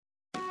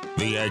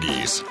The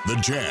Aggies, the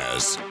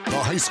Jazz, the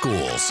high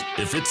schools.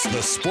 If it's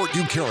the sport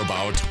you care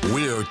about,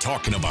 we're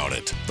talking about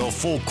it. The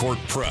Full Court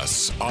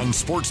Press on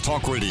Sports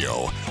Talk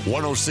Radio,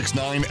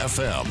 106.9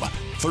 FM,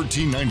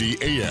 1390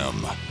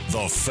 AM.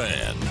 The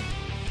Fan.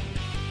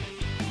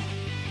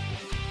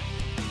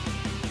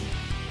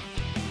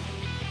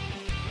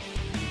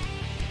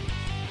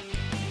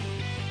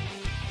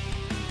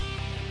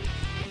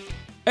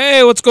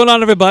 Hey, what's going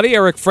on, everybody?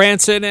 Eric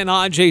Frandsen and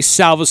Ajay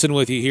Salvesen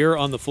with you here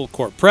on the Full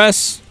Court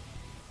Press.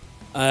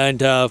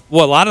 And, a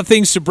lot of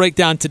things to break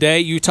down today.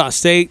 Utah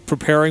State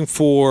preparing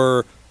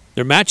for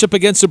their matchup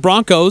against the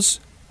Broncos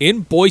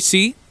in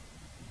Boise.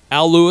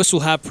 Al Lewis will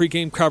have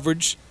pregame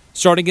coverage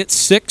starting at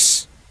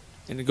 6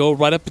 and it'll go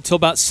right up until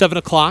about 7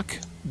 o'clock.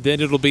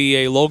 Then it'll be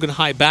a Logan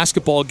High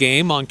basketball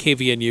game on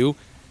KVNU.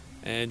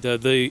 And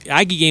the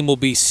Aggie game will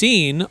be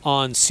seen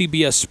on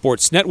CBS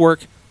Sports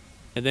Network.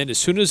 And then as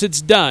soon as it's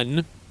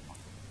done,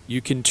 you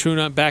can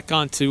tune back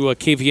onto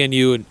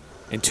KVNU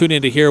and tune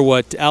in to hear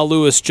what Al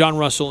Lewis, John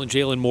Russell, and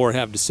Jalen Moore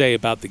have to say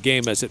about the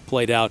game as it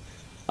played out.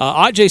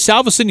 Ajay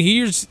Salvesen,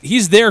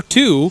 he's there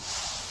too.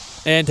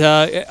 And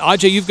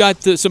Ajay, you've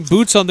got some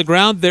boots on the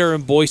ground there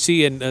in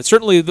Boise, and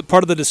certainly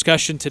part of the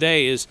discussion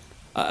today is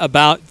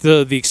about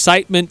the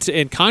excitement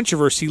and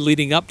controversy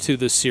leading up to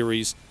this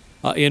series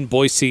in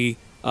Boise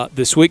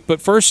this week. But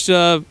first,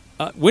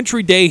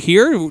 wintry day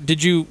here.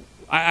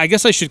 I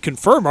guess I should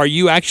confirm, are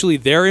you actually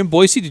there in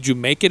Boise? Did you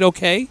make it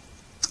okay?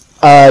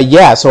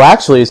 Yeah, so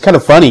actually, it's kind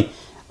of funny.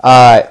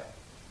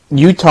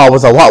 Utah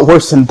was a lot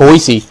worse than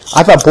Boise.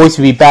 I thought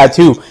Boise would be bad,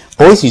 too.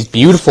 Boise's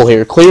beautiful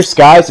here. Clear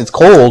skies, it's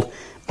cold,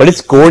 but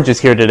it's gorgeous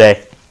here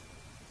today.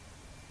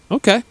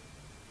 Okay.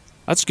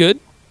 That's good.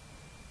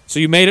 So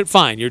you made it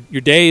fine. Your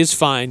day is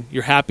fine.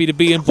 You're happy to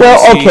be in Boise.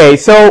 Well, okay,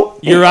 so...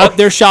 You're out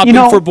there shopping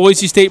for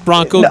Boise State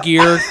Bronco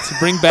gear to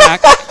bring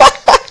back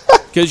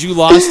because you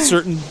lost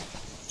certain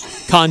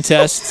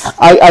contests.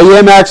 I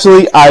am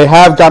actually. I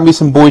have got me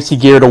some Boise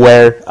gear to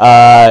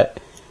wear.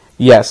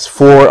 Yes,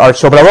 for our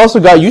show. But I've also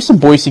got you some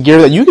Boise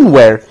gear that you can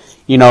wear,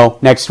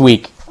 next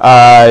week.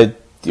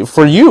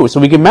 For you,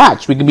 so we can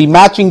match. We can be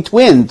matching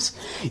twins.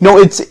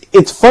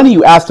 It's funny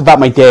you asked about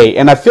my day,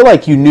 and I feel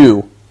like you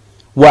knew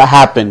what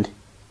happened.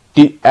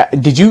 Have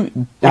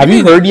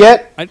you heard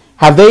yet?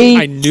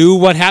 I knew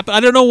what happened. I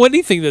don't know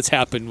anything that's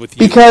happened with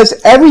you. Because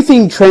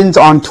everything trends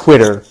on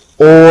Twitter.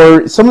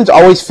 Or someone's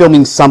always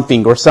filming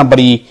something or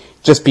somebody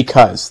just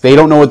because. They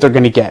don't know what they're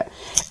going to get.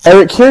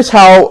 Eric, here's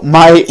how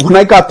when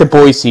I got to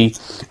Boise,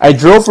 I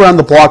drove around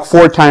the block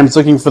 4 times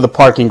looking for the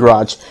parking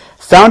garage.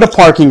 Found a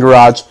parking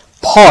garage,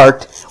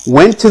 parked,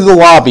 went to the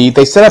lobby.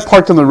 They said I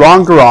parked in the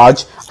wrong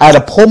garage. I had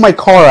to pull my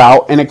car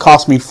out, and it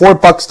cost me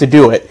 $4 to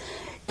do it.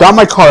 Got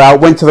my car out,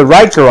 went to the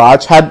right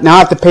garage, now I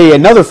have to pay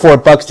another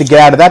 $4 to get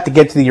out of that to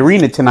get to the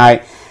arena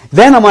tonight.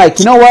 Then I'm like,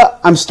 you know what?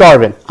 I'm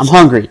starving. I'm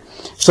hungry.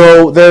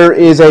 So there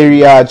is a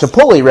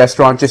Chipotle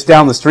restaurant just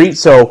down the street.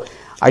 So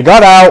I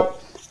got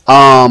out,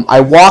 I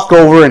walk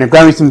over and I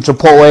grab me some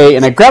Chipotle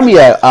and I grab me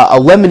a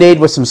lemonade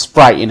with some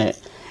Sprite in it.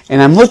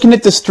 And I'm looking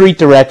at the street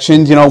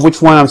directions,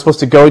 which one I'm supposed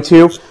to go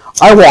to.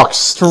 I walk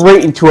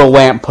straight into a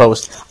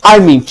lamppost. I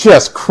mean,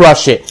 just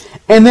crush it.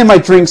 And then my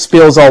drink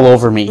spills all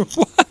over me.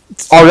 What?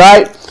 All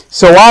right?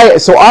 So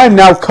I'm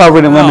now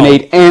covered in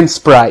lemonade and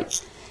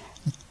Sprite.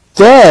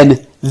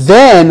 Then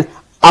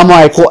I'm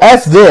like, well,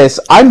 F this.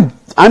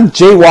 I'm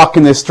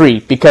jaywalking the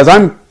street because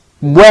I'm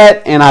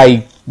wet and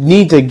I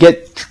need to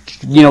get,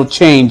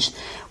 changed.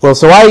 Well,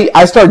 so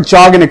I start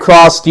jogging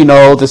across,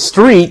 the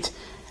street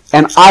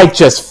and I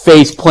just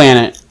face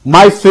plant it.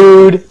 My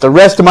food, the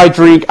rest of my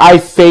drink, I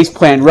face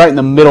plant right in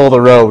the middle of the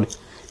road.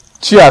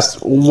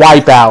 Just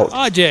wipe out.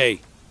 Ajay.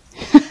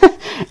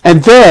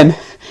 And then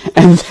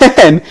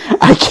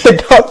I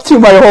get up to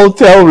my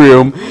hotel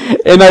room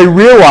and I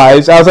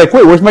realize, I was like,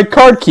 wait, where's my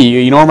card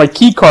key? Or my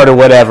key card or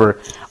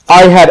whatever.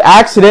 I had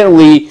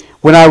accidentally,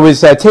 when I was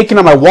taking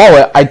out my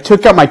wallet, I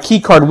took out my key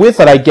card with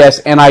it, I guess,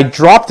 and I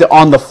dropped it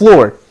on the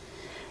floor.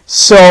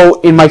 So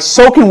in my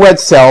soaking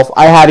wet self,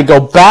 I had to go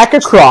back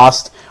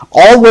across,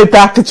 all the way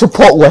back to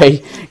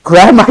Chipotle,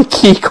 grab my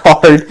key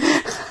card,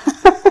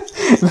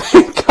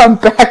 then come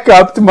back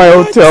up to my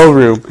hotel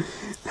room.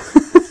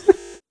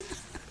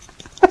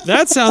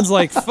 That sounds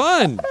like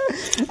fun.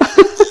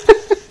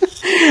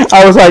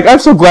 I was like, I'm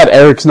so glad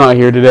Eric's not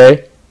here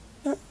today.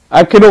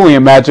 I could only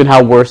imagine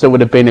how worse it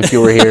would have been if you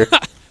were here.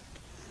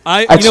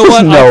 I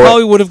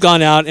probably would have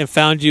gone out and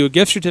found you a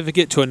gift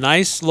certificate to a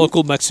nice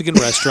local Mexican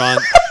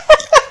restaurant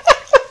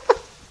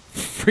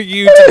for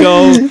you to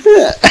go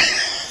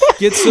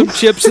get some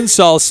chips and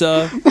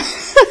salsa.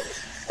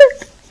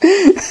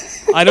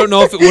 I don't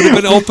know if it would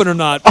have been open or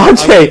not.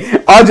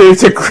 Ajay,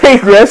 it's a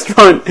great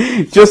restaurant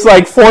just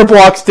like 4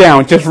 blocks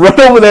down. Just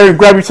run over there and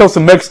grab yourself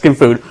some Mexican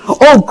food.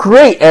 Oh,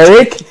 great,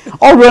 Eric.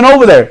 I'll run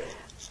over there.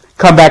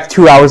 Come back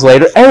 2 hours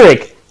later.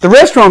 Eric, the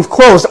restaurant's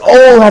closed.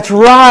 Oh, that's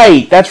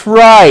right. I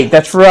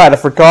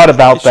forgot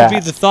about that. It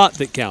should be the thought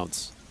that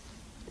counts.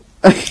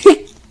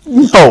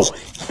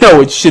 No,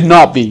 it should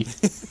not be.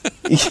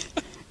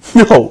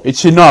 No, it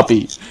should not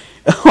be.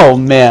 Oh,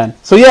 man.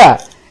 So,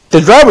 yeah, The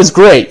drive was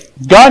great.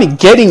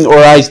 Getting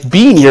or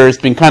being here has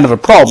been kind of a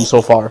problem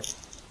so far.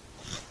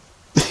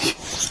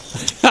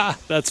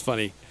 That's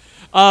funny.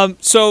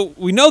 So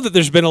we know that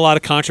there's been a lot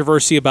of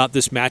controversy about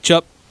this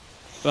matchup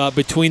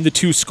between the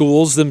two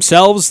schools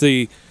themselves,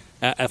 the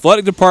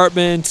athletic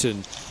department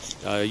and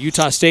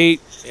Utah State,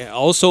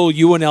 also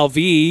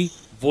UNLV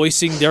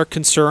voicing their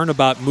concern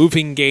about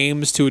moving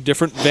games to a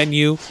different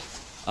venue.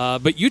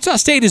 But Utah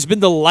State has been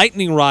the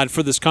lightning rod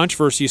for this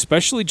controversy,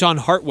 especially John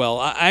Hartwell.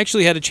 I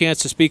actually had a chance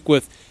to speak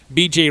with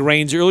B.J.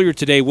 Raines earlier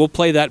today. We'll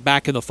play that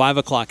back in the 5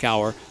 o'clock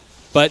hour.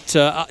 But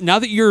now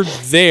that you're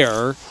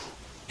there,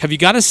 have you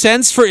got a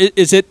sense for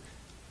is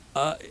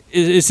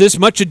this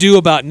much ado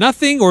about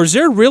nothing, or is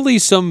there really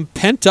some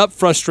pent-up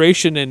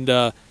frustration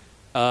and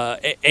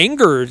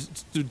anger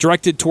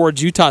directed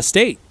towards Utah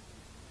State?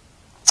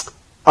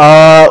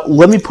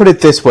 Let me put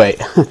it this way.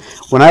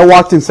 When I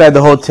walked inside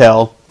the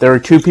hotel, there were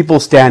two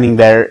people standing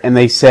there, and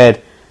they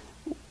said,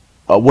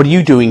 what are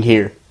you doing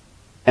here?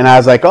 And I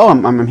was like, oh,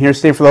 I'm here to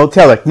stay for the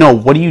hotel. Like, no,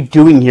 what are you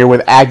doing here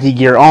with Aggie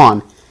gear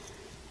on?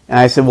 And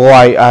I said,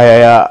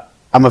 well,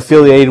 I'm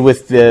affiliated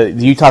with the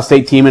Utah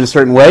State team in a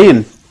certain way,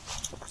 and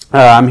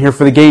I'm here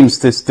for the games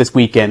this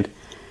weekend.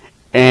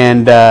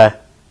 And and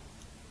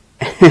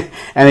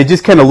they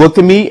just kind of looked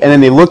at me, and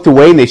then they looked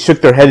away, and they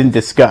shook their head in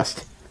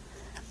disgust.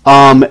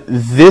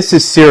 This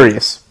is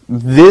serious.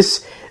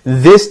 This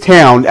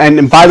town,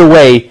 and by the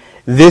way,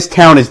 this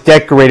town is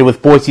decorated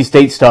with Boise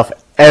State stuff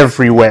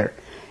everywhere.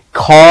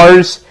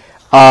 Cars,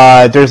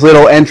 there's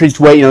little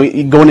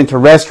entryway, going into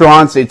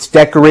restaurants, it's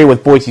decorated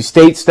with Boise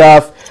State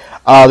stuff.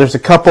 There's a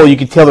couple, you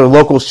can tell they're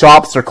local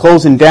shops. They're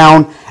closing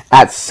down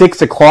at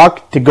 6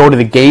 o'clock to go to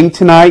the game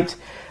tonight.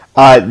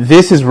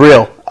 This is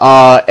real.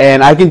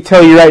 And I can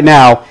tell you right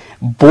now,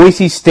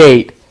 Boise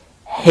State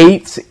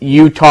hates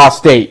Utah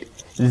State.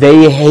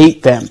 They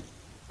hate them.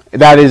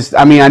 That is,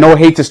 I know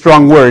hate's a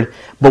strong word,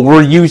 but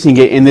we're using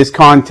it in this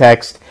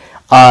context.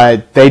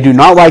 They do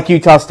not like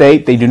Utah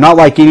State. They do not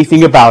like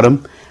anything about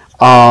them.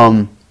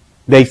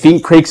 They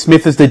think Craig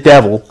Smith is the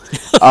devil.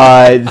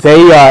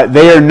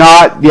 They are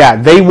not. Yeah,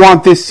 they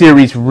want this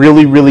series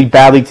really, really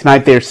badly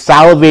tonight. They're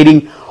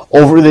salivating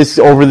over this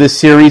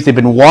series. They've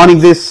been wanting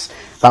this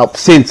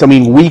since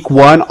week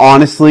one,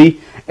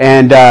 honestly.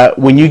 And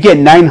when you get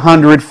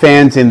 900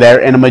 fans in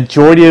there, and a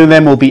majority of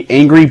them will be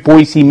angry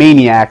Boise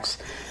maniacs,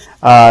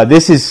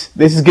 this is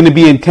going to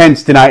be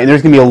intense tonight, and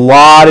there's going to be a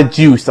lot of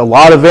juice, a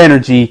lot of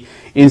energy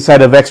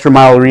inside of Extra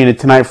Mile Arena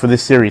tonight for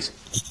this series.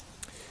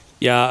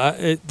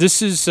 Yeah,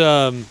 this is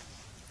that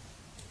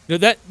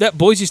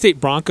Boise State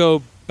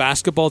Bronco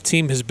basketball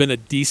team has been a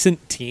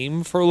decent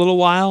team for a little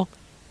while.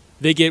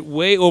 They get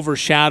way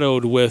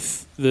overshadowed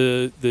with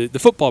the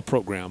football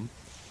program,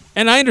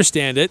 and I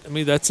understand it.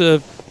 It's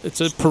a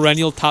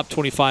perennial top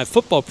 25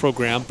 football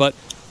program, but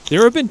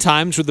there have been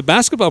times where the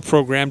basketball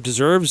program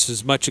deserves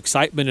as much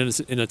excitement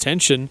and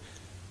attention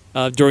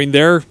during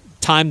their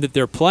time that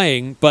they're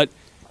playing, but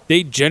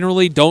they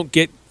generally don't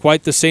get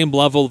quite the same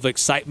level of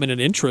excitement and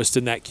interest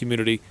in that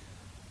community.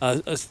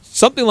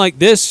 Something like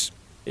this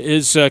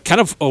is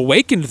kind of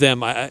awakened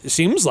them. It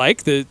seems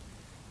like the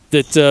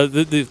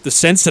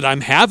sense that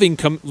I'm having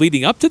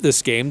leading up to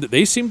this game, that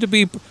they seem to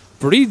be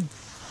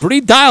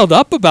pretty dialed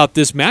up about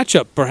this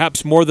matchup,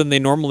 perhaps more than they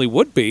normally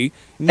would be.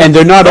 And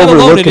they're not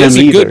overlooking them either.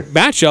 It is a good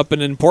matchup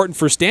and important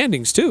for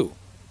standings too.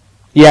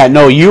 Yeah,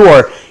 no, you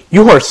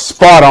are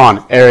spot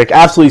on, Eric.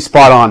 Absolutely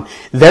spot on.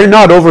 They're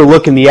not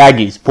overlooking the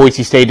Aggies.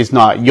 Boise State is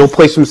not. You'll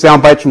play some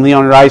sound bites from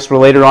Leon Rice for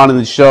later on in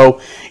the show,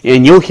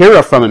 and you'll hear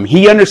it from him.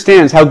 He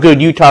understands how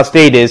good Utah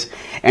State is,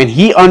 and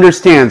he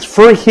understands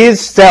for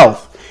his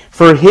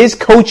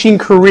coaching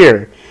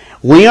career,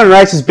 Leon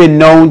Rice has been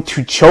known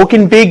to choke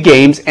in big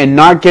games and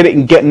not get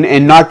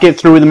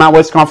through in the Mountain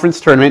West Conference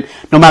tournament,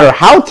 no matter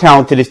how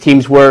talented his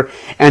teams were.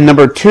 And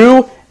number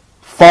two,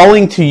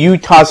 falling to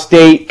Utah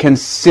State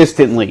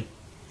consistently.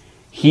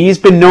 He's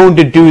been known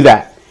to do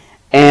that.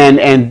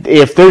 And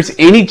if there's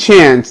any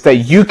chance that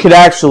you could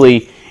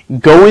actually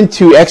go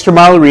into Extra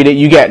Mile Arena,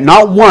 you get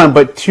not one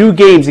but two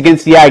games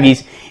against the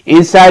Aggies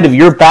inside of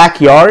your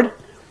backyard,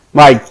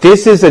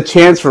 this is a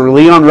chance for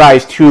Leon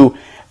Rice to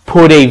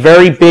put a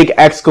very big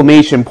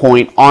exclamation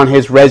point on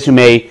his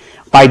resume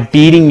by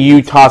beating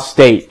Utah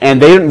State. And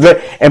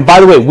by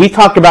the way, we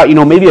talked about,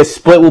 maybe a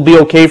split will be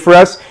okay for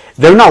us.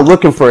 They're not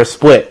looking for a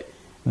split.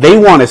 They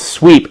want a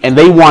sweep, and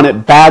they want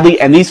it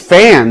badly, and these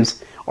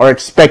fans are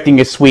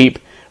expecting a sweep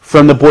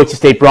from the Boise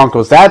State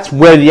Broncos. That's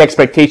where the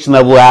expectation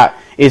level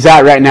is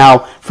at right now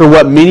for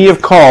what many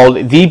have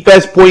called the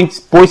best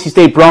Boise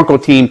State Bronco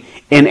team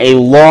in a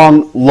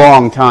long,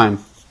 long time.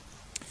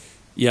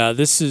 Yeah,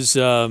 this is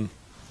a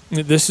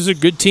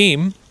good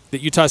team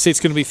that Utah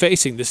State's going to be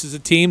facing. This is a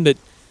team that,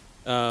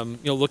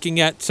 looking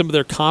at some of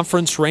their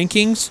conference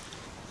rankings,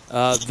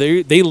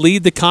 they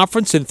lead the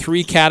conference in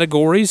 3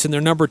 categories, and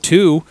they're number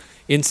 2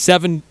 in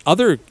 7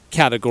 other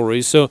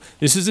categories. So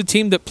this is a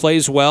team that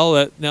plays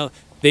well. Now,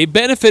 they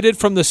benefited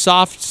from the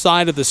soft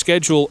side of the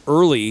schedule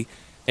early,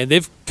 and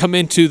they've come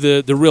into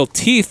the real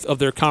teeth of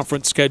their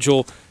conference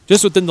schedule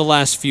just within the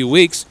last few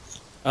weeks.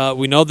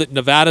 We know that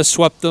Nevada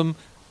swept them.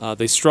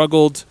 They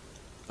struggled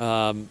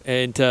and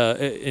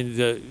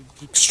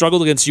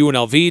struggled against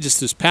UNLV just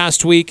this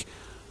past week.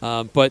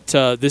 But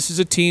this is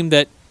a team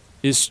that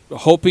is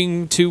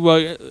hoping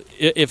to,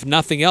 if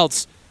nothing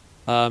else,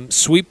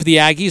 sweep the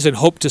Aggies and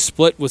hope to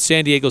split with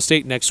San Diego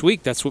State next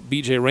week. That's what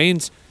BJ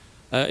Raines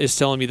is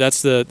telling me.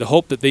 That's the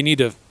hope that they need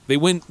to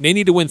win. They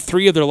need to win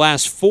 3 of their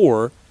last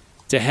 4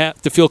 to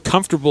feel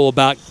comfortable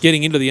about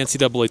getting into the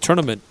NCAA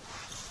tournament.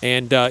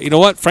 And you know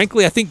what?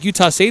 Frankly, I think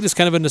Utah State is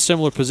kind of in a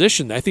similar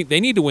position. I think they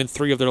need to win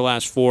 3 of their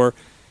last 4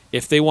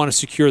 if they want to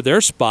secure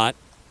their spot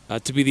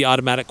to be the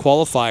automatic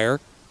qualifier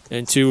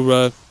and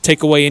to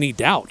take away any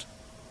doubt.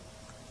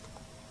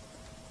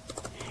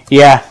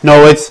 Yeah,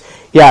 no, it's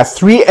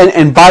 3,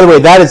 and by the way,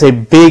 that is a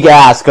big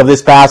ask of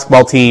this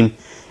basketball team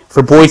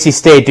for Boise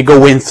State to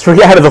go win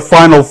 3 out of the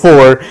Final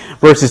 4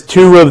 versus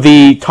 2 of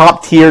the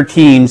top-tier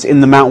teams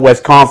in the Mountain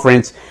West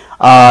Conference.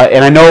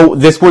 And I know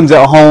this one's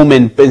at home,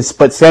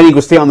 but San Diego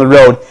State on the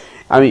road.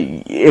 I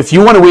mean, if you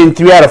want to win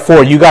 3 out of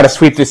 4, you got to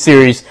sweep this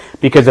series,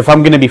 because if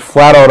I'm going to be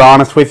flat out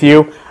honest with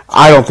you,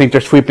 I don't think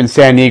they're sweeping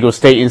San Diego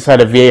State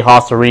inside of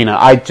Viejas Arena.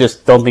 I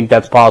just don't think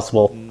that's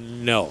possible.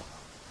 No.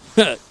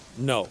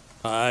 No.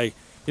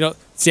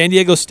 San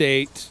Diego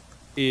State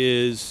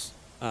is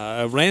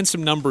I ran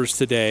some numbers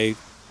today.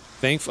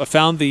 I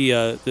found the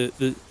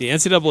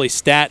NCAA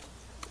stat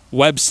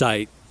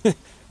website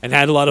and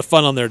had a lot of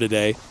fun on there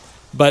today.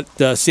 But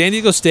San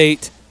Diego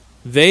State,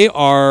 they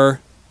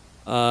are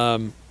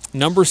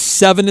number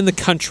 7 in the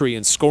country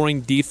in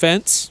scoring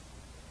defense.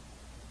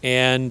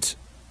 And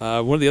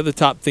one of the other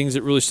top things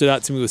that really stood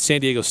out to me with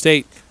San Diego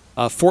State,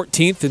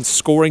 14th in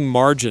scoring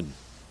margin.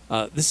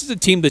 This is a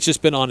team that's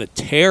just been on a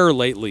tear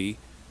lately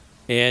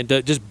and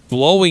just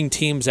blowing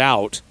teams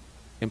out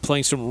and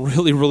playing some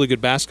really, really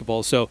good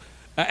basketball. So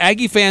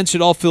Aggie fans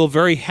should all feel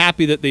very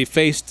happy that they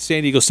faced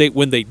San Diego State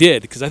when they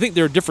did, because I think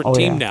they're a different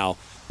team now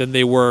than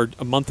they were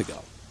a month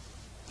ago.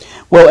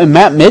 Well, and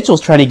Matt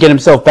Mitchell's trying to get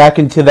himself back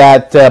into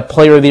that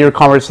Player of the Year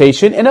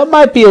conversation, and it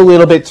might be a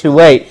little bit too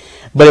late.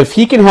 But if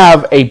he can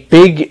have a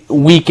big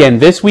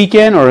weekend this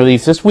weekend, or at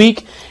least this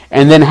week,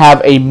 and then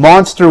have a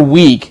monster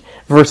week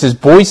versus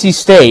Boise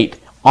State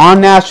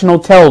on national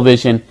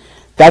television,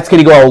 that's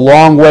going to go a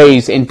long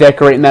ways in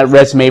decorating that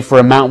resume for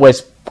a Mountain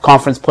West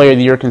Conference Player of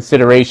the Year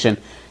consideration.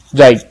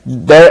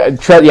 That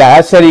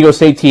San Diego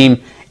State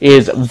team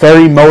is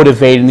very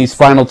motivated in these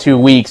final 2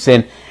 weeks,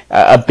 and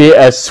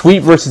a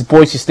sweep versus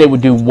Boise State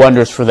would do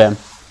wonders for them.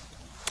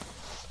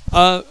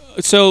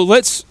 So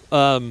let's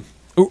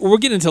we're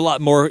getting into a lot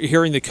more,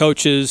 hearing the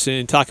coaches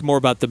and talking more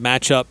about the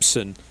matchups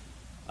and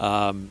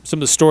some of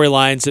the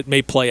storylines that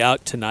may play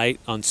out tonight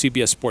on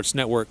CBS Sports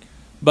Network.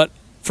 But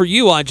for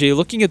you, Ajay,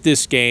 looking at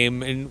this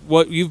game and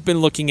what you've been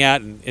looking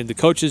at and the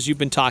coaches you've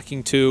been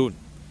talking to,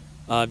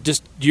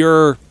 just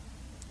your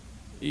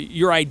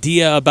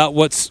idea about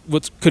what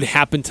could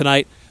happen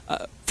tonight.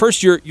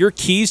 First, your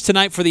keys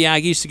tonight for the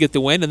Aggies to get the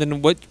win, and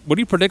then what do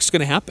you predict is going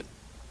to happen?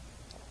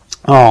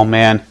 Oh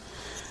man,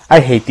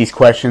 I hate these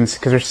questions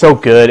because they're so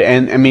good,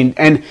 and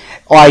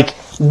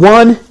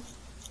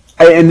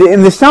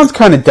this sounds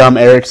kind of dumb,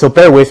 Eric. So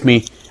bear with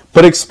me,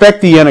 but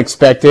expect the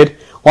unexpected.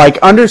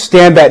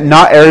 Understand that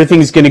not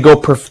everything is going to go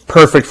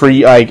perfect for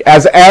you.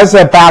 As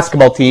a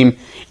basketball team,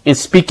 and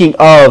speaking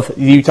of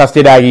the Utah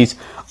State Aggies,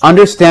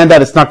 understand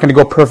that it's not going to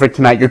go perfect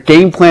tonight. Your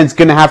game plan is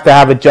going to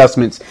have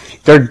adjustments.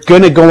 They're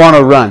going to go on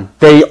a run.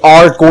 They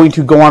are going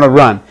to go on a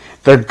run.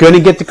 They're going to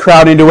get the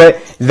crowd into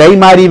it. They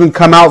might even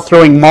come out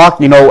throwing mock,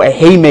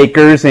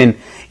 haymakers and,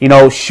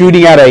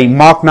 shooting at a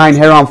Mach 9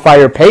 hair on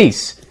fire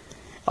pace.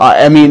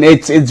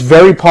 It's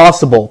very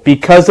possible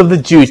because of the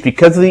juice,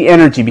 because of the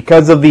energy,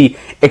 because of the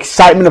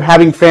excitement of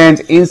having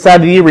fans inside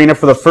the arena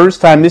for the first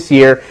time this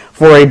year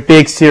for a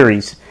big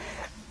series.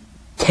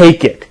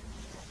 Take it.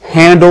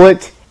 Handle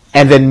it.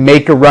 And then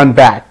make a run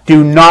back.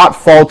 Do not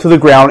fall to the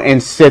ground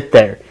and sit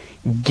there.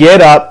 Get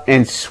up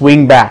and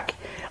swing back.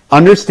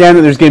 Understand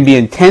that there's going to be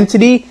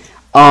intensity.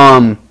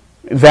 Utah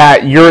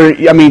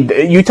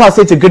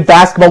State's a good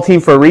basketball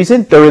team for a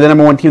reason. They're the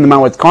number 1 team in the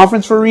Mountain West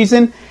Conference for a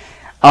reason.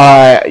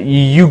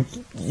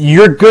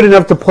 You're good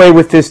enough to play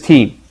with this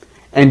team.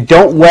 And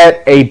don't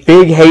let a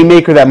big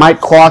haymaker that might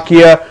clock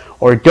you,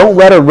 or don't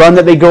let a run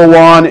that they go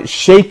on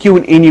shake you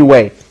in any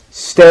way.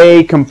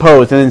 Stay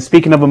composed. And then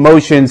speaking of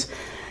emotions,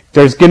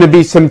 there's going to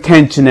be some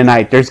tension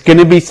tonight. There's going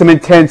to be some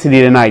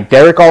intensity tonight.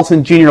 Derek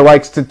Olsen Jr.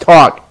 likes to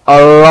talk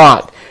a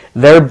lot.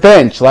 Their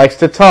bench likes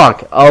to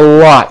talk a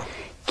lot.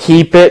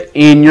 Keep it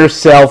in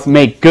yourself.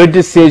 Make good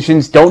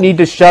decisions. Don't need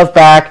to shove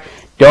back.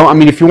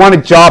 If you want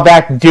to jaw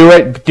back, do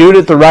it. Do it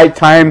at the right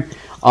time.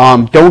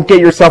 Don't get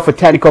yourself a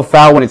technical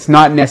foul when it's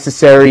not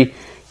necessary.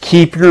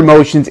 Keep your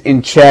emotions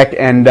in check.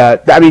 And,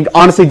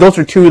 honestly, those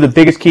are 2 of the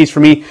biggest keys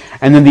for me.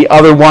 And then the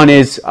other one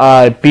is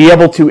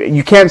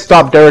you can't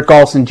stop Derek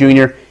Olsen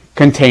Jr.,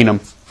 contain him.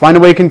 Find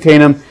a way to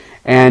contain him,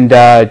 and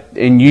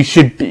you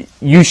should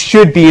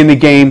be in the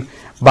game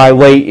by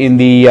late in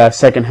the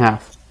second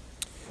half.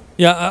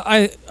 Yeah,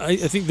 I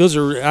think those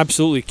are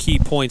absolutely key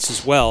points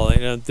as well.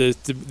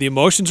 The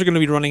emotions are going to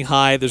be running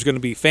high. There's going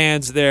to be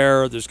fans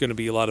there. There's going to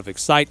be a lot of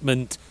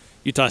excitement.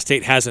 Utah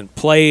State hasn't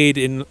played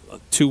in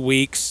 2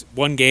 weeks,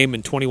 one game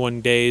in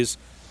 21 days.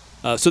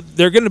 So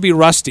they're going to be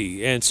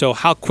rusty. And so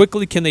how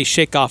quickly can they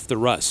shake off the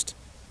rust?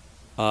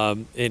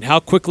 And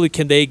how quickly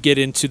can they get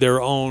into their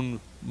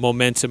own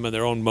momentum and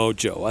their own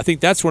mojo? I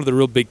think that's one of the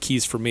real big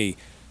keys for me,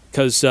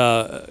 because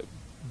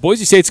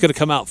Boise State's going to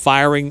come out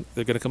firing.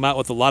 They're going to come out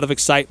with a lot of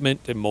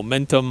excitement and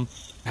momentum,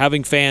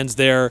 having fans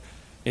there.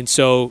 And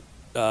so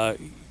they're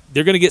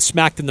going to get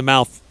smacked in the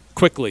mouth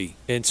quickly.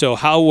 And so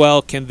how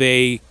well can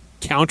they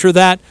counter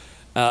that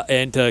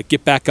and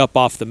get back up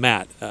off the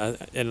mat?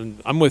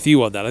 And I'm with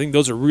you on that. I think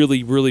those are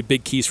really, really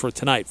big keys for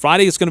tonight.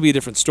 Friday is going to be a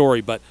different story,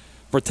 but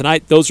for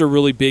tonight, those are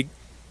really big.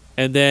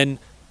 And then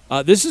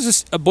this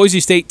is a Boise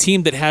State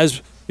team that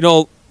has,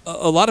 a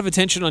lot of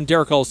attention on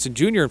Derek Olson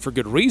Jr., and for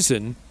good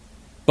reason.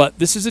 But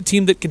this is a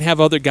team that can have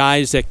other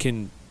guys that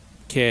can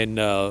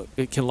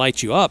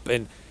light you up,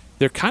 and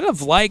they're kind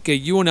of like a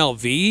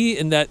UNLV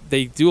in that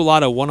they do a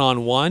lot of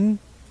one-on-one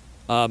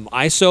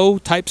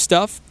ISO type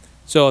stuff.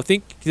 So I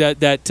think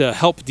that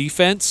help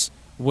defense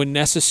when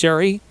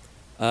necessary,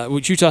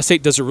 which Utah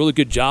State does a really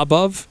good job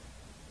of,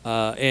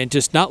 and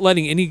just not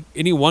letting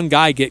any one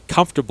guy get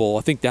comfortable.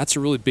 I think that's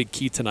a really big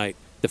key tonight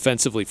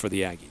defensively for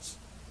the Aggies.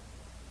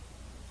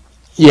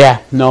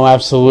 Yeah, no,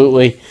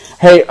 absolutely.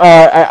 Hey,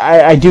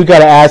 I do got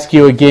to ask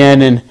you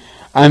again, and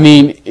I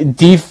mean,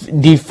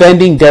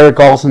 defending Derek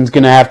Olson's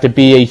going to have to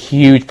be a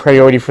huge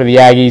priority for the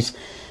Aggies.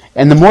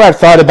 And the more I've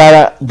thought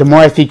about it, the more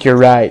I think you're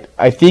right.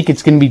 I think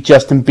it's going to be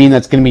Justin Bean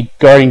that's going to be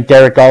guarding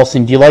Derek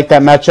Olson. Do you like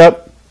that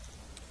matchup?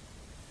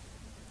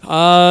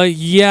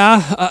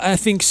 Yeah, I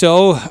think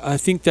so. I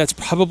think that's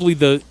probably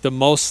the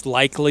most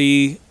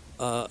likely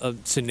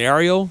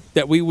scenario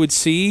that we would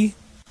see.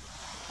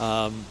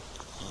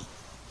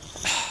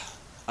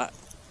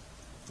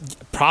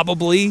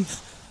 Probably.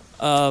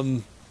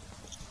 And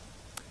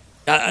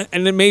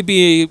it may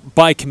be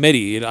by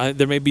committee.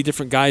 There may be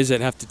different guys that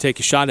have to take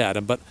a shot at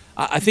him, but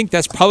I think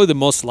that's probably the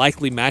most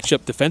likely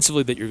matchup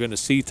defensively that you're going to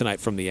see tonight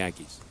from the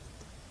Aggies.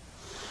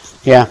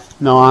 Yeah,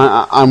 no,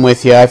 I'm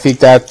with you. I think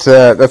that's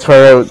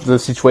where the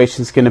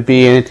situation's going to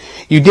be. And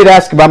you did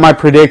ask about my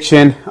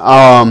prediction.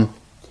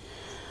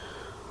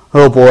 Oh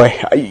boy,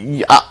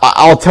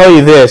 I'll tell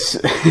you this: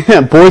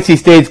 Boise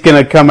State's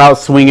going to come out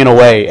swinging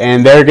away,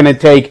 and they're going to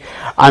take.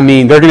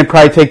 They're going to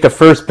probably take the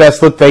first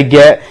best look they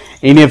get,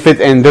 and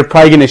they're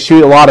probably going to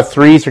shoot a lot of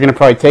threes. They're going to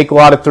probably take a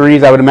lot of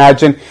threes, I would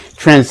imagine.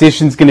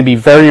 Transition's going to be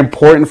very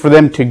important for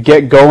them to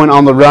get going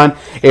on the run.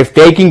 If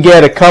they can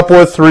get a couple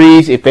of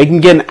threes, if they can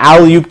get an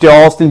alley-oop to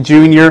Alston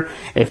Jr.,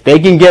 if they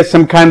can get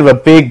some kind of a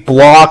big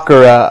block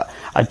or a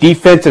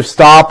defensive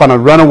stop on a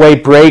runaway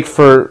break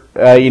for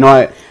they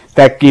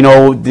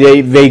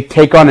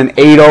take on an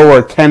 8-0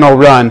 or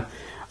 10-0 run,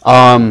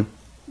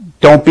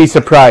 don't be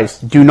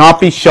surprised. Do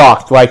not be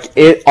shocked. Like,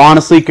 it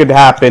honestly could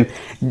happen.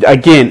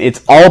 Again,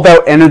 it's all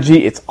about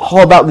energy. It's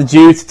all about the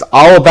juice. It's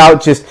all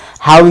about just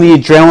having the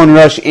adrenaline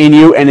rush in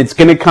you, and it's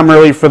going to come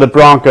early for the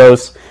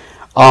Broncos.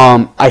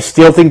 I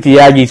still think the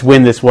Aggies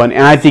win this one,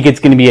 and I think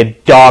it's going to be a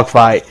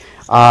dogfight.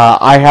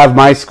 I have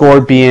my score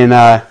being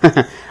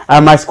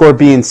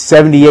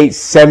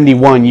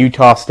 78-71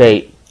 Utah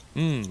State.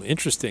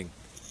 Interesting.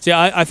 See,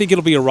 I think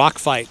it'll be a rock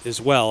fight as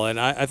well, and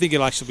I think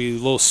it'll actually be a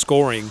little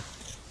scoring.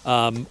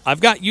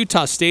 I've got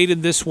Utah State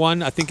in this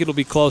one. I think it'll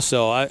be close,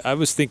 though. I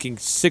was thinking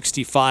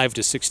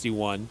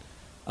 65-61,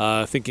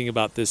 thinking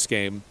about this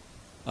game.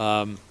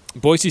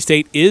 Boise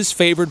State is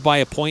favored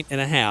by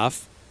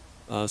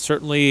 1.5.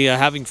 Certainly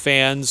having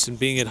fans and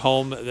being at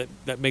home,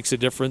 that makes a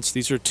difference.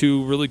 These are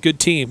two really good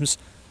teams.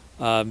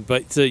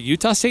 But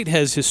Utah State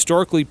has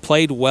historically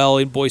played well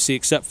in Boise,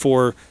 except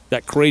for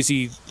that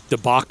crazy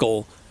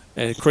debacle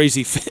and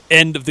crazy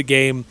end of the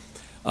game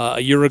a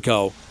year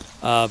ago.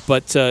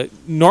 But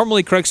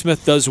normally Craig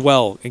Smith does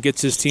well and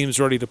gets his teams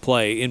ready to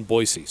play in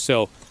Boise.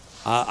 So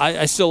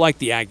I still like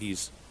the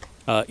Aggies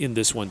in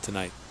this one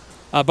tonight.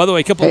 By the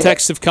way, a couple of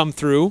texts have come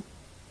through.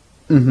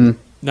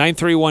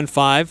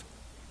 9315.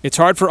 It's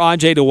hard for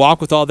Ajay to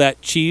walk with all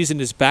that cheese in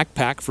his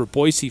backpack for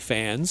Boise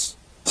fans.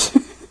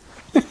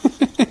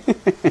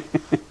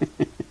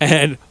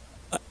 And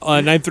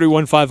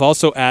 9315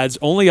 also adds,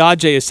 only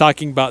Ajay is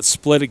talking about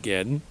split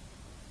again.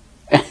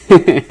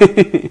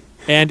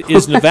 And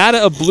is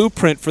Nevada a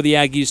blueprint for the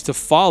Aggies to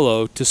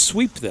follow to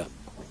sweep them?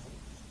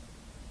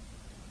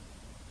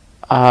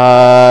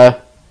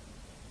 I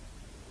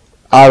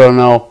don't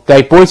know.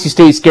 Like, Boise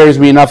State scares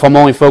me enough. I'm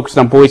only focused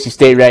on Boise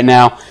State right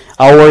now.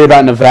 I'll worry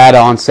about Nevada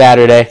on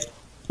Saturday.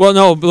 Well,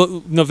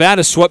 no,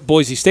 Nevada swept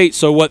Boise State,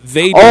 so what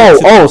they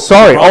did...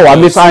 Sorry.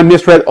 I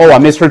misread. I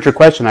misheard your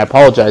question. I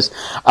apologize.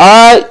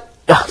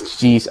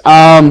 Jeez.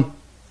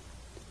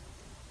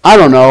 I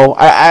don't know.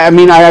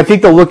 I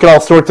think they'll look at all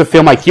sorts of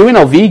film. Like,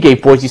 UNLV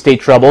gave Boise State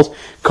troubles.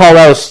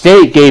 Colorado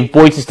State gave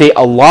Boise State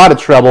a lot of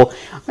trouble.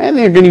 And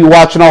they're going to be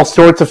watching all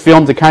sorts of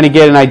film to kind of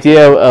get an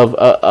idea of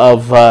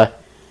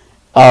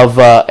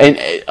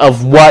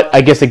of what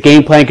I guess a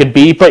game plan could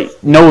be.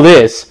 But know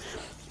this: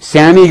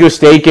 San Diego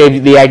State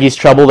gave the Aggies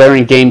trouble there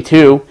in Game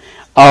 2.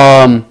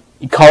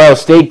 Colorado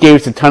State gave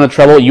us a ton of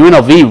trouble.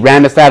 UNLV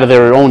ran us out of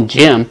their own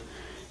gym.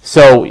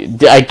 So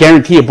I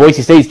guarantee you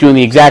Boise State's doing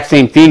the exact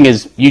same thing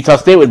as Utah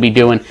State would be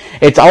doing.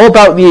 It's all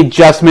about the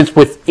adjustments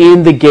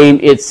within the game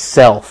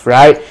itself,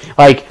 right?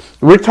 Like,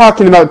 we're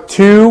talking about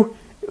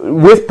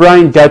with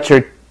Brian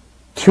Dutcher,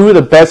 two of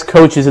the best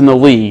coaches in the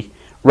league,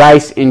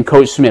 Rice and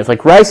Coach Smith.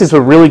 Like, Rice is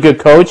a really good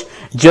coach,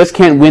 just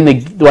can't win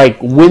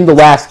the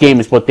last game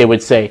is what they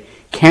would say.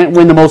 Can't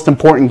win the most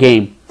important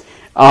game.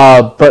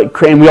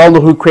 And we all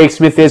know who Craig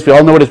Smith is. We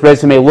all know what his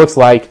resume looks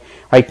like.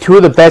 Like, two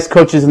of the best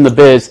coaches in the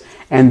biz.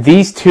 And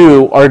these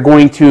two are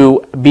going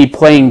to be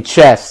playing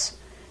chess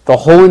the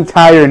whole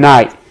entire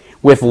night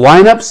with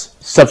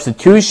lineups,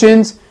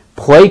 substitutions,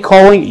 play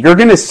calling. You're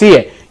going to see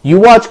it.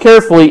 You watch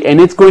carefully, and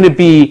it's going to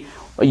be,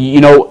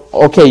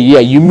 okay,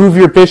 yeah, you move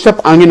your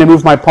bishop, I'm going to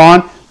move my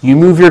pawn. You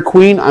move your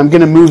queen, I'm going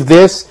to move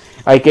this.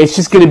 Like, it's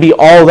just going to be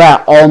all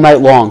that all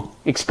night long.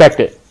 Expect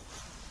it.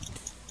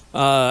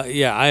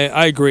 Yeah,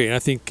 I agree. And I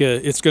think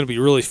it's going to be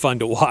really fun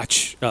to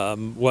watch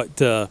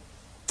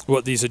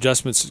what these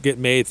adjustments get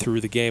made through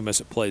the game as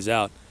it plays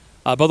out.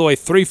 By the way,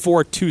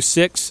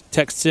 3426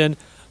 texts in,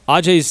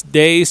 Ajay's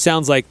day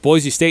sounds like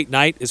Boise State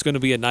night is going to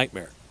be a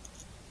nightmare.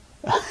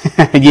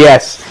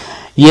 Yes,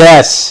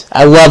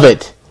 I love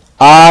it.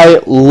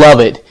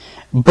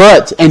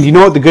 But, and you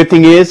know what the good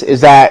thing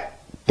is that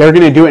they're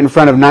going to do it in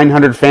front of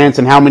 900 fans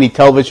and how many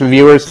television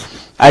viewers?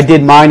 I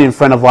did mine in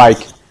front of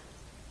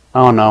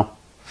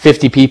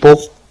 50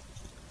 people.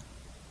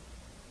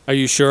 Are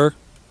you sure?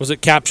 Was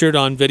it captured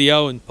on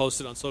video and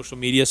posted on social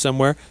media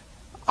somewhere?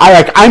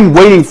 I'm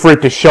waiting for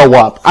it to show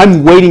up.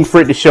 And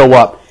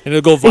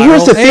it'll go viral. And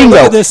here's the thing,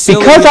 though.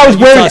 Because I was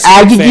wearing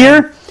Aggie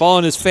gear, fall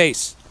on his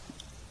face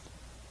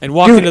and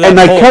walk into that and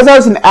hole. Because I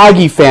was an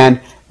Aggie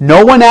fan,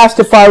 no one asked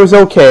if I was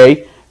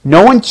okay.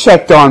 No one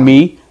checked on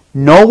me.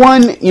 No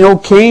one,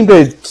 came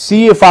to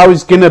see if I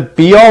was gonna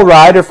be all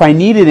right or if I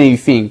needed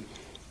anything.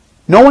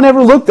 No one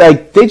ever looked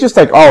they just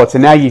oh, it's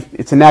an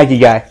Aggie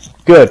guy.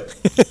 Good.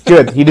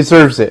 He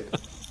deserves it.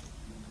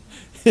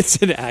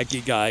 It's an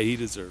Aggie guy. He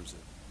deserves it.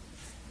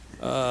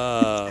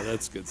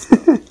 That's good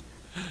stuff.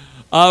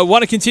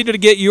 Want to continue to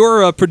get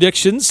your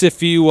predictions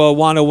if you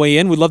want to weigh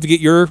in. We'd love to get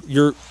your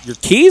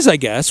keys, I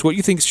guess. What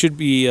you think should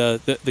be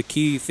the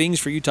key things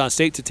for Utah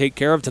State to take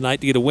care of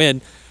tonight to get a win,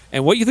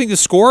 and what you think the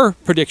score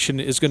prediction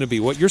is going to be.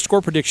 What your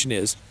score prediction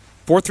is.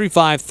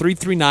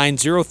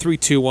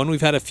 435-339-0321. We've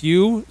had a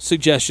few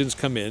suggestions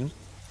come in.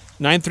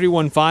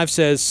 9315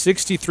 says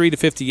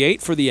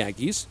 63-58 for the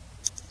Aggies.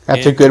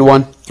 That's a good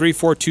one.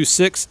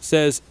 3426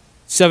 says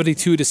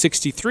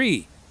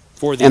 72-63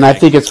 for the Aggies. And I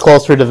think it's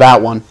closer to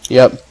that one.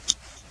 Yep.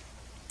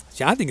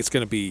 See, I think it's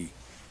going to be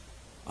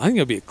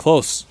a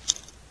close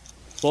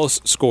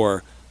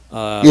score.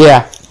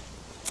 Yeah.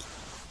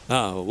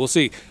 We'll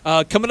see.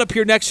 Coming up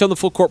here next on the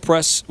Full Court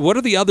Press, what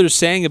are the others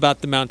saying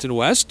about the Mountain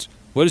West?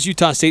 What is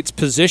Utah State's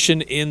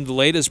position in the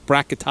latest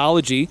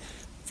bracketology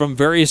from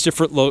various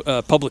different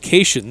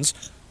publications?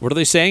 What are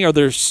they saying? Are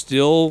there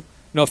still...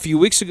 a few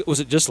weeks ago, was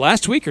it just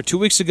last week or 2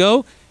 weeks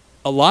ago?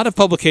 A lot of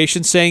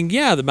publications saying,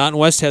 yeah, the Mountain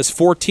West has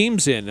 4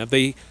 teams in. Have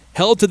they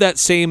held to that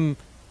same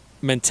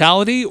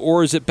mentality,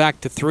 or is it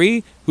back to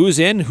 3? Who's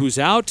in, who's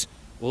out?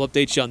 We'll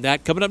update you on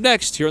that coming up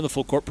next here on the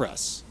Full Court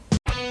Press.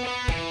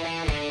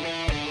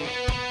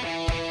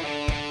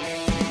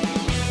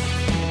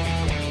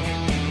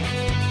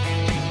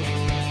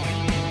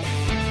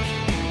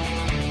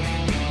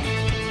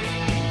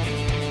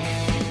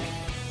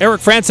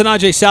 Eric Frandsen,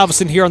 Ajay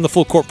Salvesen here on the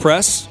Full Court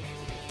Press.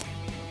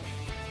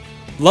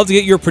 Love to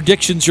get your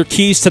predictions, your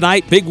keys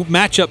tonight. Big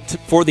matchup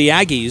for the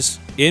Aggies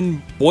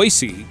in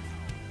Boise.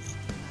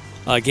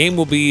 Game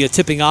will be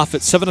tipping off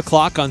at 7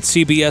 o'clock on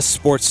CBS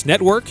Sports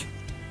Network.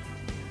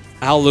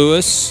 Al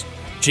Lewis,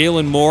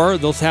 Jalen Moore,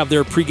 they'll have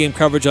their pregame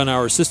coverage on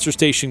our sister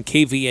station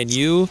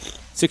KVNU,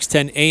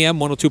 610 AM,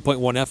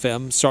 102.1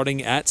 FM,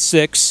 starting at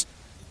 6.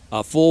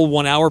 A full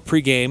 1 hour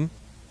pregame.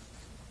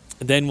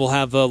 And then we'll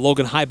have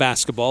Logan High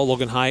basketball,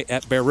 Logan High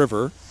at Bear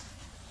River.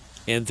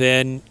 And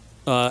then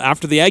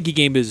after the Aggie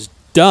game is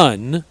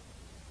done,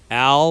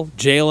 Al,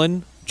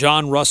 Jalen,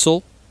 John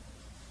Russell,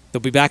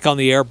 they'll be back on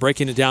the air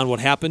breaking it down what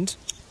happened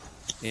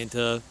and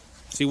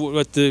see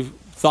what the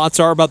thoughts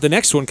are about the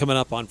next one coming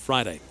up on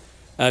Friday.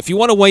 If you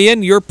want to weigh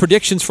in your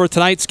predictions for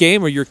tonight's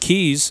game or your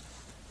keys,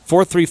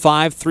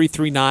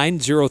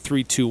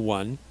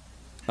 435-339-0321.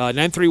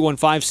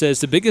 9315 says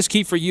the biggest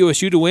key for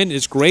USU to win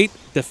is great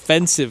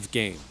defensive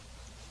game.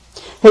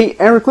 Hey,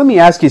 Eric, let me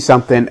ask you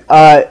something.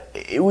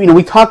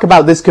 We talk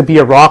about this could be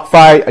a rock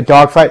fight, a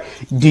dog fight.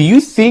 Do you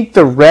think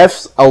the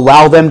refs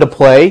allow them to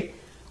play?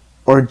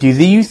 Or do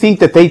you think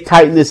that they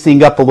tighten this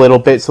thing up a little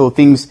bit so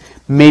things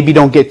maybe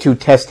don't get too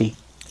testy?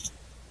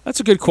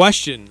 That's a good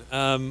question.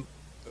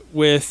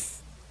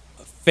 With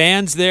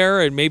fans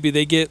there and maybe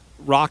they get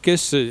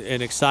raucous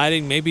and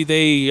exciting, maybe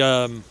they,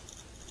 I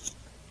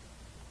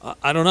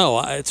don't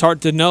know. It's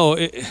hard to know.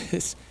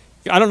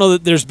 I don't know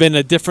that there's been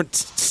a different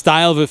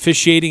style of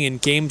officiating in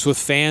games with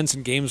fans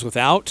and games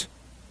without.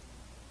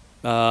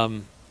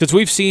 Because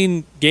we've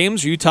seen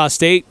games where Utah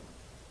State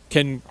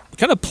can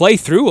kind of play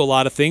through a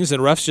lot of things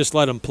and refs just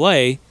let them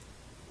play.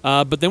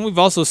 But then we've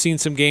also seen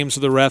some games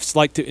where the refs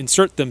like to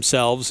insert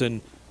themselves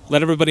and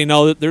let everybody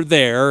know that they're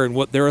there and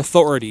what their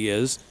authority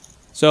is.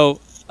 So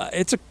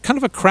it's a kind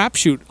of a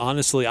crapshoot,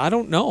 honestly. I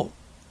don't know.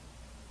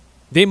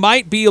 They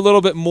might be a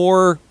little bit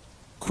more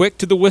quick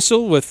to the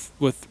whistle with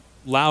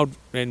loud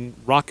and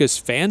raucous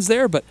fans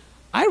there, but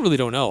I really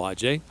don't know,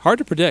 Ajay. Hard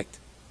to predict.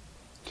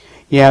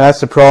 Yeah,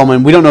 that's the problem,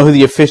 and we don't know who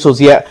the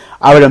officials yet.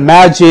 I would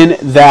imagine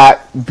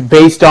that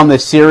based on the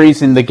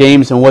series and the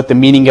games and what the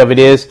meaning of it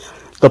is,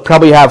 they'll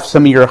probably have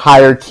some of your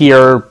higher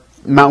tier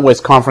Mountain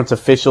West Conference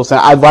officials. And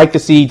I'd like to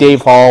see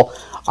Dave Hall.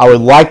 I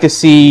would like to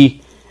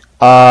see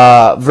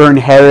Vern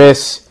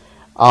Harris.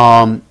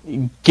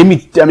 Give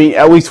me,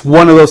 at least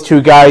one of those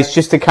two guys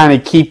just to kind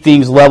of keep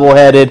things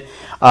level-headed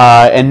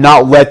and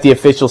not let the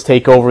officials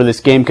take over this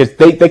game, because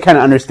they kind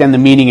of understand the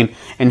meaning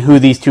and who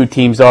these two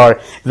teams are.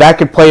 That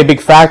could play a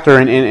big factor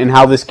in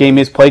how this game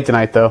is played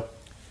tonight, though.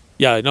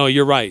 Yeah, no,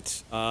 you're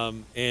right.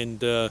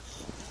 And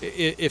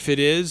if it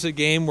is a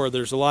game where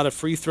there's a lot of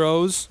free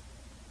throws,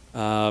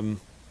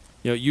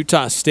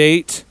 Utah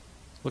State,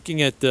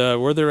 looking at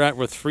where they're at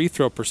with free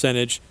throw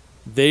percentage,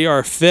 they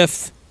are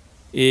fifth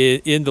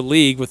in the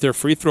league with their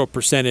free throw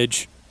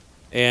percentage,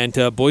 and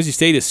Boise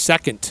State is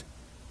second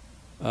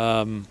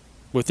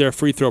with their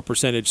free throw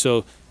percentage.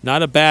 So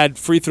not a bad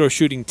free throw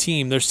shooting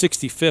team. They're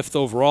 65th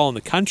overall in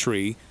the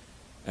country,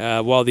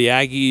 while the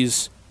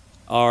Aggies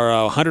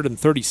are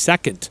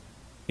 132nd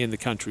in the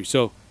country.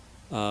 So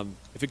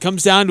if it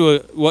comes down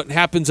to what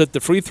happens at the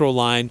free throw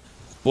line,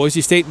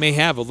 Boise State may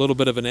have a little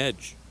bit of an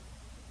edge.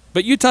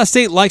 But Utah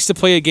State likes to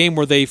play a game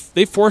where they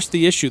force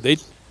the issue.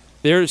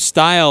 Their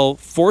style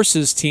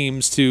forces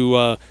teams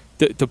to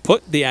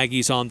put the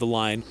Aggies on the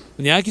line.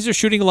 When the Aggies are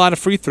shooting a lot of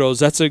free throws,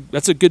 that's a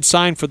good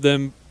sign for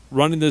them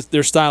running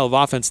their style of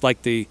offense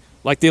like they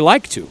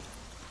like to.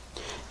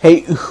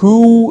 Hey,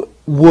 who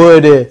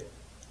would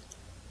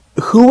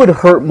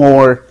hurt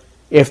more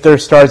if their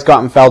stars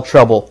got in foul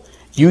trouble?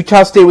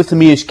 Utah State with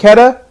Neemias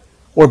Queta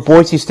or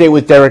Boise State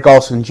with Derek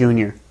Olsen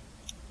Jr.?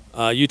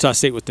 Utah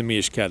State with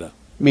Neemias Queta.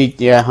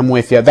 Yeah, I'm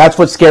with you. That's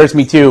what scares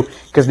me too,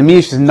 because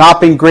Neemias has not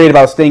been great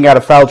about staying out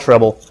of foul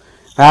trouble.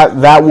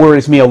 That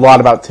worries me a lot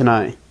about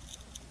tonight.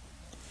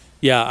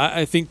 Yeah,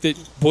 I think that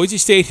Boise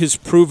State has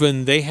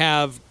proven they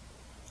have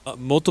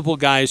multiple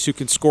guys who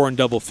can score in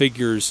double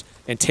figures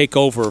and take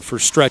over for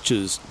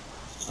stretches.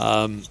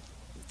 And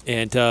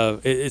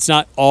it's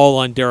not all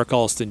on Derek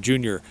Alston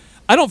Jr.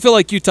 I don't feel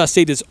like Utah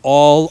State is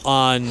all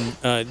on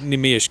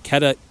Neemias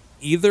Queta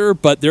either,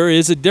 but there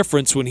is a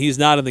difference when he's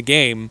not in the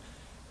game.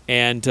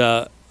 And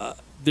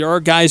there are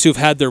guys who've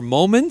had their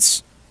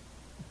moments,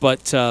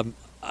 but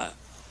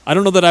I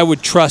don't know that I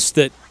would trust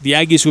that the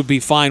Aggies would be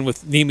fine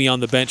with Nemi on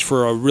the bench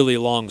for a really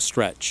long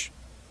stretch.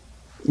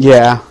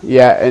 Yeah,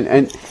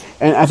 and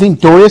I think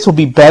Dorius will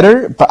be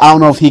better, but I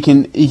don't know if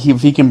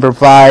he can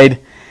provide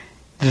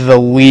the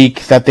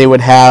leak that they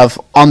would have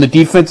on the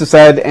defensive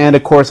side and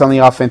of course on the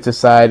offensive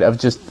side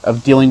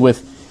of dealing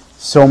with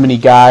so many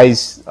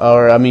guys.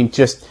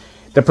 Just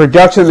the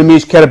production that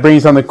Neemias Queta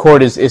brings on the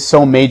court is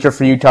so major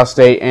for Utah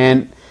State,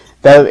 and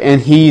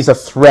he's a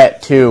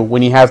threat too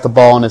when he has the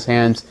ball in his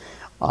hands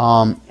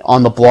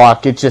on the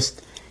block. It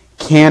just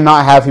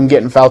cannot have him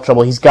get in foul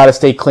trouble. He's got to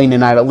stay clean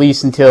tonight, at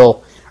least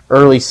until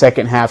early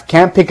second half.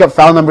 Can't pick up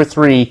foul number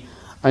 3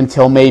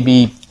 until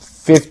maybe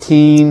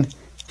 15,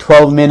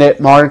 12-minute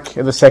mark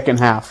of the second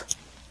half.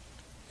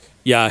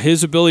 Yeah,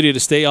 his ability to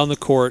stay on the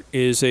court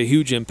is a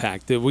huge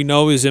impact. We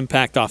know his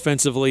impact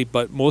offensively,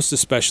 but most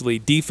especially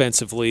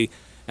defensively.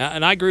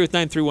 And I agree with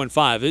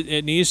 9315.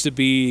 It needs to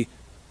be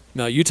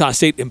Utah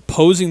State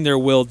imposing their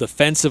will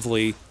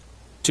defensively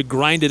to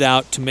grind it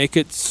out, to make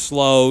it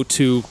slow,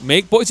 to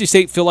make Boise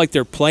State feel like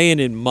they're playing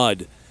in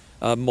mud,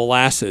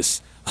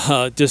 molasses.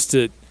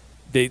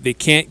 They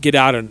can't get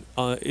out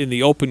in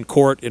the open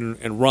court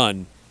and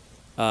run.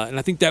 And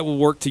I think that will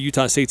work to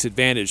Utah State's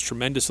advantage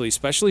tremendously,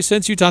 especially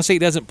since Utah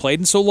State hasn't played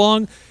in so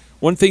long.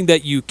 One thing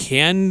that you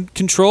can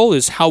control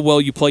is how well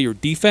you play your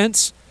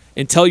defense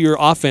until your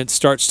offense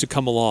starts to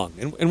come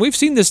along. And we've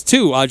seen this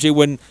too, Ajay,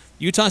 when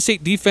Utah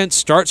State defense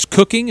starts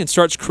cooking and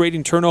starts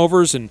creating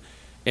turnovers and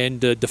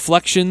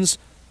deflections,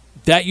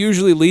 that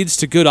usually leads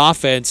to good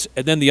offense,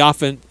 and then the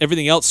offense,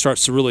 everything else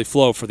starts to really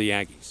flow for the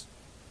Aggies.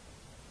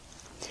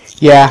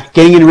 Yeah,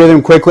 getting in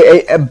rhythm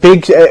quickly. A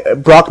big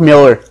Brock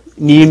Miller,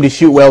 need him to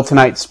shoot well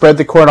tonight. Spread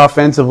the court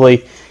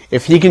offensively.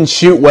 If he can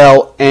shoot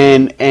well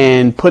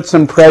and put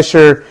some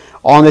pressure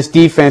on this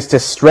defense to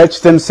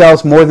stretch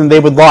themselves more than they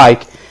would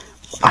like,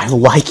 I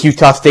like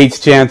Utah State's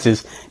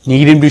chances.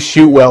 Need him to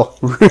shoot well.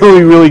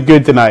 Really, really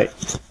good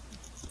tonight.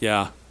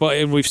 Yeah, well,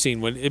 and we've seen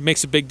when it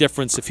makes a big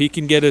difference. If he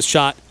can get a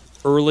shot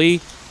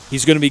early,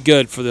 he's going to be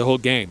good for the whole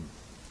game.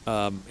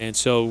 And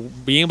so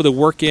being able to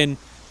work in,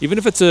 even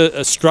if it's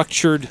a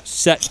structured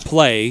set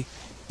play,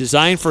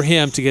 designed for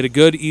him to get a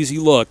good, easy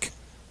look,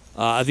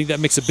 I think that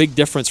makes a big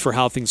difference for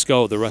how things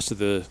go the rest of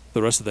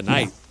the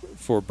night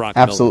for Brock.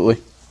 Absolutely.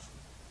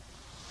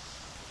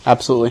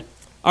 Absolutely.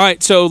 All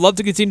right, so love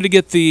to continue to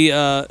get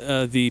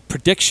the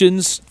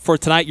predictions for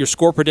tonight, your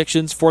score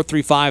predictions,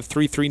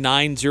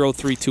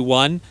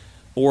 435-339-0321,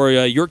 or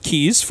your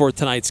keys for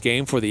tonight's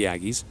game for the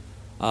Aggies.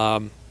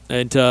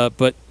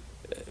 But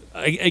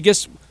I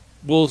guess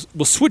we'll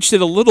switch it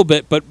a little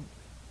bit, but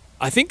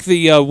I think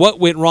the what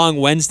went wrong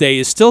Wednesday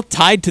is still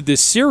tied to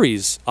this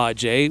series,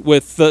 Ajay,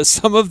 with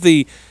some of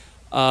the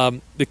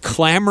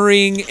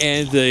clamoring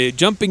and the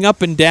jumping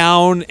up and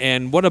down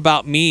and what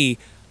about me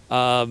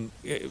kind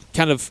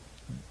of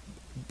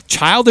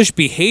childish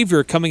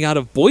behavior coming out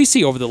of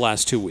Boise over the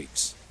last 2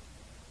 weeks.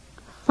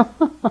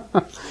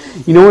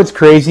 You know what's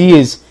crazy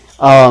is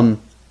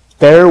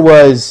there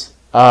was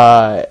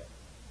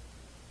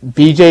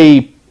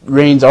BJ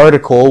Rain's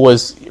article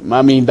was,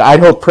 the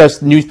Idaho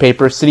Press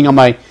newspaper sitting on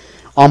my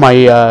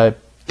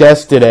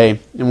desk today,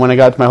 and when I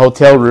got to my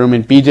hotel room,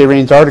 and BJ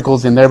Rain's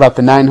article's in there about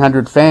the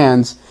 900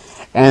 fans,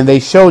 and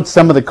they showed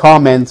some of the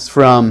comments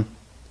from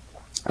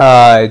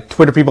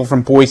Twitter people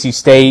from Boise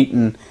State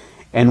and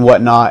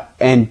whatnot,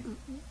 and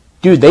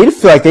dude, they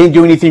feel like they didn't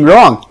do anything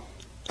wrong.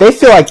 They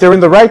feel like they're in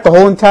the right the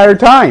whole entire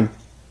time.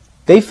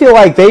 They feel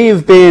like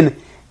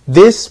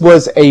this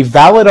was a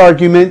valid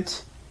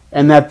argument,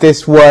 and that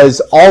this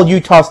was all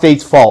Utah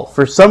State's fault.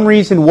 For some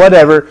reason,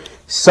 whatever,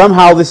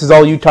 somehow this is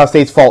all Utah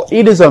State's fault.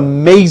 It is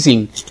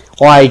amazing.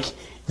 Like,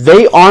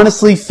 they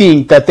honestly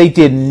think that they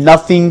did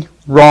nothing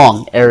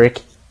wrong,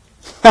 Eric.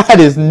 That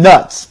is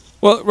nuts.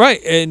 Well,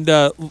 right, and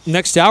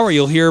next hour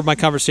you'll hear my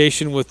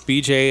conversation with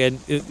BJ, and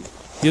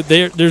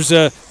there's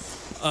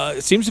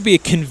it seems to be a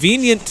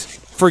convenient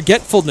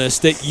forgetfulness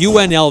that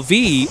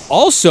UNLV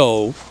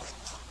also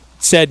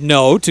said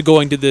no to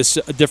going to this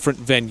different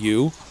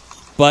venue,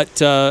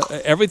 but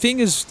everything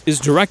is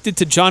directed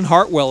to John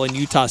Hartwell in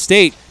Utah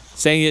State,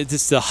 saying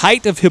it's the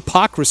height of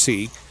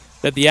hypocrisy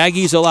that the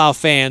Aggies allow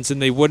fans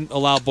and they wouldn't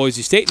allow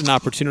Boise State an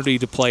opportunity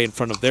to play in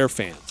front of their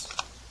fans.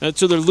 And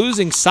so they're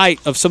losing sight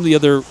of some of the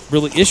other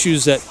really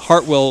issues that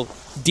Hartwell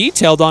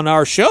detailed on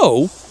our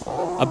show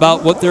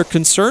about what their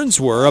concerns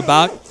were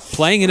about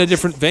playing in a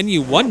different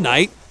venue one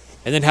night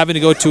and then having to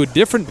go to a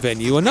different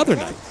venue another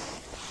night.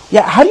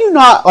 Yeah, how do you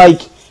not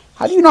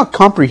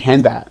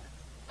comprehend that?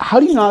 How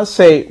do you not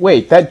say,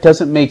 wait, that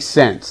doesn't make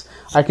sense?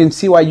 I can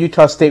see why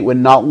Utah State would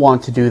not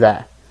want to do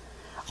that.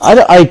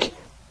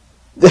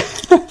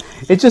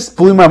 It just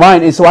blew my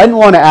mind. And so I didn't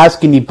want to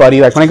ask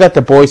anybody. Like when I got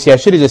to Boise, I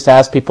should have just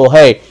asked people,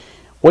 hey,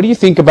 what do you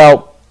think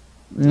about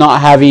not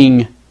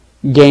having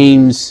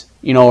games,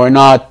 or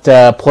not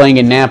playing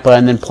in Nampa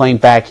and then playing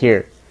back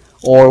here?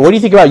 Or what do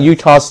you think about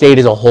Utah State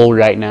as a whole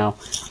right now?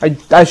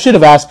 I should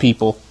have asked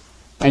people.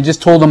 I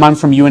just told them I'm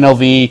from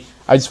UNLV.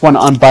 I just want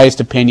an unbiased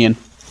opinion.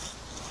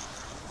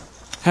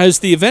 Has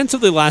the events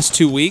of the last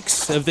 2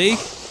 weeks, have they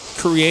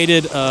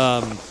created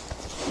a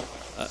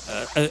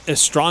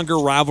stronger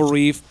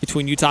rivalry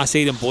between Utah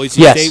State and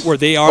Boise State, where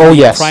they are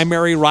the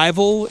primary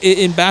rival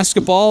in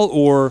basketball,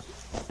 or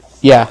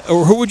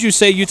who would you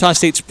say Utah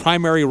State's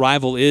primary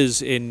rival is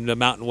in the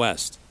Mountain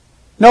West?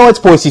 No, it's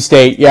Boise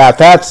State. Yeah,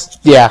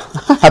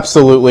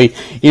 absolutely.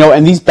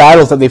 And these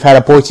battles that they've had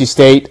at Boise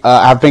State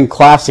have been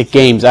classic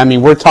games. I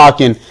mean, we're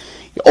talking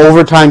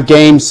overtime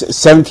games,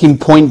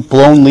 17-point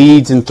blown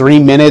leads in 3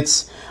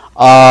 minutes.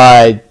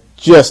 And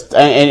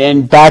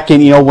back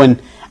in, when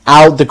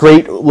the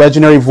great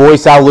legendary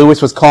voice Al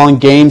Lewis was calling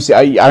games,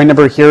 I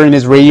remember hearing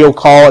his radio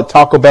call at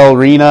Taco Bell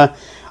Arena,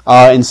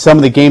 and some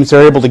of the games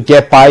they're able to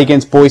get by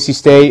against Boise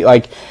State.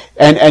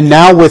 And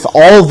now with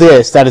all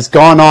this that has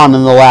gone on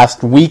in the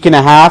last week and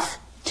a half,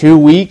 2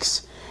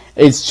 weeks,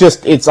 it's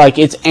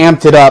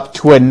amped it up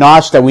to a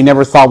notch that we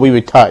never thought we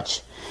would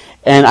touch.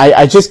 And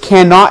I just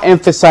cannot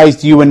emphasize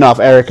to you enough,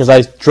 Eric, as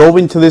I drove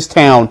into this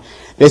town.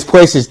 This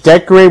place is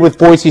decorated with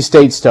Boise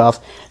State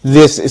stuff.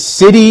 This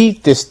city,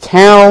 this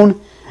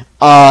town,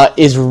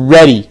 is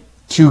ready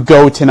to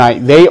go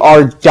tonight. They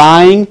are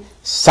dying,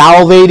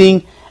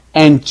 salivating,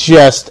 and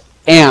just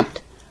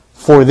amped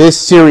for this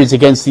series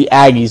against the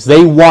Aggies.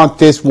 They want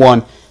this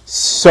one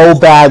so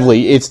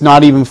badly, it's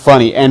not even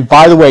funny. And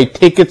by the way,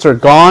 tickets are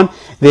gone.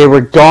 They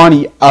were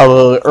gone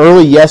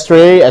early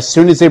yesterday. As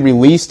soon as they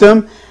released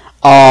them,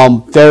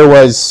 there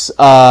was,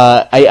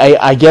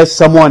 I guess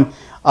someone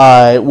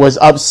was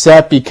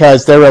upset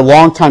because they're a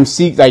long-time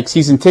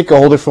season ticket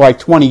holder for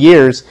 20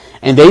 years,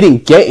 and they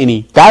didn't get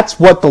any. That's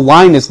what the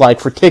line is like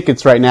for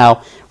tickets right now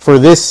for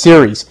this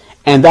series.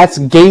 And that's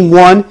game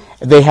one.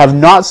 They have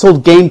not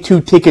sold game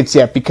 2 tickets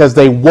yet because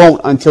they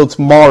won't until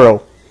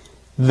tomorrow.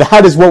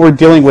 That is what we're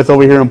dealing with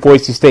over here in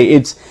Boise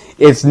State.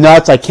 It's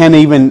nuts. I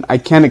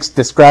can't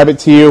describe it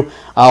to you.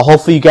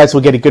 Hopefully you guys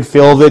will get a good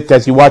feel of it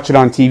as you watch it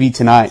on TV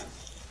tonight.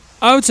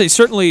 I would say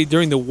certainly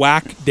during the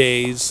WAC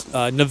days,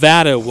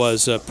 Nevada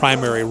was a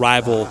primary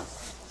rival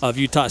of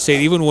Utah State,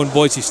 even when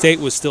Boise State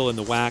was still in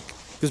the WAC.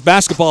 Because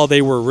basketball,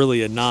 they were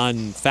really a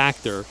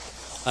non-factor.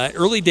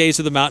 Early days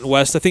of the Mountain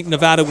West, I think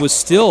Nevada was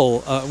still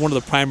one of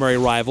the primary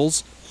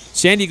rivals.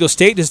 San Diego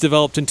State has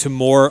developed into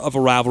more of a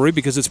rivalry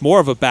because it's more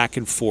of a back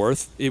and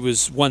forth. It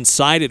was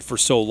one-sided for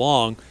so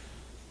long.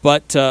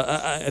 But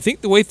I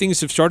think the way things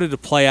have started to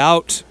play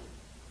out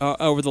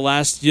over the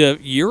last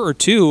year or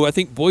two, I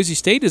think Boise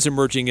State is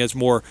emerging as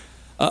more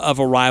of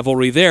a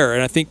rivalry there.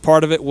 And I think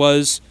part of it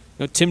was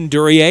Tim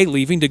Duryea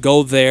leaving to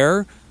go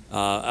there.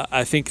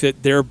 I think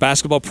that their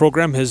basketball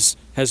program has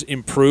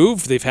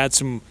improved. They've had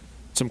some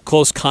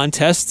close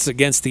contests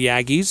against the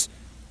Aggies.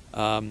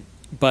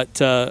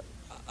 But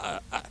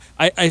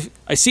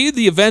I see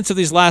the events of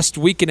these last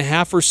week and a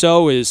half or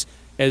so as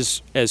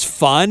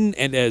fun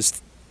and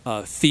as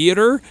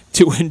theater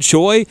to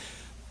enjoy,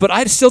 but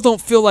I still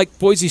don't feel like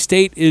Boise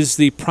State is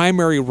the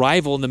primary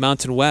rival in the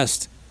Mountain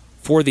West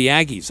for the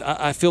Aggies.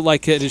 I feel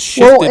like it has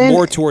shifted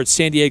more towards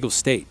San Diego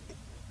State.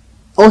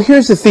 Well,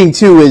 here's the thing,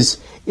 too,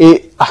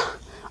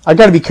 I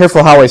got to be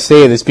careful how I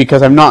say this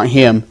because I'm not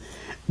him,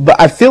 but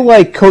I feel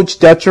like Coach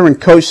Dutcher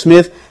and Coach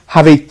Smith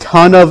have a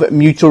ton of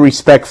mutual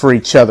respect for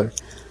each other,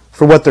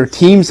 for what their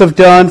teams have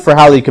done, for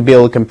how they could be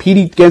able to compete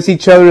against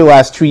each other. The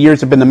last 2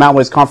 years have been the Mountain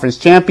West Conference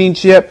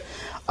Championship.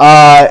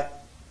 I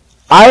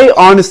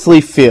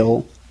honestly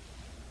feel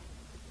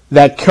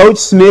that Coach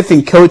Smith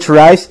and Coach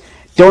Rice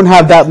don't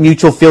have that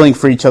mutual feeling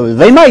for each other.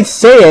 They might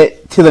say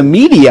it to the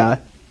media,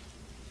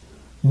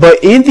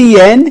 but in the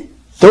end,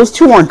 those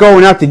two aren't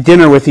going out to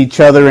dinner with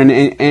each other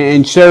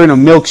and sharing a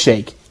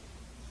milkshake.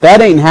 That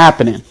ain't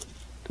happening.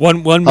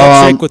 One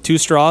milkshake with two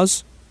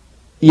straws?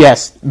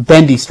 Yes,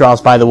 bendy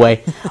straws, by the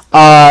way.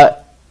 I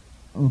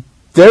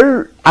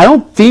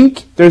don't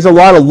think there's a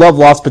lot of love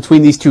lost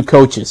between these two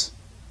coaches.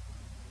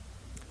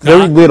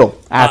 Very little,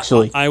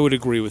 actually. I would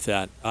agree with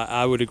that.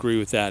 I would agree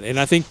with that. And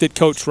I think that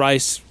Coach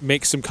Rice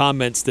makes some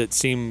comments that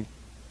seem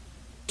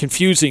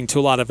confusing to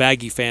a lot of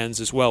Aggie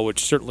fans as well,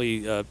 which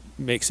certainly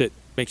makes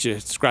you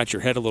scratch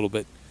your head a little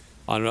bit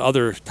on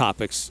other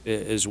topics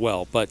as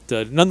well. But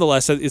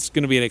nonetheless, it's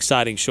going to be an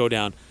exciting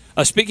showdown.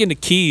 Speaking to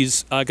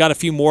Keys, got a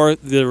few more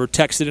that were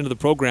texted into the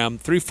program.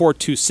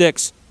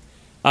 3426.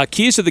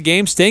 Keys to the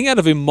game, staying out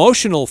of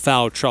emotional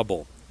foul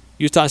trouble.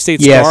 Utah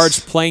State's guards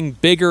playing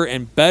bigger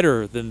and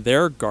better than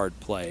their guard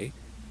play.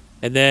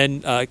 And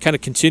then kind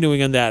of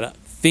continuing on that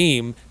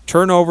theme,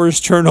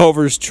 turnovers,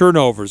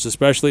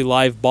 especially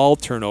live ball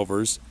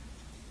turnovers.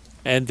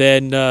 And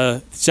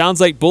then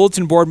sounds like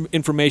bulletin board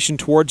information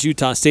towards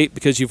Utah State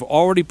because you've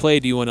already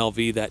played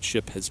UNLV. That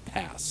ship has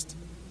passed.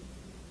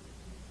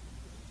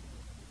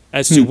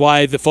 As to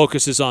why the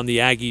focus is on the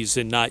Aggies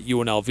and not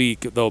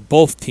UNLV, though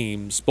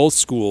both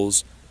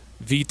schools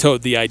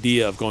vetoed the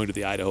idea of going to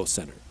the Idaho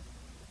Center.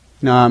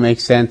 No, that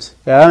makes sense.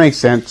 Yeah, that makes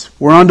sense.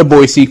 We're on to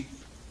Boise.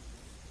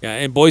 Yeah,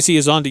 and Boise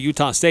is on to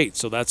Utah State,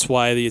 so that's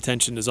why the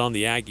attention is on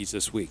the Aggies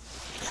this week.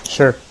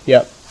 Sure,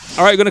 yep.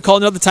 All right, we're going to call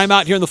another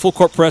timeout here in the Full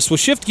Court Press. We'll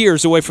shift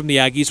gears away from the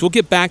Aggies. We'll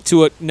get back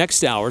to it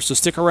next hour, so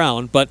stick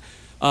around. But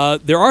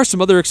there are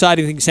some other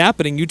exciting things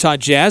happening. Utah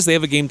Jazz, they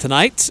have a game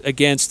tonight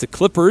against the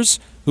Clippers,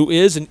 who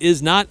is and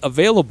is not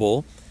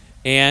available.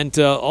 And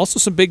also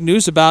some big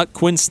news about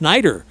Quinn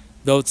Snyder,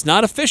 though it's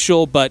not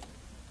official, but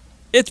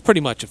it's pretty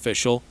much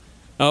official.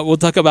 We'll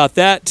talk about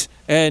that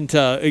and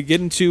get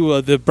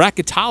into the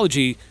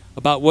bracketology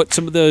about what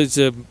some of those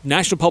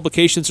national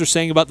publications are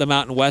saying about the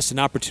Mountain West and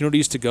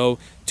opportunities to go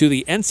to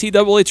the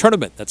NCAA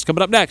tournament. That's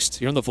coming up next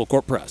here on the Full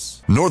Court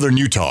Press. Northern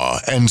Utah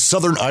and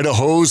Southern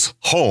Idaho's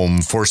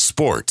home for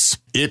sports.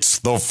 It's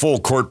the Full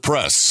Court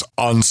Press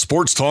on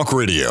Sports Talk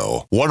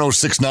Radio,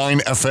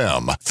 106.9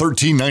 FM,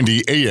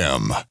 1390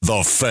 AM.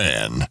 The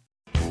Fan.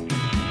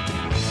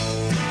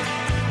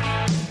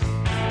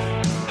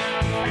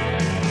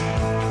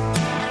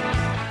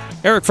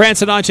 Eric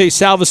Frandsen, Ajay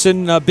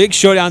Salvesen, big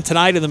showdown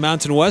tonight in the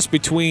Mountain West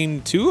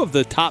between two of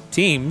the top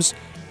teams,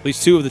 at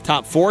least two of the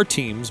top four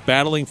teams,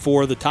 battling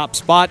for the top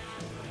spot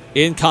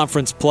in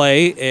conference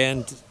play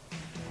and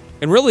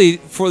really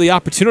for the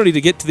opportunity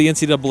to get to the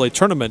NCAA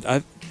tournament.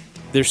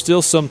 There's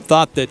still some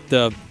thought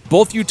that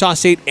both Utah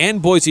State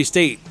and Boise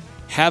State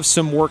have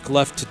some work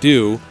left to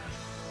do.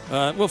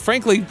 Well,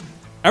 frankly,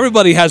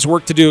 everybody has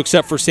work to do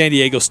except for San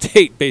Diego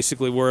State,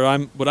 basically,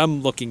 what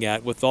I'm looking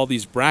at with all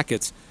these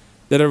brackets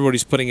that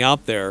everybody's putting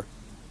out there.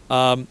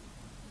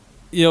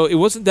 It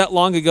wasn't that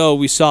long ago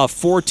we saw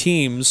four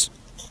teams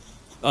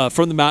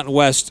from the Mountain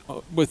West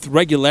with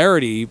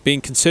regularity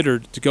being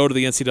considered to go to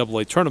the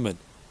NCAA tournament.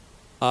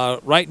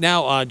 Right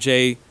now,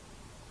 Ajay,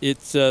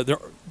 it's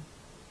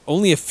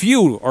only a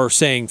few are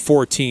saying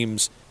four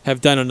teams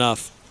have done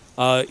enough.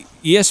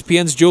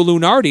 ESPN's Joe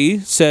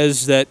Lunardi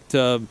says that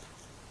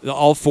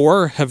all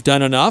four have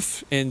done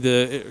enough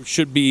and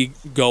should be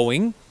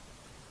going.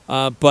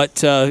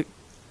 But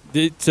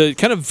it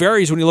kind of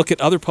varies when you look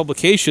at other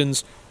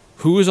publications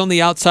who is on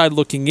the outside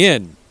looking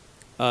in.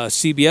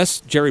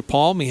 CBS, Jerry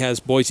Palm, he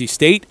has Boise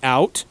State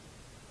out.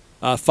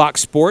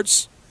 Fox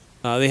Sports,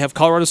 they have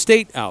Colorado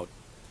State out.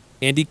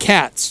 Andy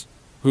Katz,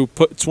 who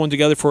puts one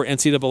together for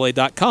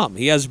NCAA.com,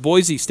 he has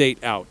Boise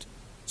State out.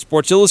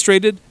 Sports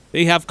Illustrated,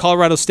 they have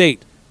Colorado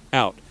State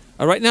out.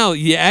 Right now,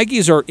 the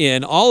Aggies are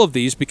in all of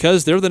these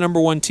because they're the number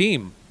one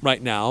team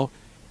right now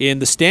in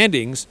the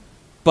standings.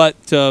 but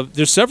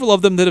there's several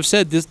of them that have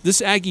said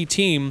this Aggie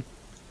team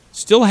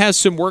still has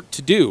some work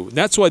to do.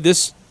 That's why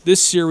this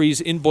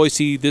series in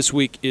Boise this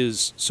week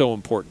is so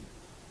important.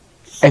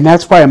 And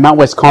that's why a Mountain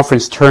West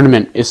Conference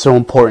tournament is so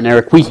important,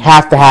 Eric. We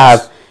have to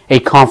have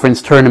a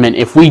conference tournament.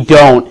 If we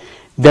don't,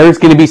 there's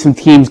going to be some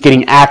teams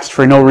getting axed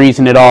for no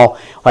reason at all.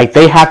 Like,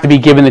 they have to be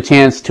given the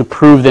chance to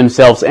prove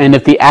themselves. And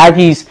if the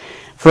Aggies,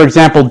 for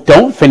example,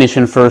 don't finish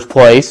in first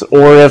place,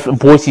 or if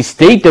Boise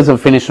State doesn't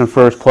finish in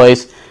first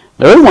place,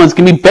 they're the ones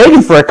going to be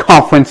begging for a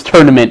conference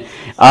tournament.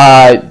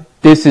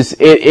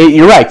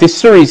 You're right. This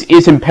series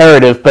is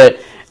imperative, but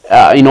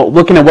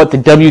looking at what the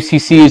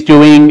WCC is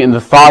doing and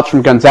the thoughts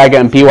from Gonzaga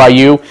and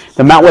BYU,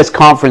 the Mountain West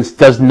Conference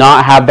does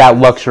not have that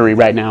luxury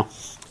right now.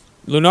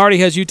 Lunardi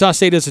has Utah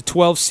State as a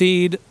 12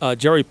 seed.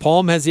 Jerry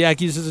Palm has the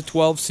Aggies as a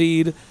 12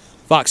 seed.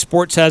 Fox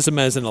Sports has them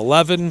as an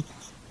 11.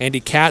 Andy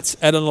Katz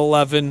at an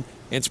 11.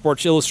 And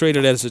Sports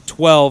Illustrated as a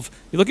 12.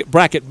 You look at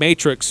Bracket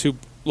Matrix, who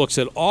looks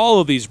at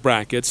all of these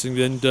brackets and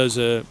then does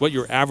what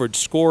your average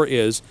score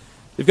is.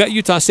 They've got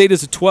Utah State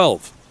as a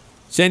 12.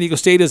 San Diego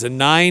State as a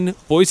 9.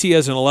 Boise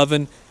as an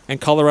 11.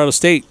 And Colorado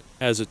State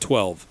as a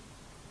 12.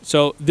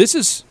 So this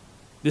is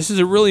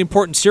a really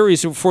important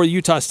series for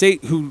Utah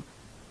State, who,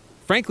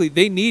 frankly,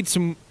 they need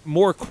some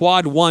more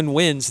quad one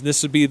wins, and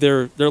this would be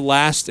their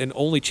last and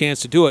only chance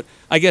to do it,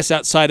 I guess,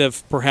 outside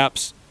of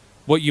perhaps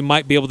what you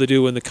might be able to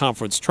do in the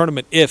conference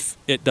tournament if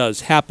it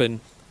does happen.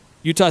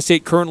 Utah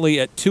State currently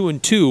at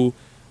 2-2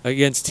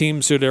 against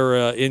teams that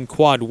are in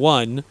quad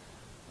one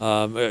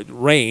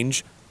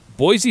range.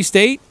 Boise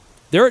State,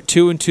 they're at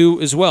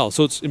 2-2 as well.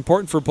 So it's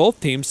important for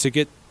both teams to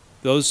get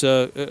those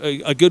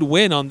a good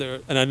win on their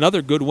and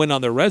another good win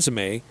on their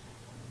resume.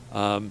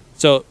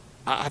 So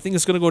I think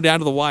it's going to go down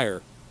to the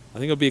wire. I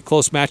think it'll be a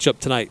close matchup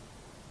tonight.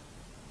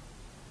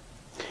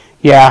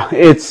 Yeah,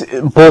 it's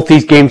both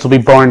these games will be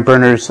barn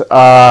burners.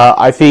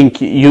 I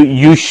think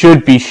you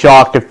should be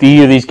shocked if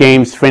either of these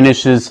games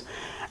finishes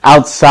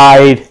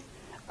outside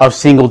of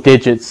single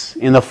digits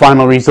in the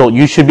final result.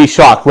 You should be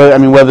shocked.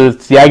 Whether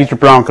it's the Aggies or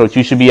Broncos,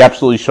 you should be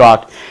absolutely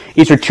shocked.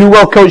 These are two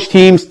well-coached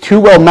teams, two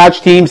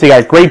well-matched teams. They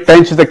got great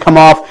benches that come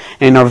off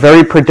and are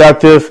very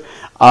productive.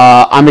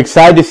 I'm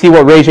excited to see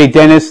what Ray J.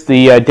 Dennis,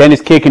 the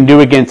Dennis kid, can do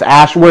against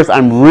Ashworth.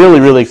 I'm really,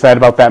 really excited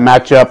about that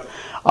matchup.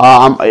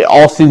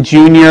 Alston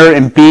Jr.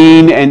 and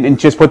Bean, and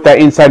just what that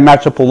inside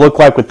matchup will look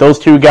like with those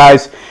two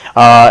guys.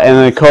 And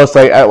then,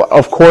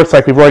 of course,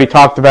 like we've already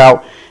talked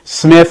about,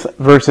 Smith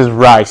versus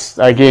Rice.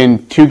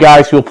 Again, two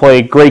guys who will play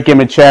a great game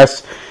of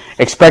chess.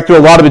 Expect a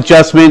lot of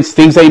adjustments,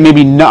 things that you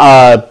maybe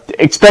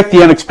expect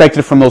the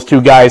unexpected from those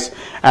two guys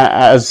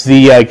as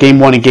the Game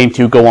 1 and Game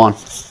 2 go on.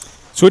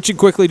 Switching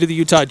quickly to the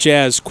Utah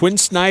Jazz, Quinn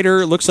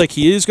Snyder looks like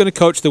he is going to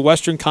coach the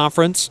Western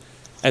Conference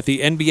at the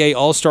NBA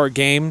All-Star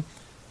Game.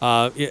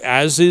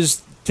 As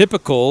is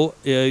typical,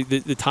 the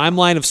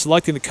timeline of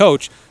selecting the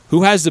coach,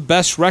 who has the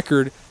best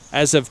record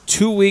as of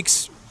 2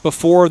 weeks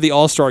before the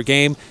All-Star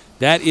Game,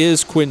 that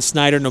is Quinn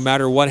Snyder, no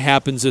matter what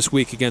happens this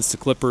week against the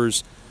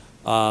Clippers,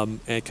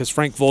 because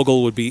Frank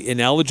Vogel would be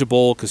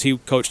ineligible because he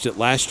coached it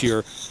last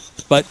year.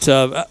 But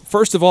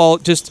first of all,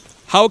 just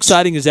how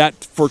exciting is that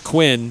for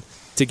Quinn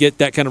to get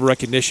that kind of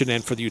recognition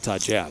and for the Utah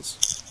Jazz?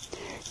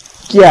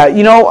 Yeah,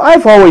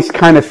 I've always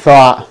kind of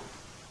thought,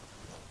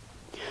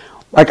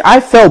 I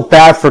felt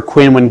bad for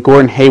Quinn when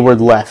Gordon Hayward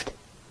left,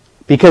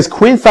 because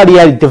Quinn thought he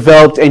had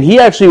developed, and he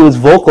actually was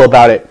vocal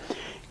about it.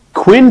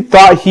 Quinn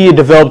thought he had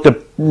developed a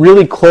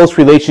really close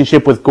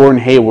relationship with Gordon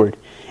Hayward,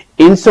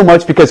 in so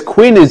much because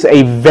Quinn is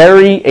a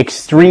very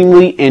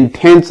extremely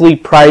intensely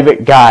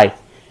private guy,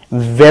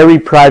 very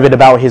private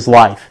about his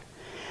life.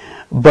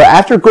 But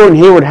after Gordon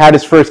Hayward had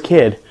his first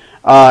kid,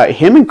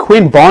 him and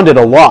Quinn bonded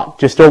a lot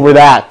just over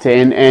that,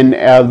 and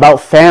about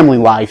family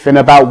life, and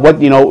about what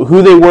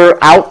who they were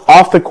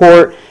off the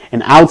court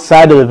and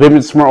outside of the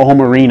Vivint Smart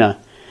Home Arena.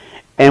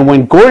 And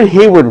when Gordon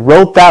Hayward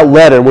wrote that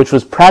letter, which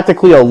was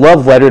practically a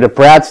love letter to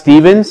Brad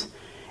Stevens,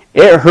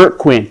 it hurt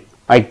Quinn.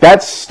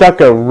 That stuck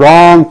a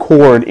wrong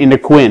chord into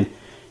Quinn.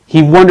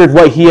 He wondered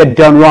what he had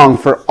done wrong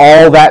for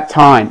all that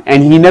time,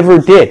 and he never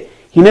did.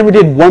 He never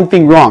did one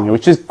thing wrong. It was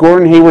just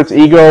Gordon Hayward's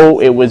ego.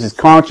 It was his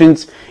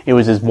conscience. It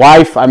was his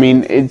wife.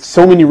 It's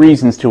so many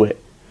reasons to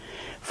it.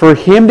 For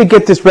him to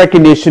get this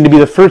recognition, to be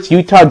the first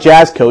Utah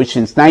Jazz coach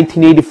since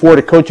 1984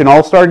 to coach an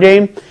All-Star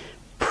game,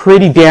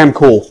 pretty damn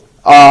cool.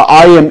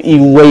 I am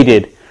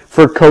elated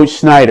for Coach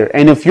Snyder.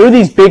 And if you're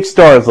these big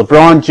stars,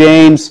 LeBron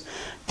James,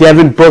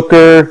 Devin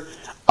Booker,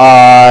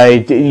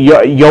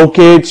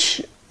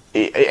 Jokic,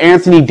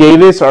 Anthony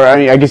Davis, or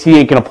I guess he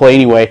ain't going to play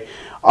anyway,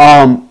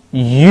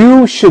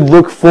 you should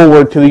look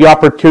forward to the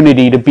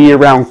opportunity to be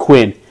around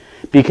Quinn,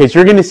 because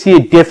you're going to see a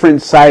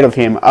different side of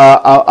him,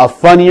 a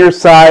funnier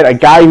side, a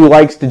guy who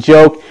likes to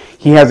joke.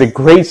 He has a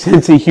great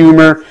sense of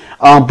humor,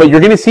 but you're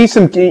going to see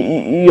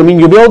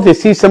you'll be able to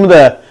see some of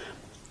the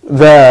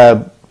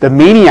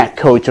maniac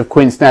coach of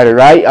Quinn Snyder,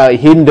 right?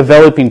 Him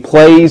developing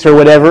plays or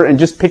whatever, and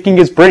just picking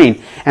his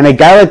brain. And a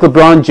guy like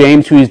LeBron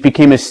James, who has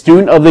become a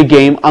student of the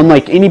game,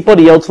 unlike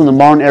anybody else in the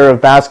modern era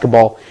of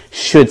basketball,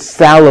 should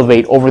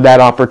salivate over that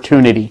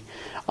opportunity.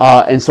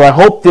 And so I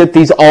hope that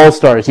these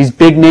all-stars, these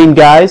big-name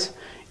guys,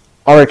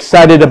 are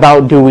excited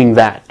about doing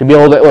that. To be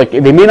able to, like,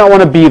 they may not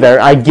want to be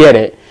there, I get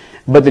it,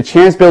 but the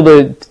chance to be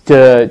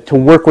able to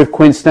work with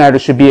Quinn Snyder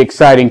should be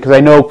exciting, because I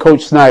know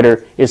Coach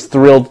Snyder is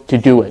thrilled to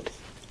do it.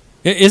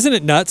 Isn't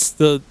it nuts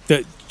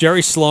that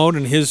Jerry Sloan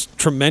and his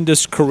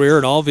tremendous career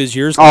and all of his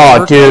years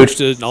coached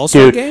an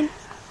All-Star game?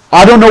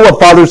 I don't know what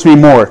bothers me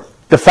more,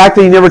 the fact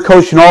that he never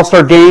coached an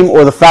All-Star game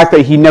or the fact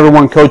that he never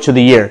won Coach of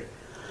the Year.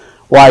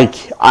 Like,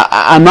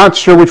 I'm not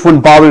sure which one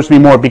bothers me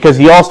more, because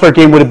the All-Star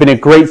game would have been a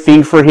great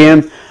thing for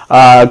him,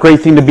 a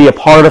great thing to be a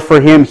part of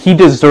for him. He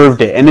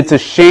deserved it, and it's a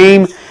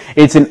shame.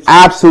 It's an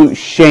absolute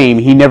shame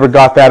he never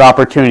got that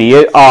opportunity.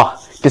 It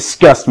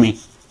disgusts me.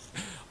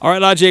 All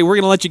right, Ajay, we're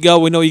going to let you go.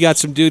 We know you got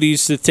some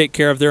duties to take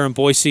care of there in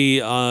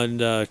Boise on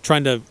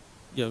trying to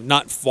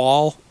not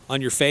fall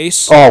on your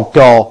face. Oh,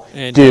 go.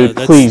 Dude,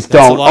 please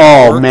don't.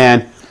 Oh,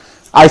 man.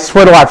 I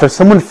swear to God, if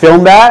someone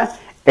filmed that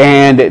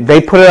and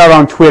they put it out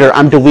on Twitter,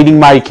 I'm deleting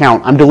my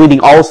account. I'm deleting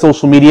all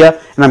social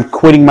media, and I'm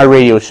quitting my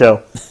radio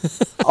show.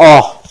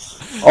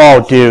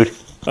 Dude.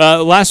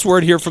 Last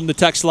word here from the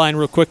text line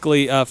real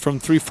quickly from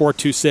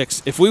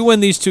 3426. If we win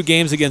these two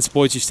games against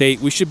Boise State,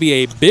 we should be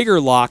a bigger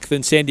lock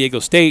than San Diego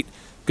State,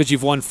 because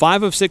you've won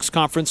 5 of 6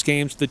 conference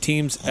games, the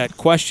teams at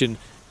question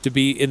to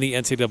be in the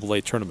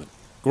NCAA tournament.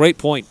 Great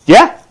point.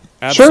 Yeah,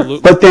 absolutely.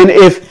 Sure. But then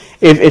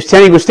if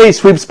San Diego State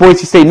sweeps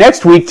Boise State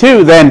next week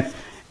too, then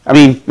I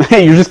mean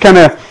you're kind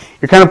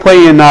of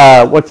playing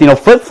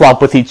flip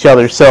flop with each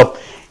other. So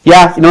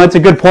yeah, it's a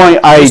good point.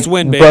 Just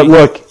win, baby. But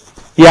look,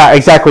 yeah,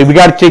 exactly. We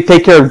got to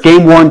take care of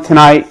Game 1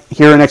 tonight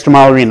here in Extra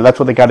Mile Arena. That's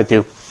what they got to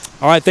do.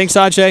 All right, thanks,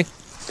 Ajay.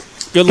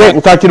 Good luck.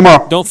 We'll talk to you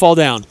tomorrow. Don't fall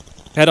down.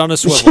 Head on a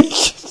swivel.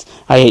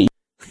 I hate you.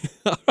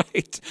 All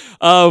right.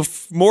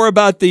 More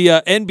about the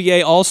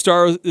NBA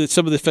All-Star,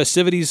 some of the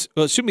festivities,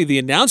 the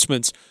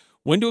announcements.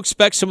 When to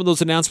expect some of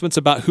those announcements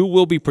about who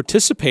will be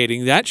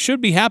participating. That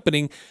should be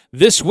happening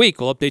this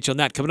week. We'll update you on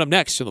that coming up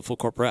next on the Full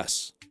Court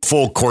Press.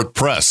 Full Court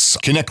Press.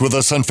 Connect with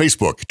us on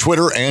Facebook,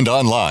 Twitter, and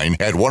online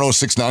at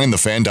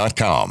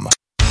 1069thefan.com.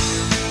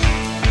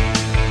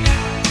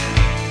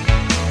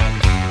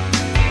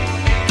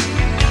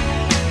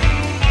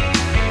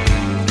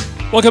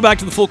 Welcome back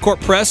to the Full Court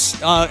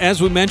Press.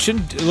 As we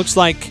mentioned, it looks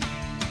like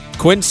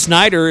Quinn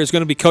Snyder is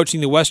going to be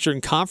coaching the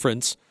Western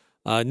Conference.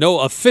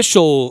 No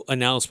official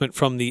announcement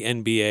from the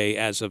NBA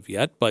as of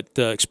yet, but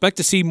expect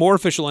to see more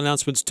official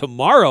announcements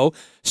tomorrow.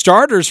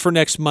 Starters for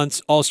next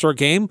month's All-Star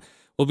Game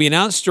will be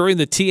announced during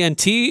the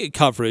TNT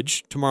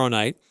coverage tomorrow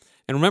night.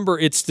 And remember,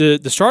 it's the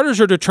starters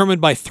are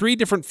determined by 3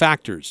 different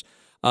factors.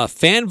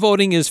 Fan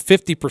voting is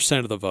 50%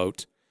 of the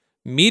vote.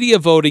 Media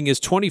voting is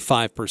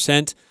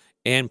 25%.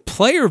 And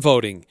player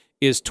voting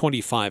is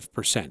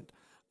 25%.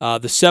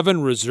 The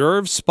 7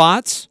 reserve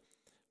spots,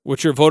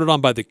 which are voted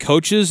on by the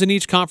coaches in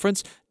each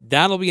conference,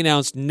 that'll be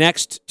announced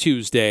next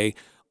Tuesday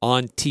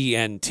on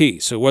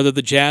TNT. So whether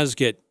the Jazz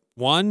get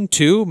 1,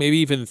 2, maybe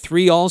even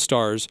 3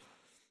 All-Stars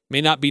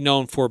may not be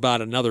known for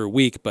about another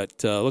week,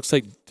 but looks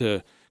like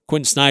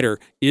Quinn Snyder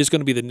is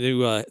going to be the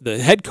new the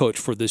head coach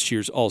for this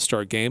year's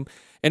All-Star Game.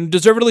 And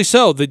deservedly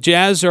so. The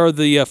Jazz are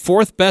the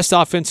 4th best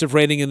offensive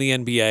rating in the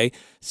NBA,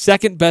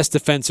 2nd best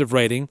defensive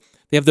rating.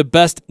 They have the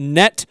best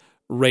net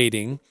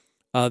rating.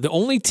 The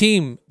only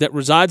team that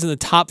resides in the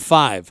top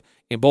 5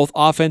 in both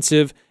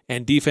offensive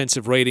and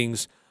defensive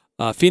ratings.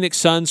 Phoenix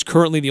Suns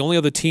currently the only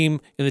other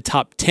team in the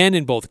top 10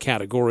 in both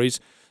categories.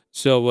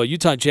 So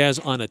Utah Jazz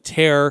on a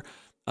tear.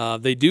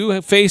 They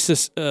do face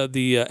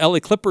the LA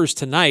Clippers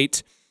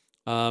tonight.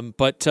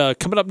 But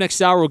coming up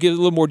next hour, we'll give a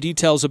little more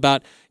details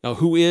about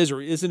who is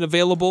or isn't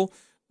available.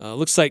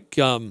 Looks like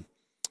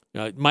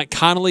Mike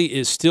Conley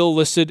is still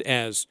listed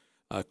as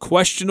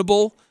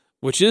questionable,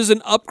 which is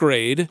an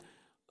upgrade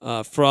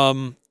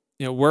from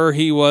where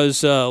he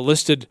was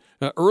listed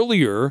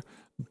earlier.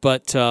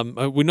 But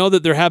we know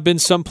that there have been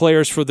some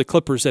players for the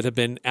Clippers that have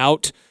been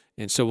out,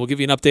 and so we'll give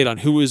you an update on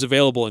who is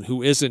available and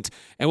who isn't.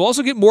 And we'll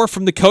also get more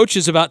from the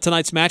coaches about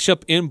tonight's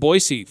matchup in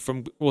Boise.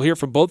 We'll hear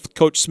from both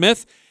Coach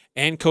Smith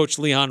and Coach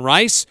Leon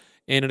Rice,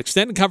 and an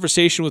extended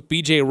conversation with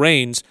BJ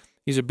Rains.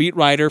 He's a beat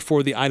writer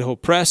for the Idaho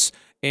Press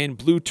and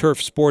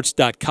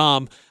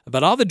BlueTurfSports.com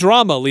about all the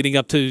drama leading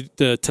up to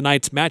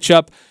tonight's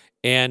matchup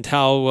and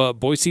how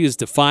Boise is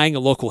defying a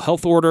local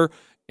health order,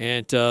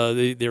 and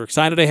they're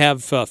excited to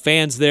have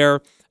fans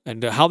there,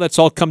 and how that's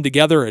all come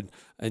together,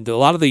 and a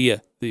lot of the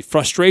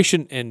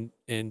frustration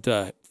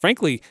and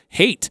frankly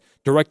hate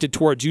directed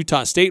towards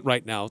Utah State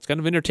right now. It's kind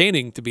of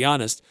entertaining, to be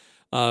honest.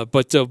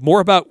 But more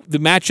about the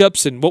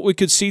matchups and what we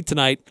could see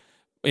tonight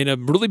in a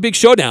really big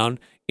showdown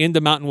in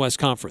the Mountain West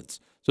Conference.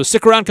 So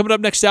stick around. Coming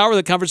up next hour,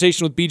 the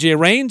conversation with BJ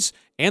Rains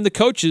and the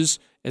coaches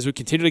as we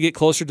continue to get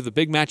closer to the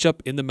big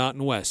matchup in the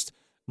Mountain West.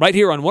 Right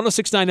here on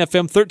 106.9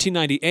 FM,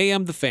 1390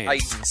 AM, The Fan.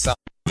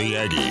 The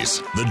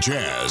Aggies, the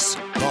Jazz,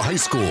 the high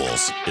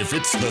schools. If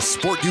it's the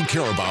sport you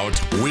care about,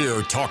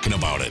 we're talking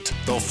about it.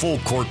 The Full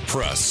Court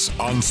Press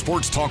on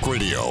Sports Talk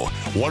Radio,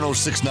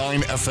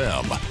 106.9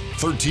 FM,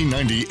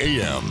 1390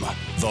 AM,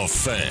 The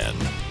Fan.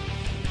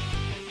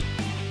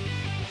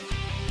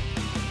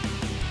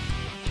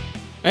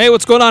 Hey,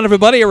 what's going on,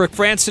 everybody? Eric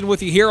Frandsen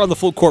with you here on the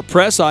Full Court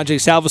Press. Ajay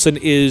Salvesen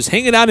is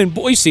hanging out in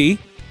Boise.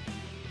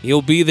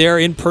 He'll be there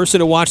in person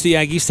to watch the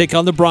Aggies take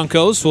on the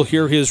Broncos. We'll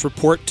hear his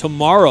report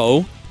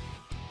tomorrow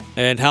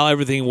and how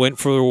everything went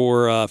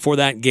for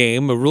that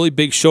game. A really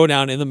big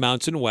showdown in the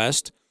Mountain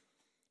West.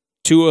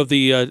 Two of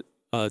the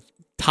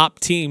top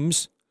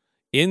teams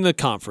in the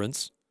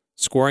conference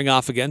scoring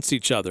off against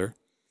each other.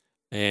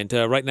 And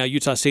right now,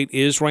 Utah State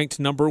is ranked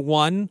number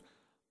 1,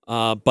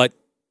 but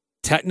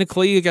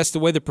technically, I guess the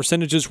way the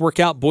percentages work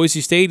out, Boise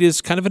State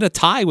is kind of in a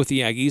tie with the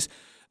Aggies.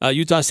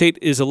 Utah State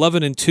is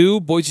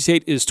 11-2. Boise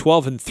State is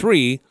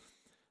 12-3.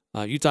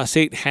 Utah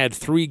State had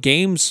 3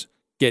 games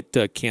get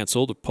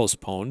canceled or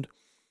postponed.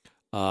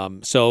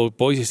 So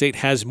Boise State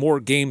has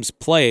more games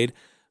played,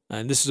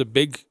 and this is a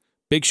big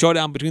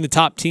showdown between the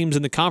top teams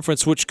in the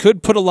conference, which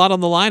could put a lot on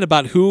the line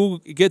about who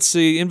gets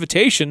the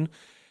invitation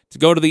to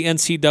go to the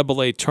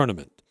NCAA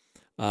tournament.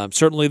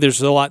 Certainly,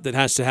 there's a lot that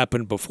has to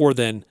happen before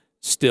then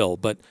still,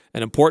 but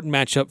an important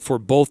matchup for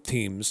both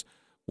teams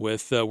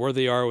with where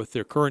they are with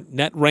their current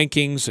net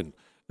rankings and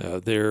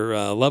their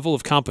level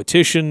of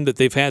competition that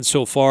they've had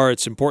so far.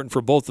 It's important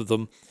for both of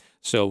them.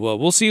 So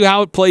we'll see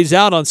how it plays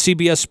out on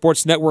CBS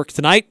Sports Network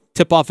tonight.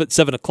 Tip-off at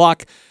 7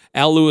 o'clock.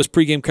 Al Lewis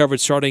pregame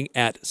coverage starting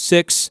at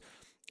 6.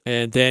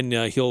 And then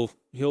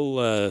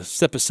he'll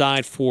step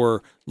aside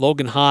for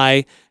Logan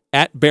High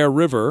at Bear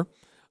River.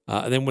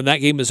 And then when that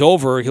game is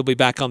over, he'll be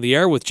back on the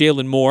air with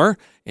Jalen Moore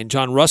and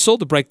John Russell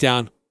to break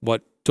down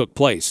what took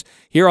place.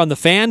 Here on The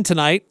Fan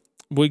tonight,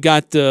 we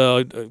got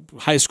the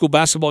high school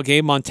basketball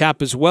game on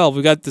tap as well.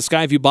 We've got the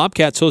Skyview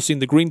Bobcats hosting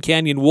the Green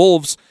Canyon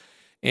Wolves,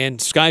 and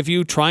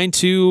Skyview trying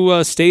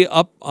to stay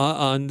up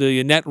on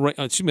the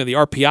the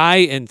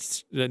RPI and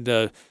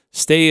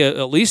stay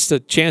at least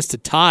a chance to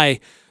tie,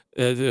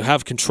 to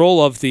have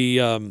control of the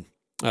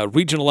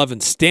Region 11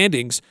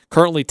 standings,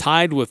 currently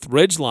tied with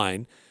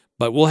Ridgeline.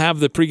 But we'll have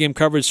the pregame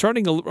coverage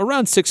starting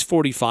around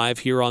 6:45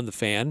 here on The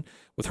Fan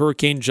with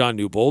Hurricane John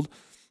Newbold.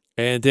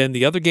 And then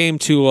the other game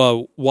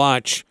to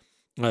watch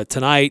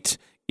tonight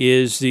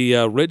is the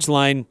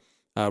Ridgeline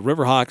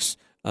Riverhawks.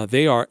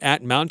 They are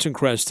at Mountain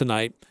Crest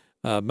tonight.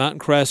 Mountain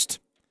Crest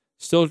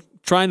still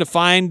trying to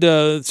find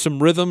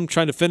some rhythm,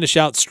 trying to finish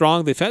out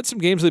strong. They've had some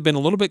games that have been a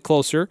little bit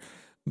closer,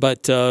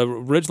 but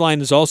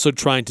Ridgeline is also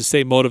trying to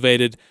stay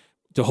motivated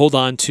to hold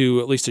on to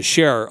at least a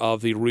share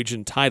of the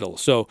region title.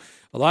 So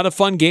a lot of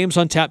fun games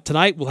on tap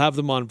tonight. We'll have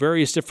them on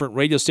various different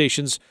radio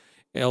stations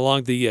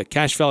along the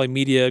Cache Valley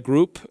Media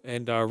Group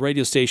and our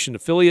radio station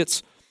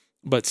affiliates.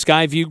 But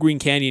Skyview, Green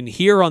Canyon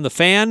here on The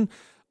Fan,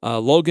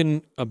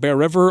 Logan, Bear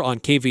River on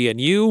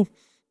KVNU,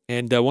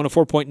 and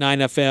 104.9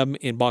 FM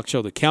in Box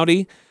Elder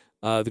County.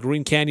 The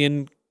Green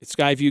Canyon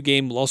Skyview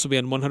game will also be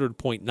on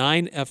 100.9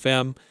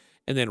 FM.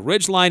 And then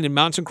Ridgeline and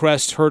Mountain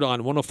Crest heard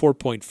on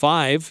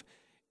 104.5,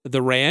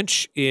 The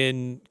Ranch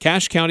in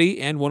Cache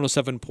County, and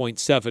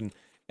 107.7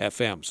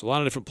 FM. So a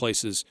lot of different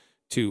places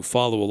to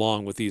follow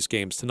along with these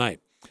games tonight.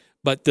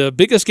 But the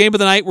biggest game of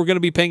the night we're going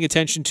to be paying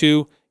attention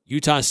to,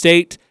 Utah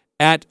State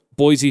at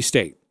Boise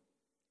State.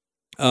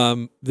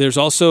 There's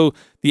also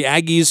the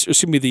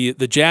Aggies,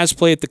 the Jazz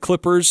play at the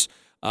Clippers.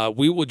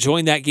 We will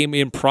join that game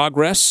in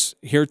progress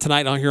here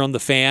tonight here on The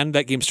Fan.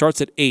 That game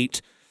starts at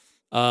 8.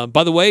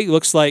 By the way, it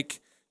looks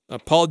like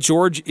Paul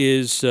George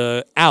is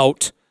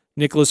out.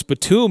 Nicholas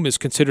Batum is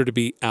considered to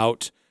be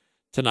out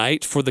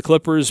tonight. For the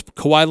Clippers,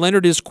 Kawhi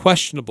Leonard is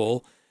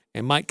questionable,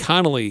 and Mike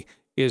Conley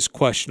is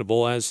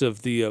questionable as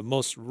of the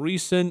most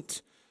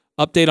recent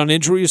update on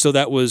injuries. So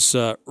that was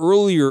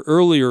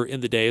earlier in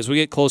the day. As we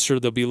get closer,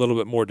 they'll be a little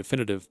bit more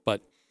definitive.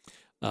 But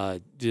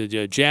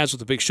the Jazz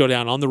with a big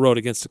showdown on the road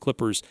against the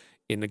Clippers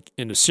in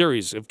a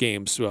series of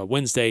games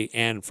Wednesday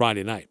and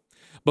Friday night.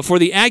 But for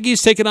the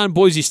Aggies taking on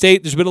Boise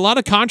State, there's been a lot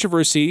of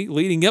controversy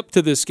leading up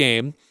to this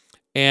game.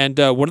 And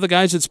one of the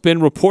guys that's been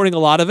reporting a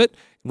lot of it,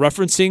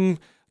 referencing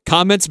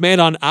comments made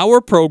on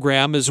our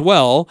program as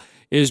well,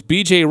 is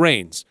BJ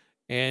Rains.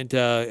 And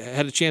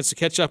had a chance to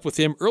catch up with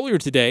him earlier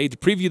today to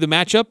preview the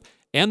matchup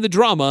and the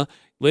drama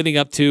leading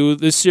up to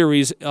this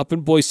series up in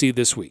Boise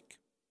this week.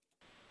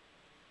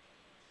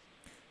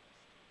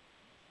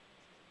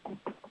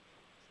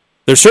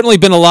 There's certainly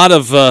been a lot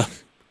of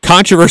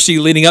controversy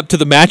leading up to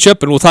the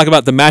matchup, and we'll talk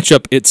about the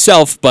matchup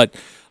itself, but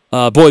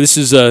this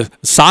is a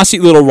saucy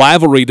little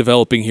rivalry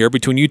developing here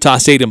between Utah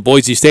State and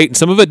Boise State, and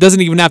some of it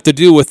doesn't even have to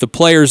do with the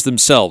players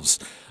themselves.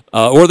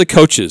 Or the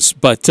coaches,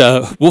 but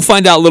we'll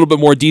find out a little bit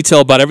more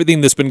detail about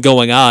everything that's been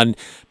going on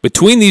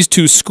between these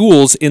two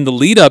schools in the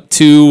lead-up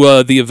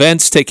to the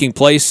events taking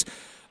place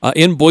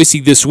in Boise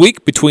this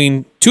week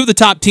between two of the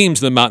top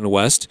teams in the Mountain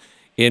West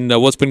in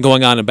what's been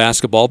going on in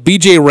basketball.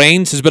 BJ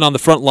Rains has been on the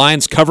front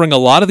lines covering a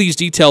lot of these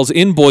details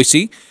in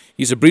Boise.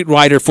 He's a beat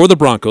writer for the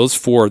Broncos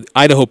for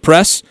Idaho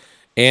Press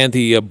and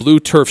the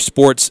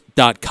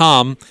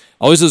BlueTurfSports.com.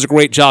 Always does a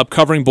great job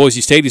covering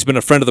Boise State. He's been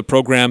a friend of the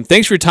program.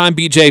 Thanks for your time,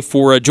 BJ,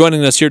 for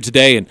joining us here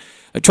today and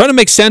trying to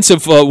make sense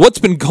of what's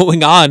been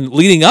going on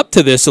leading up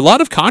to this. A lot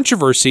of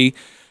controversy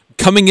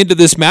coming into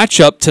this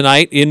matchup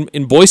tonight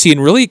in Boise,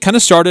 and really kind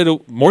of started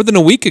more than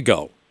a week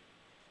ago.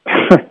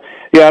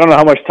 Yeah, I don't know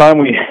how much time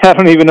I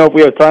don't even know if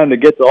we have time to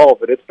get to all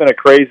of it. It's been a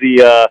crazy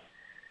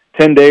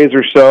 10 days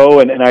or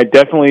so, and I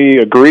definitely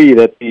agree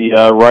that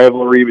the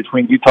rivalry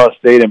between Utah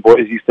State and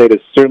Boise State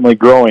is certainly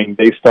growing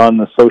based on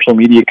the social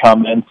media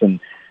comments and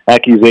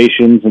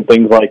accusations and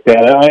things like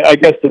that. I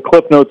guess the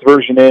Cliff Notes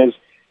version is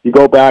you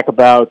go back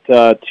about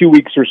 2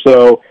 weeks or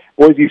so,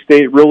 Boise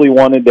State really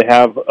wanted to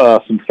have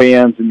some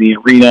fans in the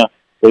arena.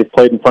 They've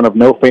played in front of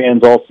no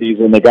fans all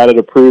season. They got it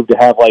approved to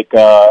have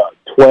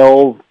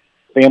 12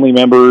 family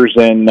members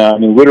and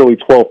literally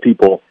 12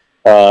 people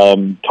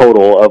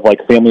total of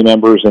family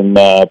members and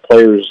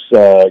players,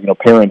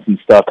 parents and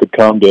stuff could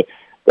come to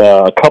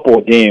a couple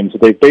of games.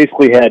 They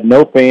basically had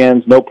no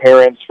fans, no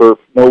parents for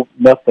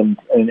nothing,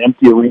 an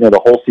empty arena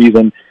the whole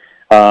season.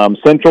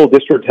 Central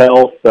District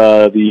Health,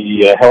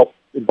 the health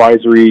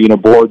advisory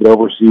board that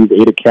oversees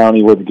Ada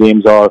County where the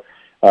games are,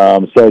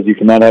 says you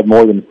cannot have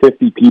more than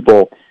 50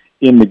 people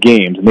in the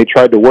games. And they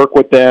tried to work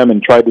with them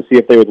and tried to see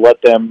if they would let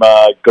them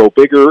go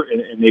bigger,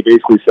 and they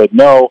basically said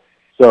no.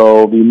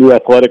 So the new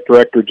athletic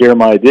director,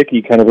 Jeremiah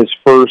Dickey, kind of his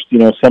first,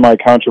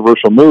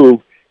 semi-controversial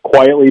move,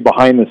 quietly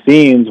behind the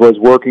scenes, was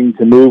working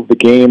to move the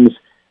games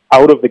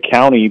out of the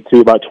county to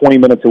about 20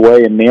 minutes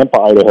away in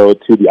Nampa, Idaho,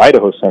 to the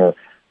Idaho Center.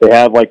 They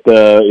have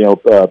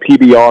the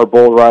PBR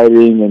bull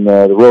riding and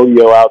the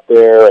rodeo out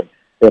there, and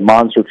the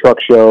monster truck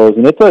shows,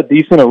 and it's a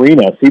decent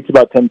arena. It seats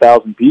about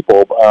 10,000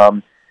 people,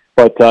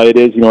 but it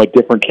is a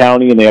different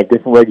county, and they have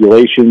different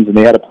regulations, and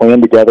they had a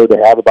plan together to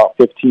have about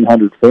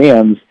 1,500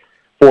 fans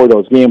for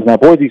those games. Now,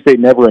 Boise State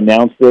never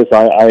announced this.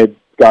 I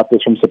got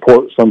this from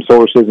some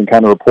sources and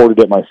kind of reported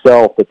it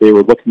myself that they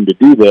were looking to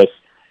do this.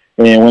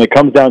 And when it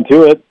comes down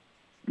to it,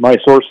 my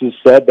sources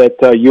said that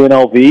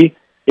UNLV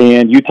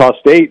and Utah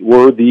State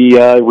were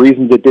the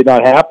reasons it did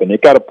not happen.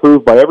 It got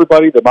approved by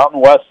everybody. The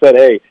Mountain West said,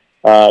 hey,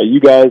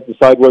 you guys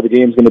decide where the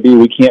game's going to be.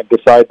 We can't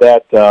decide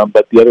that,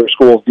 but the other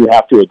schools do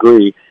have to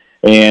agree.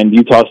 And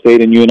Utah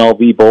State and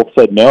UNLV both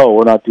said, no,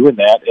 we're not doing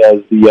that,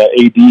 as the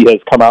AD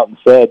has come out and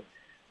said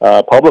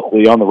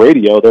publicly on the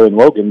radio there in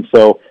Logan.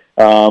 So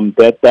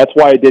that's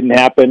why it didn't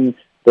happen.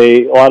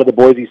 A lot of the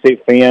Boise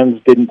State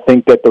fans didn't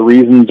think that the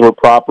reasons were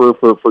proper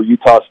for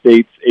Utah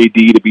State's AD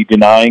to be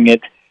denying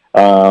it.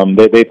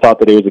 They thought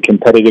that it was a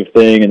competitive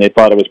thing, and they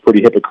thought it was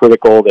pretty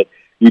hypocritical that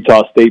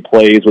Utah State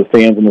plays with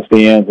fans in the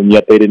stands, and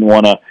yet they didn't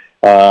want to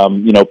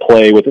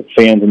play with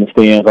fans in the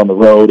stands on the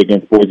road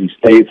against Boise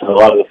State. So a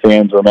lot of the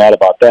fans were mad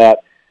about that.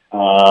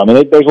 And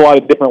there's a lot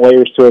of different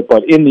layers to it,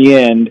 but in the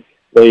end,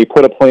 they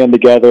put a plan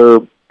together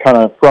kind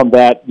of from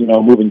that,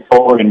 moving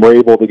forward, and we're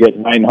able to get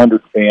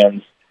 900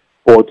 fans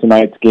for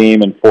tonight's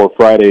game and for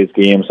Friday's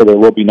game. So there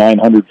will be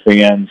 900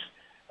 fans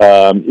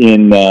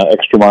in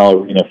Extra Mile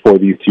Arena for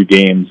these two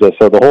games.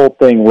 So the whole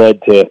thing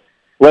led to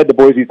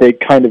Boise State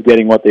kind of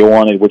getting what they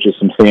wanted, which is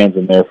some fans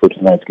in there for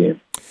tonight's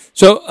game.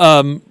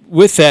 So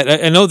with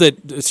that, I know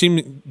that it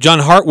seemed John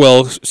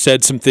Hartwell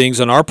said some things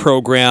on our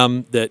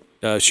program that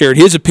shared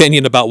his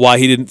opinion about why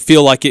he didn't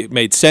feel like it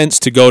made sense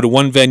to go to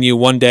one venue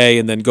one day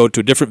and then go to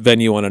a different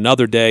venue on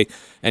another day,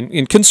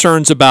 and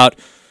concerns about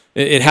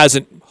it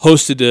hasn't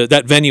hosted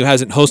that venue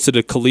hasn't hosted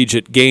a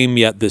collegiate game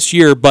yet this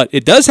year, but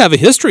it does have a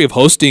history of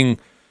hosting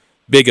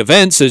big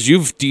events, as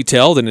you've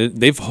detailed, and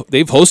they've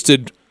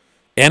hosted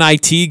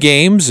NIT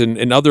games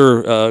and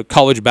other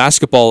college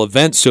basketball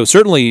events. So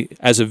certainly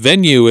as a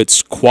venue,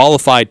 it's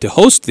qualified to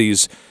host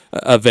these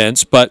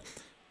events. But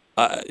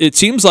it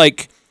seems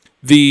like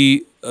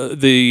the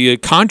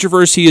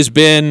controversy has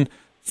been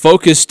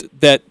focused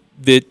that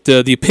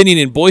the opinion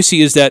in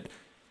Boise is that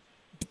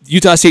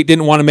Utah State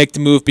didn't want to make the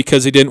move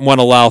because they didn't want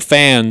to allow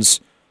fans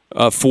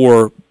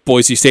for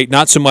Boise State,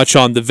 not so much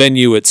on the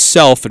venue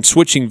itself and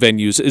switching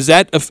venues. Is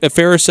that a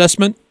fair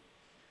assessment?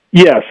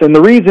 Yes, and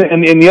the reason,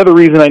 and the other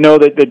reason I know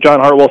that John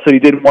Hartwell said he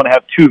didn't want to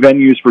have two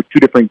venues for two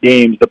different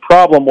games. The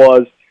problem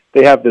was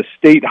they have the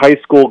state high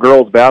school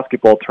girls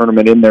basketball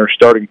tournament in there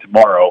starting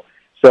tomorrow.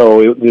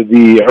 So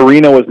the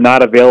arena was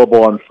not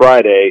available on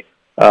Friday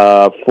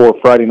for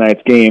Friday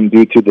night's game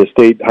due to the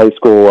state high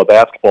school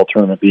basketball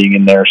tournament being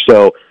in there.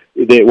 So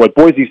what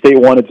Boise State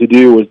wanted to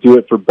do was do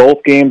it for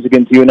both games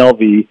against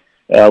UNLV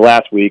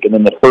last week, and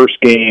then the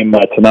first game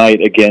tonight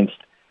against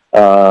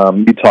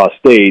Utah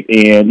State.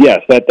 And yes,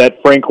 that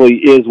frankly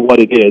is what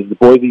it is. The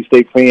Boise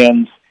State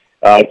fans,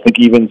 I think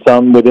even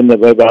some within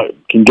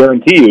can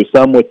guarantee you,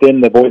 some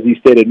within the Boise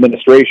State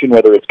administration,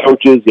 whether it's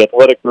coaches, the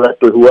athletic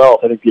director, who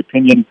else, I think the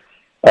opinion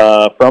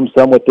from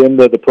some within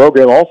the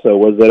program also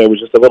was that it was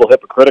just a little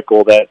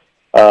hypocritical that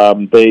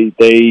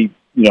they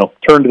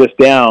turned this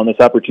down, this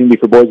opportunity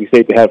for Boise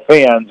State to have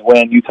fans,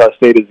 when Utah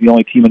State is the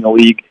only team in the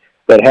league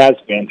that has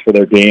fans for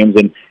their games.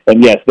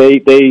 And yes,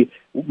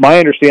 my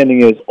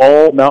understanding is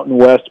all Mountain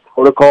West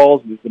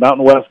protocols, the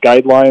Mountain West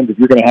guidelines, if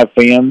you're going to have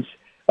fans,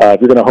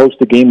 if you're going to host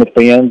a game with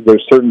fans,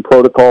 there's certain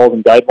protocols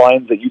and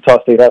guidelines that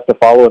Utah State has to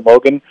follow in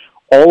Logan.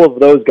 All of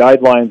those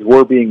guidelines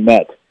were being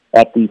met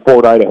at the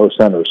Fort Idaho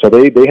Center. So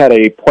they had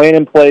a plan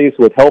in place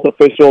with health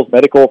officials,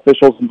 medical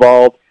officials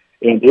involved,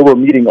 and they were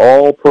meeting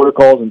all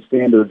protocols and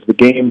standards. The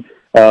game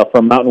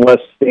from Mountain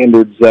West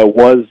standards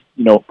was,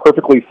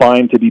 perfectly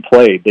fine to be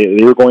played.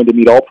 They were going to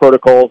meet all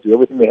protocols, do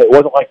everything. It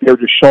wasn't like they were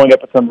just showing up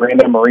at some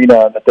random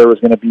arena and that there was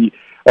going to be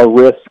a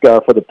risk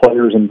for the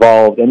players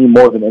involved any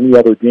more than any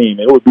other game.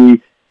 It would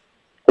be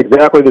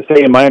exactly the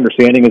same. My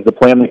understanding is the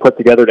plan they put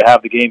together to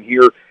have the game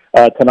here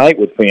tonight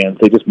with fans.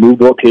 They just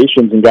moved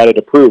locations and got it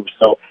approved.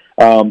 So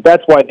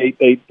that's why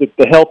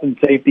the health and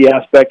safety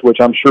aspect, which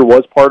I'm sure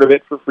was part of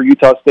it for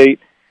Utah State,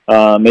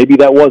 maybe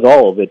that was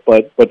all of it.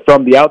 But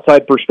from the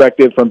outside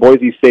perspective, from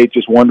Boise State,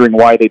 just wondering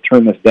why they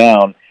turned this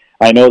down.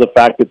 I know the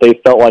fact that they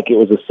felt like it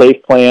was a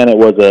safe plan. It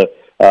was a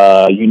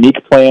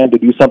unique plan to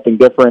do something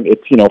different.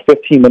 It's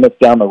 15 minutes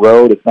down the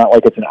road. It's not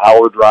like it's an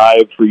hour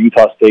drive for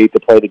Utah State to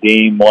play the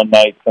game one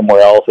night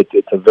somewhere else.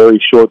 It's a very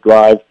short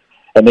drive,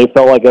 and they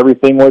felt like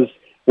everything was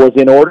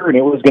in order and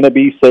it was going to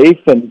be safe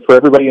and for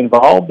everybody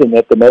involved, and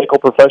that the medical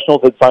professionals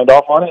had signed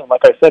off on it. And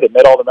like I said, it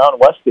met all the Mountain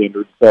West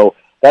standards. So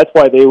that's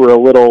why they were a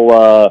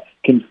little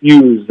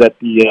confused that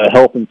the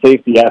health and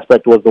safety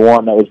aspect was the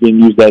one that was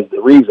being used as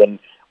the reason,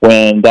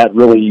 when that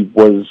really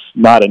was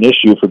not an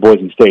issue for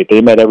Boise State.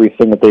 They met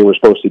everything that they were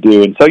supposed to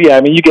do. And so, yeah,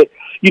 I mean,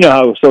 you know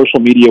how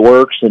social media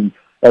works, and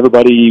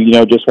everybody,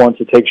 just wants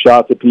to take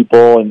shots at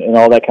people and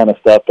all that kind of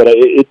stuff. But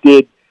it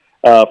did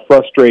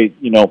frustrate,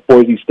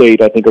 Boise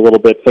State, I think, a little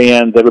bit,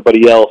 fans,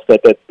 everybody else,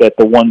 that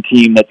the one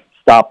team that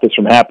stopped this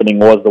from happening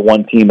was the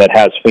one team that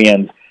has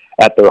fans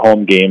at their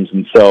home games.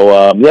 And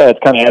so, it's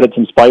kind of added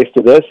some spice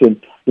to this. And,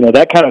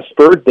 that kind of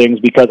spurred things,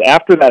 because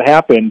after that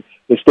happened,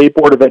 the State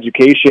Board of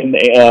Education,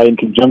 in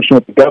conjunction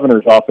with the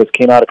governor's office,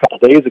 came out a couple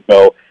days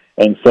ago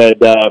and said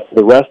for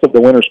the rest of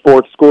the winter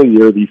sports school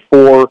year, the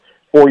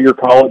four-year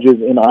colleges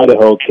in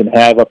Idaho can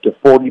have up to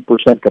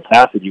 40%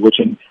 capacity, which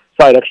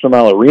inside Extra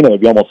Mile Arena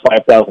would be almost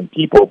 5,000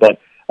 people. But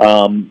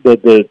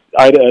the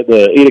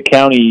Ada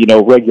County,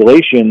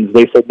 regulations,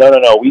 they said,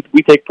 no, we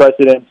take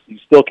precedence. You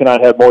still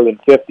cannot have more than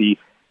 50,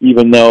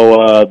 even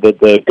though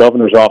the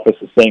governor's office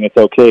is saying it's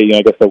okay.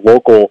 I guess the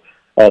local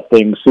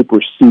things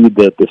supersede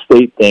the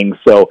state thing.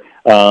 So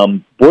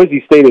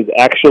Boise State is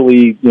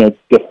actually,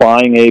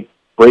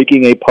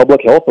 breaking a public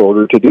health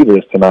order to do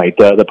this tonight.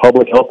 The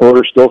public health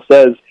order still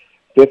says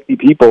 50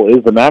 people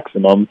is the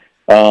maximum,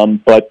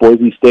 but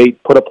Boise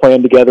State put a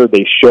plan together.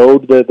 They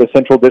showed the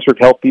Central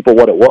District Health people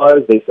what it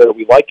was. They said,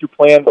 we like your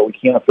plan, but we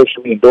can't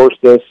officially endorse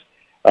this.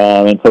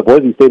 And so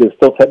Boise State is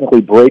still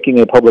technically breaking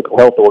a public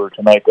health order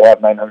tonight to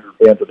have 900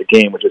 fans at the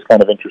game, which is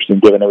kind of interesting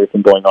given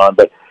everything going on.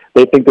 But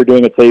they think they're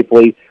doing it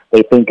safely.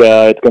 They think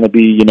it's going to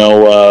be,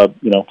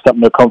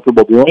 something they're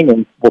comfortable doing,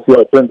 and we'll see how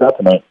it turns out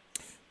tonight.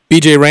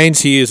 BJ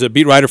Rains, he is a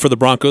beat writer for the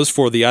Broncos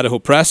for the Idaho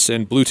Press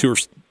and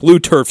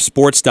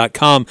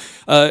BlueTurfSports.com.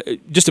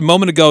 Just a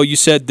moment ago, you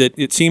said that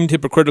it seemed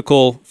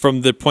hypocritical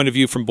from the point of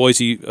view from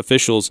Boise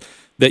officials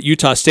that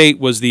Utah State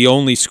was the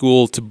only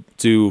school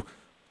to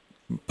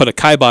put a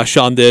kibosh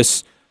on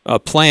this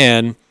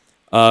plan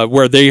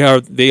where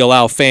they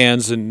allow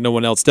fans and no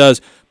one else does.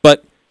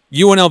 But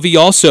UNLV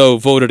also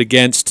voted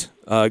against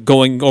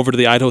going over to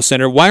the Idaho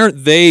Center. Why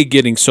aren't they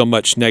getting so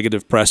much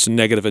negative press and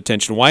negative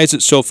attention? Why is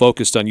it so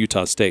focused on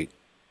Utah State?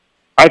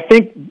 I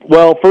think,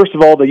 first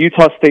of all, the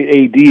Utah State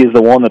AD is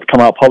the one that's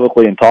come out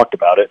publicly and talked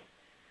about it.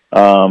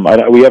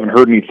 We haven't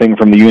heard anything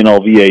from the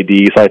UNLV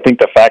AD, so I think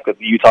the fact that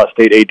the Utah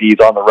State AD is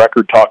on the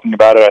record talking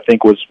about it, I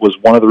think was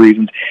one of the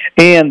reasons.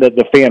 And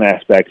the fan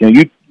aspect.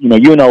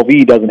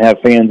 UNLV doesn't have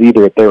fans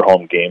either at their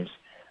home games.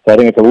 So I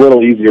think it's a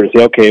little easier to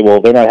say, okay, well,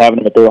 they're not having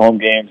them at their home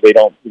games. They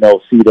don't,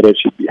 see that it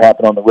should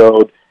happen on the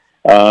road.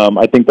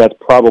 I think that's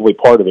probably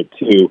part of it,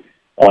 too.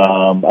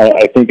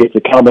 I think it's a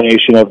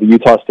combination of the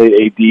Utah State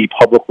AD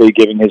publicly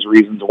giving his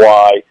reasons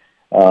why,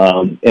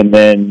 and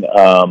then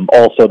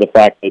also the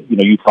fact that,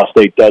 Utah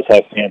State does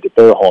have fans at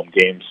their home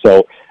games.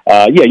 So,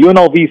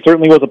 UNLV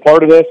certainly was a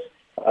part of this.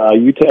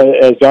 Utah,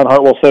 as John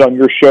Hartwell said on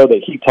your show,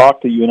 that he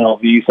talked to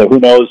UNLV, so who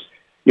knows,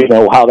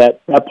 how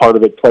that part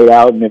of it played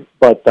out. And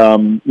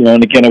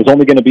and again, it was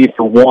only going to be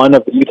for one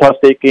of the Utah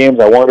State games.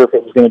 I wonder if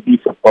it was going to be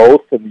for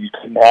both, and you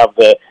couldn't have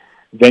the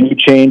venue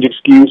change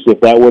excuse.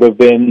 If that would have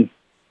been,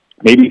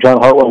 maybe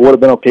John Hartwell would have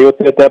been okay with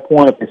it at that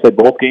point. If they said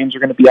both games are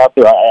going to be out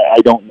there,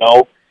 I don't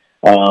know.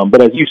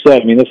 But as you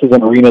said, this is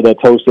an arena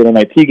that's hosted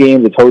NIT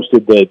games. It's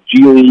hosted the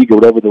G League or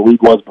whatever the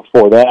league was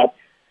before that.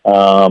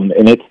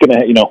 And it's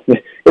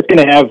going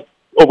to have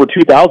over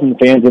 2,000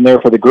 fans in there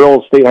for the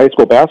girls' state high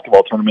school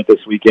basketball tournament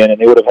this weekend, and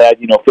they would have had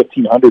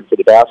 1,500 for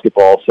the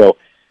basketball. So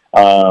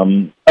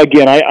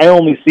again, I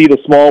only see the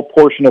small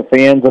portion of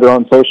fans that are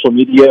on social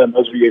media, and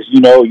those are, as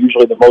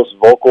usually the most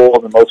vocal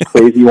and the most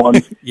crazy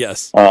ones.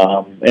 Yes.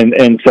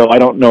 And so I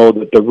don't know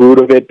the root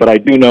of it, but I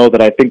do know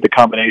that I think the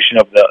combination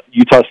of the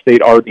Utah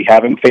State already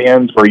having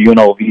fans where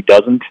UNLV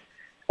doesn't,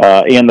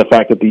 and the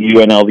fact that the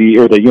UNLV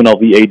or the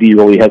UNLV AD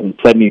really hasn't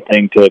said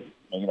anything to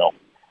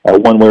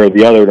one way or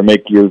the other to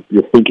make your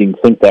thinking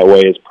think that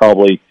way is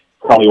probably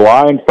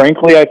why. And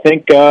frankly, I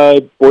think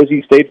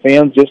Boise State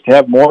fans just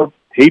have more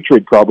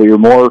hatred probably, or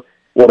more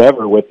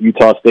whatever, with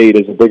Utah State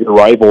as a bigger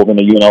rival than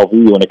a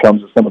UNLV when it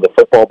comes to some of the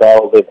football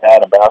battles they've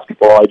had in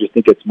basketball. I just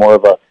think it's more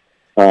of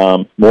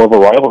more of a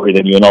rivalry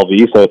than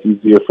UNLV, so it's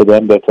easier for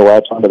them to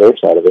latch onto their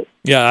side of it.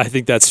 Yeah, I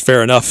think that's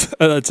fair enough.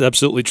 That's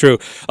absolutely true.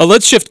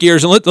 Let's shift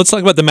gears and let's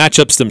talk about the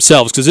matchups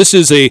themselves, because this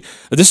is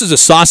a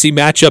saucy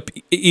matchup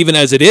even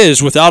as it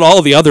is, without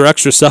all the other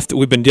extra stuff that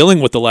we've been dealing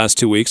with the last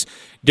 2 weeks.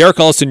 Derek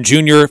Olsen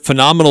Jr.,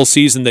 phenomenal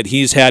season that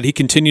he's had. He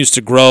continues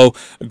to grow.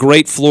 A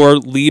great floor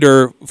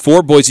leader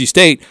for Boise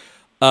State.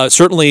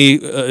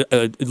 Certainly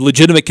a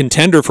legitimate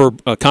contender for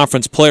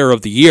Conference Player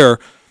of the Year.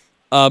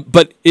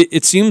 But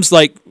it seems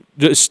like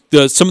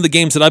some of the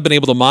games that I've been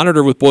able to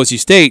monitor with Boise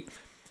State,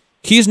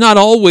 he's not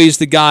always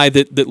the guy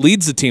that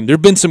leads the team. There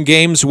have been some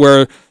games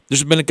where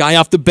there's been a guy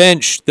off the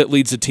bench that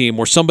leads the team,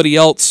 or somebody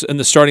else in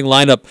the starting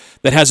lineup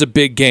that has a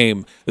big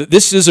game.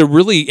 This is a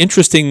really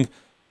interesting,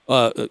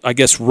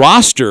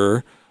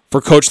 roster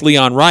for Coach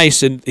Leon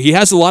Rice, and he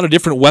has a lot of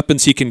different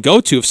weapons he can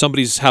go to if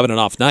somebody's having an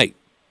off night.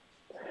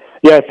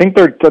 Yeah, I think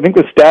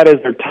the stat is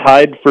they're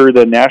tied for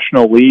the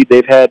national lead.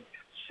 They've had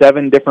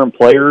 7 different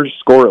players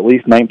score at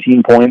least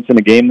 19 points in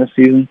a game this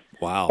season.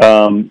 Wow.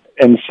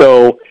 And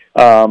so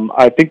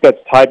I think that's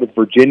tied with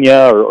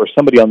Virginia or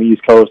somebody on the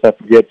East Coast, I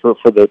forget, for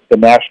the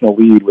national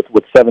lead with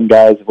 7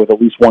 guys with at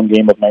least one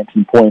game of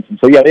 19 points. And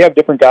so, yeah, they have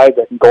different guys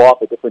that can go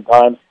off at different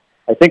times.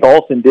 I think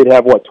Olsen did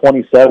have,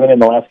 27 in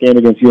the last game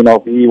against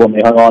UNLV when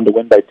they hung on to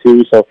win by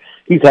 2. So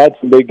he's had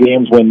some big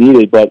games when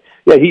needed. But,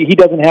 yeah, he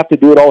doesn't have to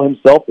do it all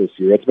himself this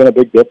year. It's been a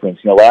big difference.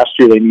 Last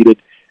year they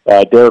needed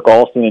Derek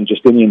Olsen and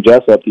Justinian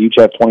Jessup to each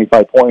have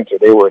 25 points or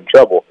they were in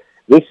trouble.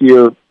 This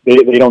year, they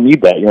don't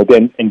need that.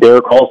 And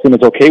Derek Olsen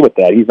is okay with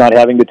that. He's not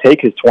having to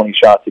take his 20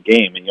 shots a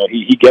game. And,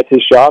 he gets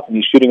his shots, and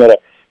he's shooting at a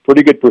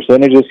pretty good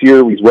percentage this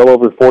year. He's well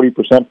over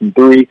 40% from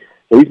 3.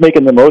 So he's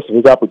making the most of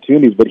his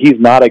opportunities, but he's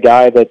not a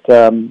guy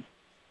that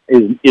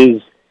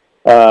is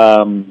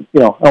I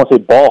don't want to say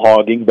ball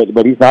hogging,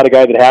 but he's not a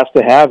guy that has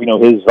to have,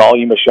 his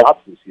volume of shots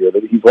this year.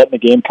 That he's letting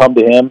the game come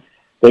to him.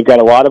 They've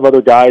got a lot of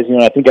other guys.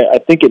 I think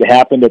it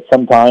happened at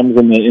some times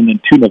in the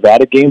 2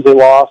 Nevada games they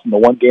lost, and the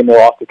one game they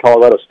lost to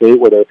Colorado State,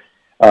 where they,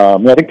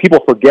 I think people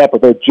forget,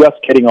 but they're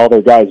just getting all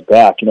their guys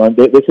back. And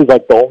this is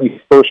like the only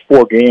first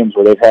 4 games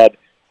where they've had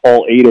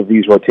all 8 of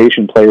these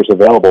rotation players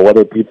available,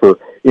 whether it be for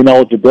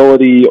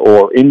ineligibility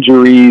or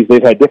injuries.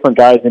 They've had different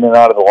guys in and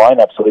out of the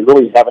lineup, so they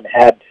really haven't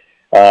had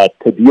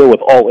to deal with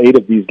all 8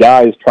 of these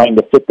guys, trying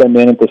to fit them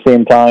in at the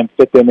same time,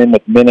 fit them in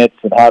with minutes,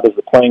 and how does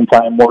the playing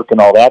time work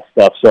and all that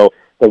stuff. So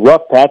the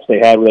rough patch they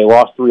had where they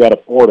lost 3 out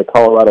of 4 to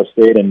Colorado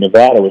State and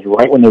Nevada was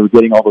right when they were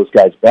getting all those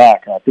guys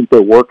back. And I think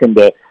they're working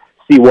to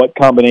see what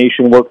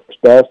combination works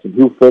best and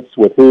who fits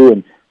with who.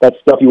 And that's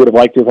stuff you would have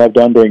liked to have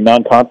done during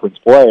non-conference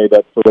play,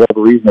 but for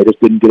whatever reason, they just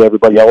didn't get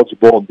everybody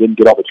eligible and didn't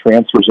get all the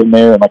transfers in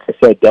there. And like I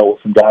said, dealt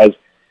with some guys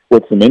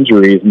with some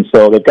injuries. And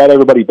so they've got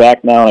everybody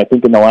back now. And I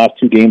think in the last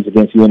 2 games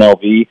against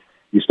UNLV,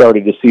 you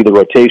started to see the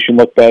rotation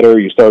look better.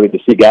 You started to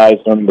see guys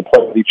learning to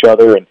play with each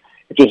other. And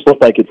it just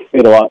looked like it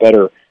fit a lot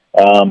better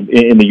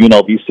in the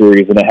UNLV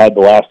series than it had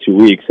the last 2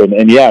 weeks.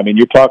 And yeah, I mean,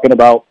 you're talking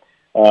about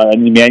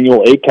an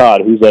Emmanuel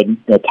Acod, who's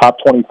a top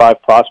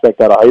 25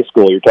 prospect out of high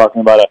school. You're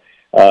talking about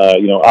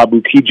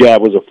Abu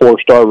Kijab was a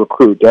 4-star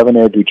recruit.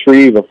 Devonair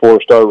Dutrieve, a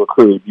 4-star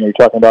recruit. You're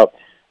talking about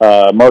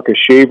Marcus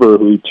Shaver,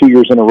 who 2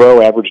 years in a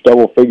row averaged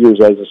double figures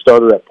as a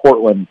starter at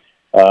Portland.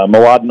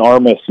 Mladen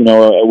Armas,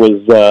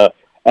 was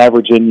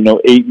averaging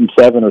 8 and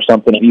 7 or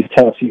something at East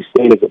Tennessee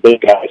State as a big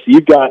guy. So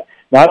you've got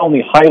not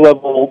only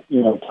high-level,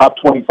 top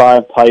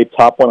 25 type,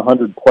 top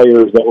 100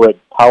 players that were at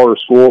power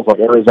schools like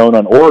Arizona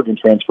and Oregon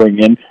transferring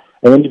in,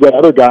 and then you've got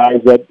other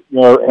guys that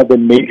have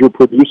been major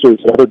producers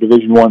at other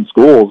Division I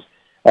schools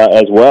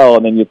as well.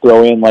 And then you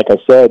throw in, like I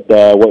said,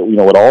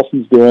 what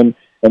Olsen's doing,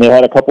 and they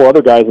had a couple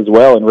other guys as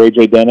well, and Ray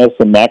J. Dennis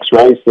and Max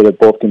Rice that have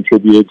both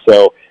contributed.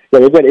 So yeah,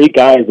 they've got 8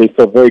 guys they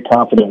feel very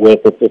confident with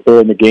if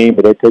they're in the game,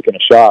 but they're taking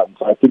a shot. And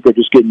so I think they're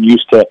just getting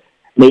used to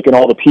making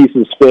all the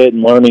pieces fit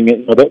and learning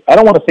it. I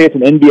don't want to say it's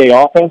an NBA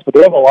offense, but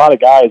they have a lot of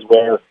guys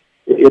where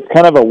it's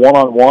kind of a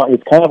one-on-one.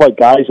 It's kind of like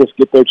guys just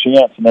get their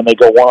chance and then they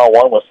go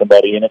one-on-one with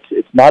somebody, and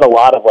it's not a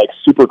lot of like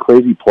super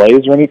crazy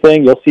plays or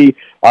anything. You'll see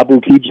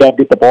Abu Kijab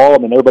get the ball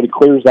and then everybody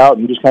clears out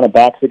and he just kind of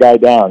backs the guy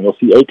down. You'll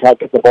see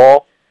Acot get the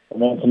ball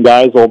and then some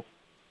guys will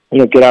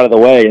get out of the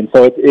way. And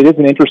so it is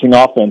an interesting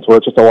offense where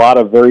it's just a lot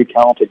of very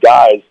talented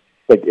guys.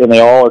 And they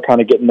all are kind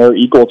of getting their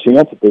equal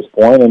chance at this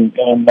point. And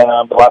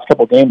the last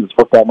couple of games, it's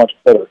worked out much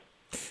better.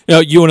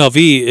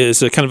 UNLV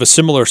is a kind of a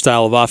similar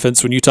style of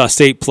offense when Utah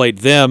State played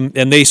them,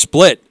 and they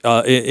split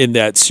in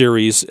that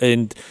series.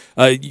 And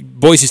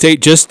Boise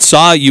State just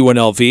saw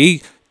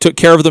UNLV, took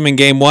care of them in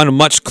Game 1, a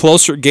much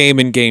closer game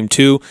in Game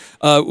 2.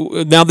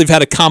 Now they've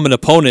had a common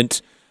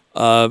opponent.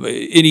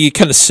 Any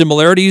kind of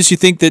similarities you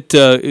think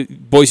that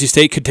Boise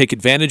State could take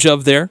advantage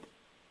of there?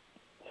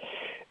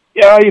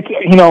 Yeah,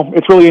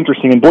 it's really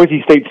interesting, and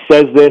Boise State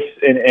says this,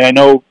 and I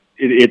know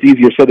it's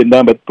easier said than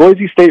done, but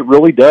Boise State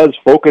really does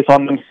focus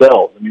on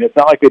themselves. I mean, it's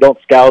not like they don't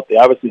scout. They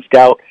obviously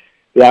scout.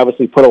 They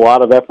obviously put a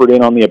lot of effort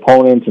in on the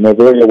opponents, and they're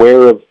very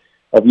aware of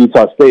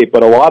Utah State.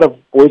 But a lot of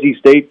Boise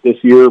State this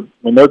year,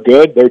 when they're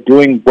good, they're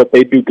doing what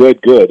they do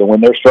good, and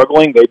when they're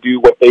struggling, they do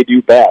what they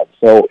do bad.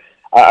 So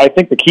I I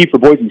think the key for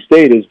Boise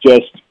State is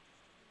just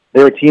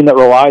they're a team that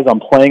relies on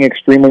playing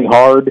extremely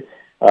hard,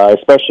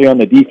 especially on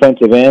the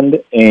defensive end,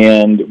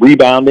 and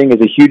rebounding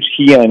is a huge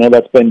key, and I know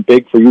that's been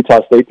big for Utah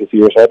State this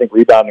year, so I think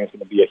rebounding is going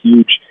to be a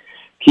huge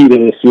key to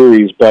this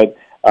series. But,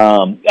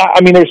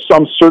 I mean,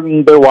 I'm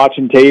certain they're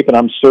watching tape, and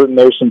I'm certain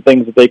there's some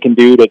things that they can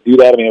do to do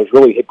that. I mean, it was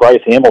really Bryce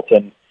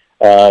Hamilton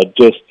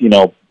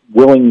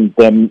willing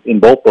them in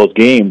both those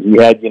games.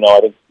 He had, I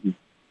think,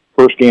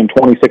 first game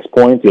 26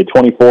 points. He had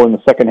 24 in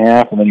the second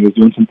half, and then he was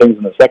doing some things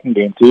in the second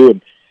game, too.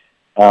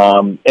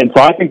 And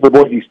so I think for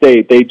Boise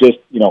State, they just,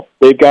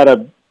 they've got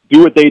to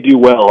do what they do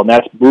well, and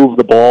that's move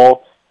the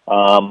ball.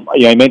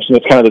 I mentioned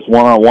it's kind of this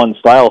one-on-one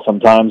style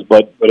sometimes,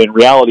 but in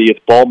reality, it's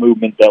ball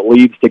movement that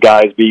leads to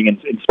guys being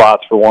in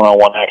spots for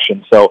one-on-one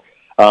action. So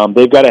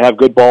they've got to have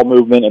good ball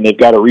movement, and they've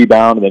got to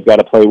rebound, and they've got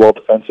to play well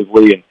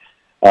defensively. And,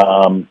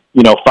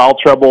 foul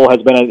trouble has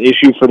been an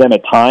issue for them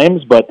at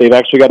times, but they've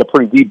actually got a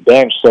pretty deep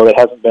bench, so it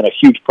hasn't been a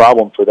huge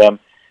problem for them.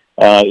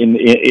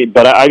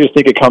 But I just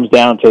think it comes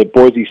down to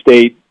Boise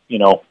State,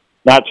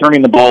 not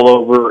turning the ball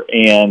over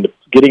and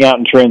getting out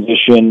in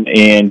transition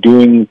and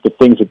doing the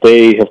things that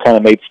they have kind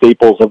of made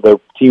staples of their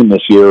team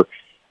this year,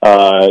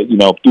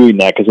 doing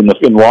that. Because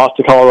in loss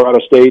to Colorado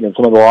State and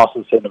some of the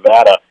losses to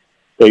Nevada,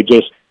 they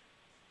just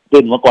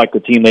didn't look like the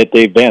team that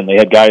they've been. They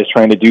had guys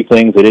trying to do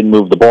things. They didn't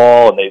move the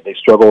ball, and they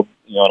struggled,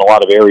 in a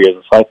lot of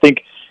areas. So I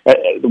think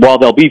while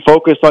they'll be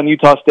focused on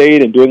Utah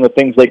State and doing the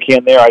things they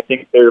can there, I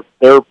think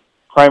their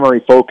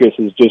primary focus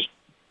is just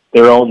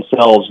their own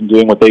selves and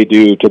doing what they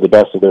do to the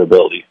best of their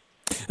ability.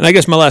 And I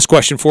guess my last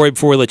question for you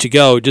before we let you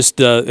go, just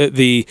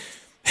the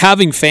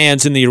having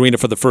fans in the arena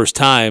for the first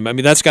time. I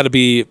mean, that's got to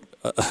be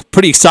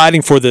pretty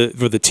exciting for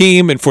the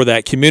team and for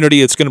that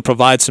community. It's going to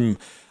provide some,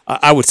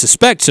 I would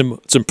suspect, some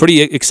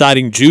pretty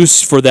exciting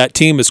juice for that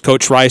team, as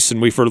Coach Rice,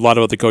 and we've heard a lot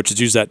of other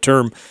coaches use that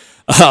term,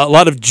 a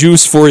lot of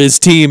juice for his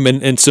team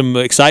and some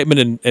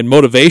excitement and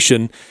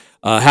motivation.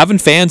 Having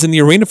fans in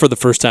the arena for the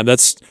first time,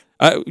 that's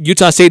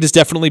Utah State has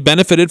definitely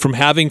benefited from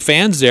having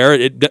fans there.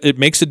 It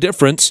makes a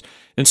difference.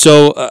 And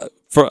so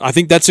I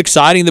think that's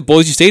exciting that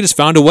Boise State has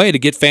found a way to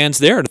get fans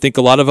there. And I think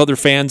a lot of other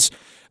fans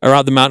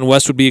around the Mountain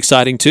West would be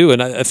exciting too.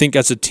 And I think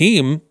as a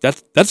team,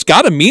 that's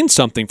got to mean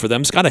something for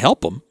them. It's got to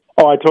help them.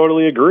 Oh, I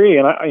totally agree.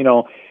 And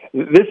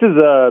this is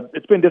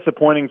it's been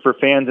disappointing for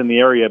fans in the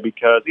area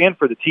and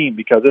for the team,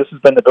 because this has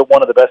been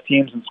one of the best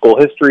teams in school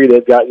history.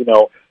 They've got,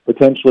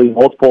 potentially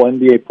multiple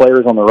NBA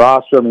players on the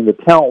roster. I mean, the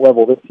talent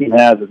level this team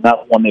has is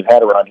not one they've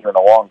had around here in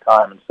a long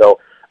time. And so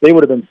they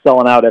would have been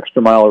selling out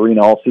Extra Mile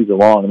Arena all season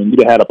long. I mean, you'd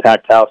have had a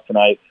packed house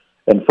tonight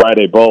and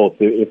Friday both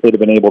if they'd have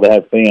been able to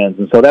have fans.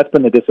 And so that's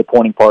been the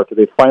disappointing part, that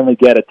they finally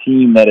get a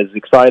team that is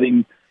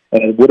exciting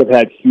and it would have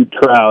had huge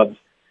crowds,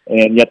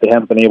 and yet they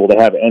haven't been able to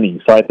have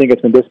any. So I think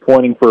it's been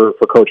disappointing for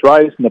Coach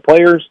Rice and the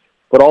players,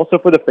 but also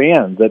for the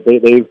fans, that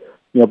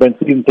they've been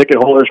season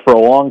ticket holders for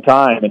a long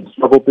time and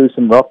struggled through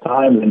some rough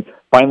times, and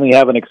finally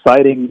have an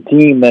exciting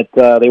team that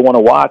they want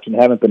to watch and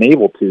haven't been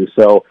able to.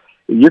 So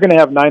you're going to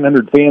have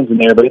 900 fans in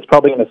there, but it's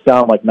probably going to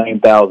sound like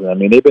 9,000. I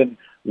mean, they've been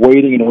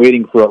waiting and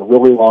waiting for a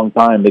really long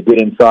time to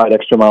get inside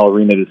Extra Mile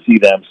Arena to see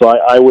them. So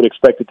I would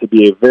expect it to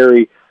be a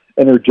very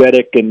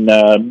energetic and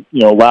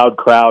loud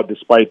crowd,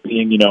 despite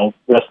being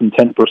less than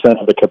 10%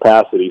 of the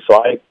capacity.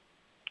 So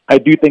I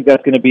do think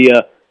that's going to be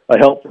a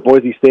help for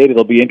Boise State.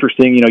 It'll be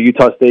interesting.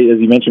 Utah State, as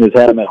you mentioned, has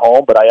had them at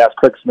home, but I asked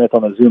Craig Smith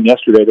on the Zoom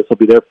yesterday, this will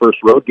be their first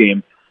road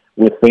game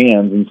with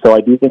fans, and so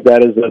I do think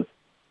that is an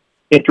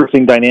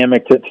interesting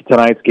dynamic to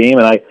tonight's game,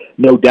 and I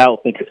no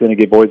doubt think it's going to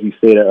give Boise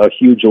State a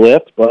huge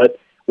lift. But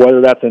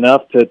whether that's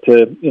enough to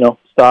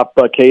stop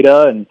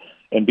Cada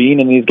and Bean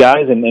and these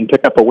guys and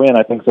pick up a win,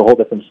 I think is a whole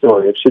different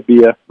story. It should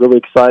be a really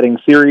exciting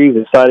series.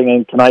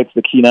 And tonight's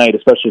the key night,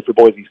 especially for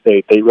Boise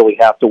State. They really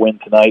have to win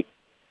tonight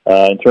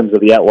in terms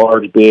of the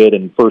at-large bid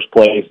and first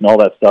place and all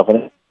that stuff.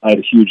 And tonight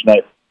a huge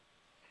night.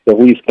 At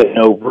least they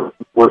know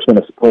we're going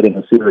to split in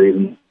the series.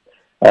 And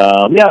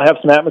have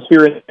some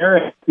atmosphere in there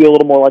and feel a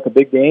little more like a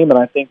big game, and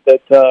I think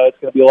that it's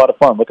going to be a lot of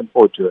fun. Looking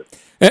forward to it.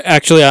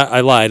 Actually,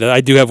 I lied.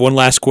 I do have one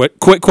last quick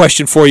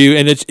question for you,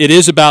 and it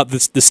is about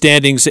the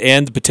standings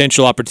and the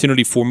potential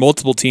opportunity for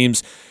multiple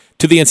teams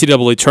to the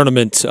NCAA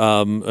tournament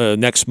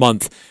next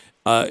month.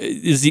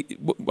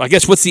 I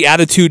guess what's the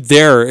attitude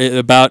there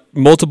about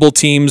multiple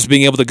teams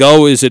being able to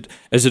go? Is it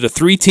a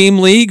 3-team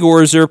league,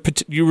 or is there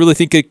you really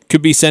think it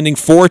could be sending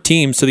 4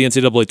 teams to the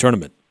NCAA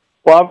tournament?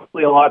 Well,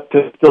 obviously a lot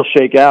to still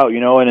shake out,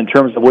 and in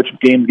terms of which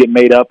games get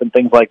made up and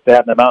things like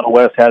that, and the Mountain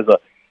West has a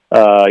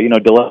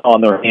dilemma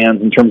on their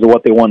hands in terms of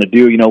what they want to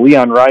do.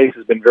 Leon Rice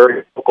has been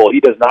very vocal. He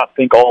does not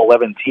think all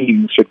 11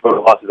 teams should go to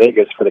Las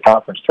Vegas for the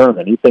conference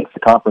tournament. He thinks the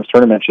conference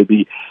tournament should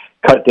be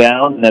cut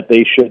down and that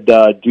they should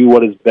do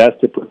what is best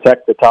to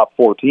protect the top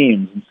 4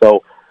 teams. And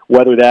so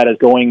whether that is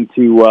going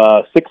to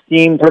a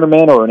 6-team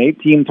tournament or an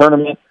 8-team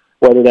tournament,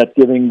 whether that's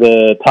giving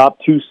the top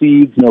 2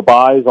 seeds,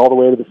 buys all the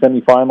way to the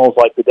semifinals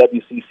like the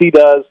WCC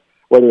does,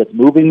 whether it's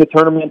moving the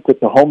tournament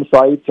to home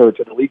sites or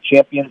to the league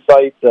champion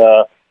sites,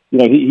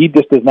 he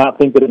just does not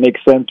think that it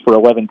makes sense for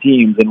 11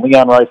 teams. And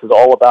Leon Rice is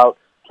all about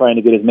trying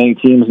to get as many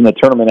teams in the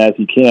tournament as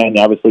he can,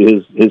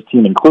 obviously his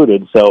team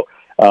included. So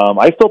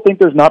I still think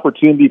there's an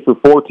opportunity for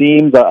 4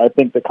 teams. I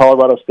think that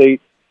Colorado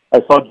State, I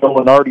saw Joe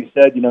Lenardi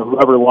said,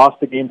 whoever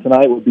lost the game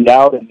tonight would be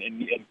out, and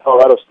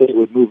Colorado State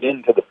would move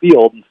into the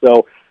field. And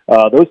so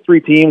those 3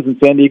 teams in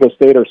San Diego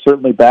State are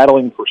certainly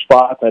battling for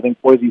spots. I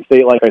think Boise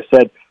State, like I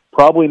said,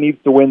 probably needs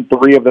to win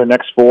 3 of their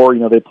next 4.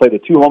 They play the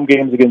 2 home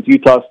games against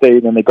Utah State,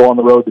 and then they go on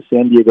the road to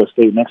San Diego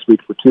State next week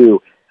for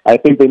 2. I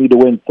think they need to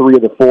win 3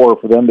 of the 4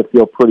 for them to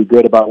feel pretty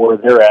good about where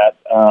they're at.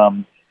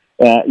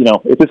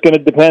 It's just going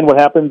to depend what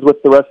happens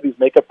with the rest of these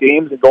makeup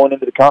games and going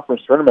into the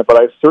conference tournament,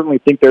 but I certainly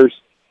think there's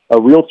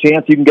a real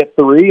chance you can get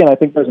 3, and I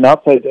think there's an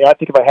outside. I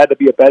think if I had to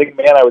be a betting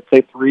man, I would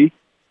say 3.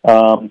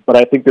 But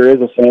I think there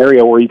is a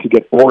scenario where you could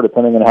get 4,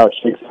 depending on how it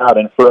shakes out.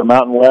 And for a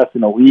Mountain West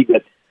in a league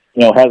that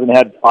hasn't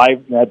had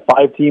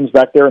 5 teams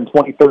back there in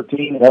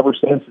 2013, and ever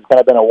since it's kind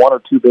of been a 1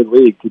 or 2 bid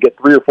league, to get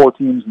 3 or 4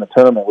 teams in the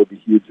tournament would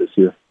be huge this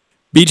year.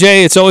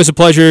 BJ, it's always a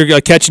pleasure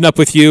catching up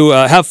with you.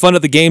 Have fun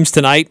at the games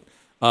tonight.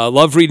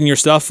 Love reading your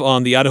stuff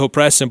on the Idaho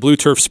Press and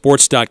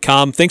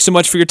BlueTurfSports.com. Thanks so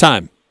much for your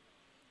time.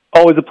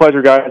 Always a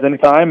pleasure, guys.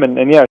 Anytime,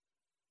 and yeah.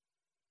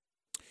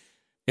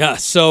 Yeah,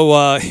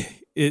 so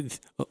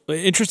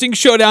interesting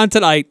showdown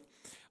tonight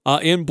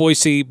in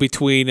Boise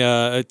between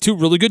 2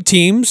 really good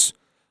teams.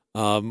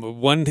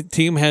 One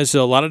team has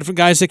a lot of different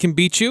guys that can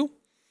beat you,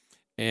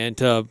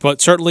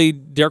 but certainly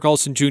Derek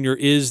Olsen Jr.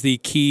 is the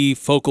key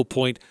focal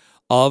point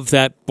of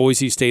that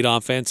Boise State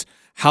offense.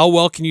 How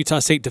well can Utah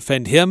State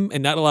defend him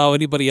and not allow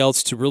anybody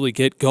else to really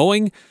get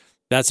going?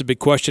 That's a big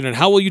question. And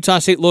how will Utah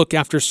State look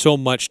after so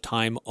much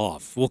time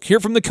off? We'll hear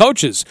from the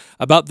coaches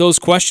about those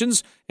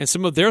questions and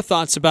some of their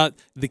thoughts about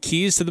the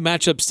keys to the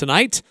matchups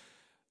tonight.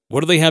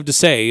 What do they have to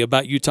say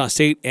about Utah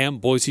State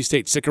and Boise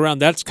State? Stick around.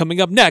 That's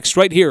coming up next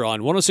right here on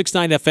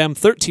 106.9 FM,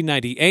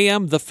 1390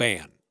 AM, The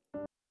Fan.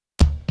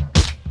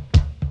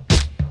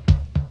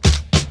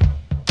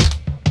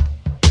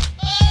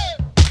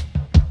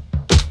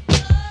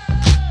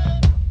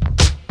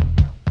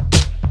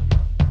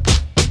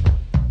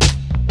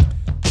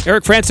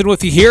 Eric Frandsen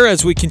with you here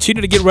as we continue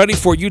to get ready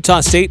for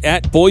Utah State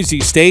at Boise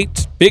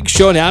State. Big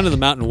showdown in the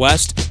Mountain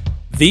West.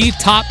 The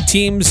top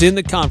teams in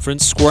the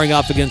conference squaring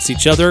off against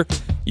each other.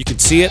 You can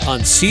see it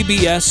on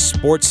CBS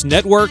Sports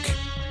Network.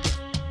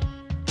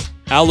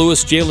 Al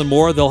Lewis, Jalen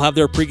Moore, they'll have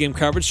their pregame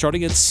coverage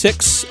starting at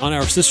 6 on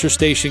our sister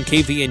station,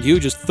 KVNU,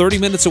 just 30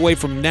 minutes away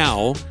from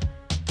now,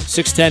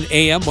 610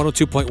 AM,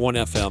 102.1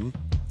 FM.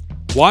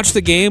 Watch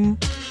the game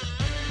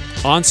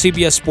on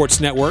CBS Sports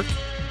Network.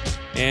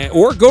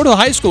 Or go to the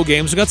high school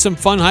games. We've got some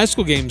fun high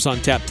school games on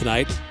tap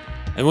tonight.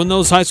 And when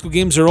those high school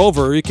games are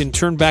over, you can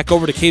turn back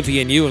over to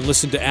KVNU and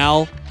listen to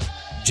Al,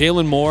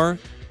 Jalen Moore,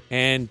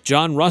 and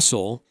John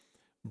Russell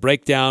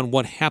break down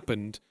what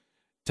happened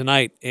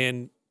tonight.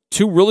 And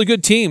 2 really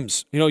good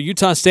teams.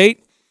 Utah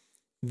State,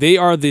 they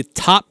are the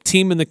top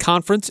team in the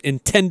conference in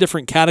 10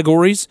 different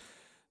categories.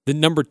 The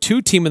number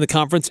 2 team in the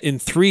conference in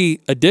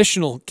 3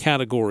 additional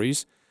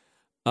categories.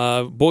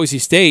 Boise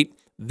State,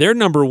 they're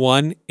number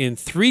 1 in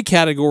 3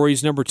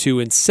 categories, number 2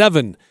 in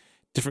 7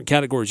 different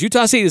categories.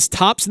 Utah State is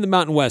tops in the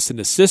Mountain West in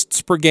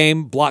assists per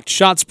game, blocked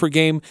shots per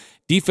game,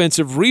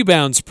 defensive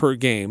rebounds per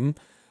game,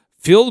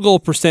 field goal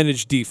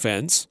percentage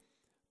defense,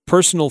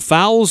 personal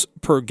fouls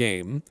per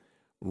game,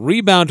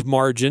 rebound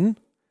margin,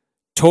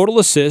 total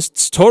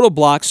assists, total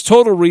blocks,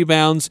 total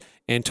rebounds,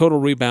 and total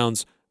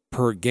rebounds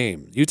per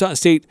game. Utah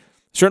State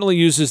certainly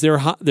uses their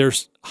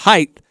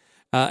height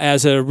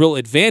as a real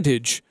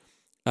advantage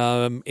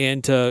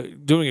and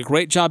doing a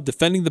great job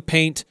defending the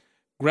paint,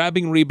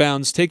 grabbing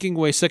rebounds, taking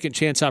away second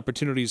chance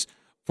opportunities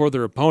for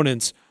their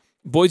opponents.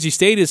 Boise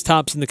State is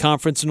tops in the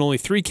conference in only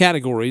 3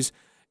 categories: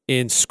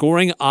 in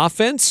scoring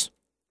offense,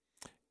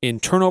 in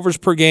turnovers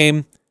per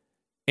game,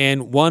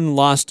 and 1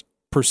 lost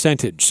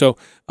percentage. So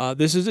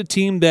this is a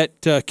team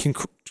that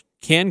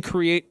can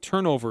create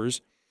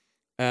turnovers,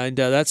 and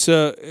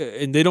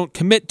and they don't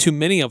commit too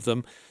many of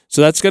them.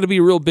 So that's got to be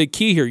a real big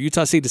key here.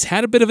 Utah State has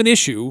had a bit of an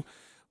issue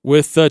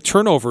with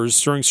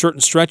turnovers during certain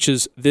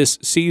stretches this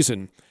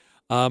season.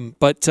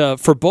 But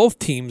for both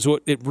teams,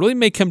 what it really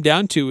may come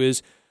down to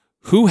is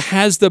who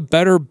has the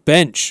better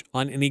bench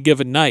on any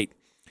given night.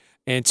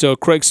 And so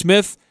Craig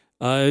Smith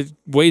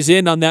weighs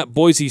in on that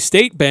Boise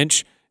State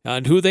bench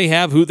and who they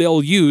have, who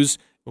they'll use,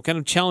 what kind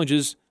of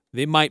challenges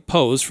they might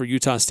pose for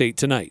Utah State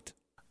tonight.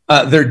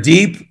 They're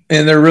deep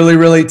and they're really,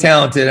 really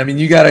talented. I mean,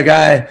 you got a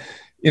guy,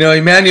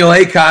 Emmanuel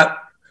Acott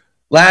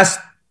last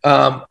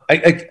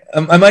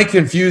I might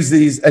confuse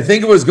these. I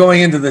think it was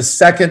going into the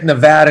second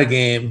Nevada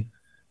game.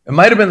 It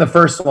might have been the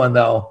first one,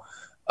 though.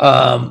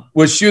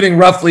 Was shooting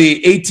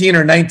roughly 18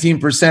 or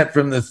 19%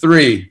 from the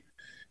 3.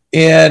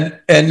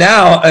 And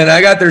now, and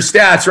I got their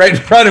stats right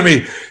in front of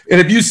me. And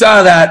if you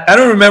saw that, I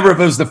don't remember if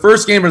it was the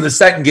first game or the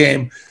second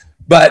game,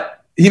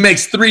 but he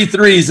makes 3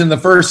 threes in the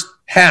first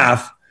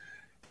half.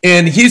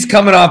 And he's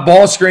coming off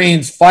ball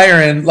screens,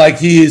 firing like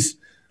he's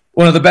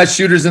one of the best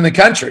shooters in the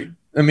country.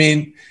 I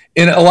mean,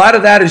 and a lot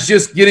of that is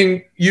just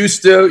getting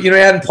used to, he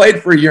hadn't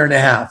played for a year and a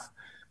half.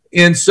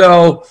 And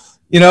so,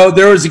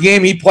 There was a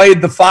game he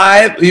played the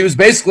 5. He was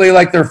basically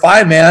like their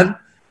 5-man.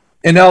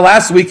 And now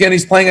last weekend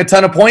he's playing a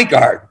ton of point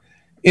guard.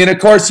 And, of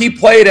course, he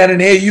played at an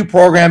AAU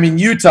program in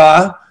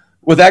Utah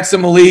with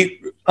Exum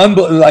Elite,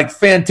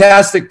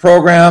 fantastic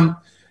program.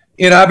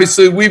 And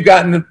obviously we've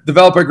gotten to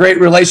develop a great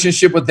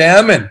relationship with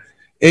them. And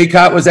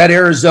Acott was at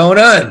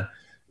Arizona.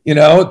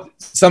 And,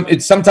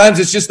 sometimes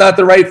it's just not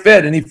the right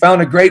fit. And he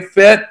found a great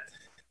fit.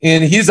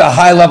 And he's a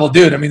high-level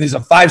dude. I mean, he's a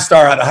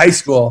 5-star out of high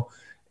school.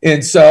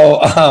 And so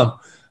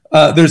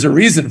there's a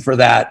reason for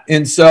that.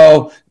 And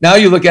so now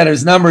you look at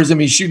his numbers. I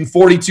mean, he's shooting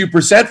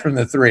 42% from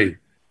the 3.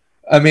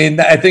 I mean,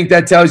 I think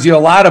that tells you a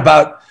lot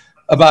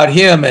about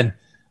him. And,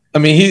 I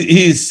mean,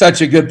 he's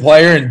such a good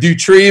player. And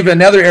Dutrieve,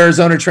 another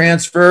Arizona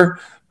transfer,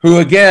 who,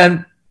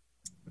 again,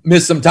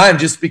 missed some time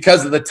just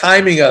because of the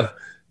timing of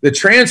the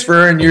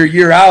transfer and your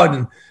year out.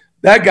 And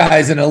that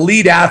guy's an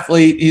elite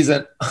athlete. He's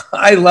a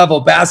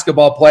high-level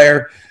basketball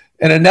player.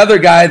 And another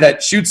guy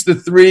that shoots the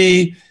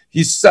 3. He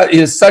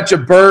has such a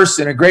burst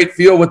and a great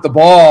feel with the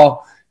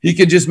ball. He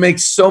can just make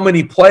so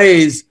many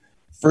plays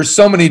for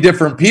so many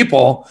different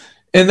people.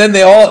 And then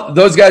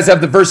those guys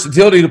have the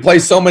versatility to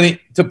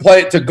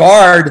to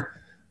guard.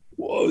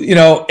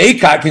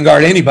 Acott can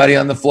guard anybody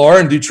on the floor,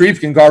 and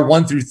Dutrieve can guard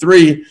 1 through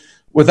 3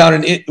 without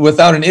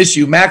an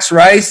issue. Max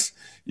Rice,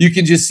 you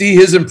can just see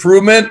his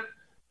improvement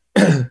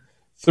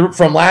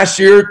from last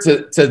year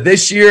to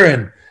this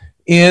year,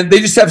 and they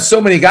just have so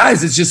many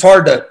guys. It's just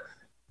hard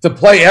to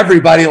play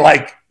everybody,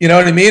 you know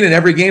what I mean? And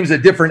every game's a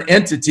different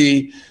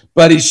entity,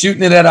 but he's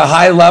shooting it at a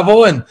high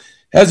level and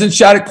hasn't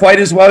shot it quite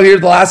as well here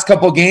the last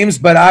couple of games,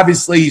 but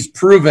obviously he's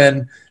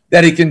proven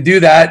that he can do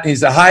that.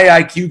 He's a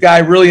high IQ guy,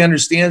 really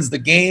understands the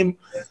game,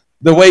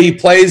 the way he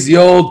plays, the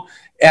old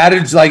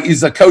adage, like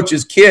he's a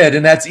coach's kid,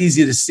 and that's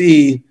easy to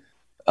see,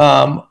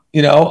 on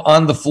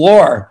the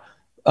floor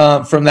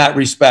from that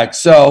respect.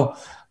 So,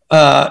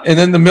 and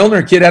then the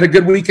Milner kid had a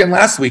good weekend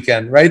last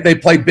weekend, right? They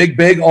played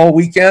big all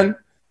weekend,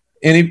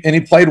 and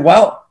he played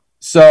well.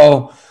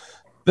 So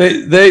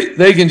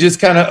they can just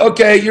kind of,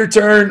 okay, your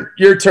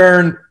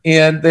turn,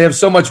 and they have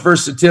so much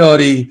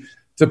versatility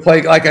to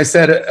play. Like I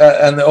said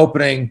in the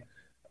opening,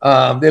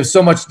 they have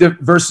so much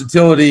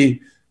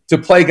versatility to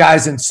play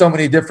guys in so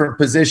many different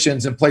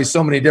positions and play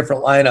so many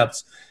different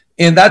lineups.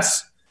 And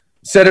that's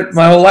said it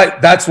my whole life.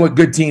 That's what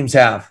good teams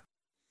have.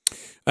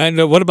 And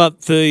what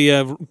about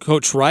the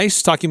Coach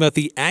Rice talking about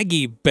the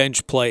Aggie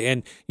bench play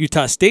and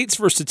Utah State's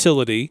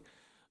versatility?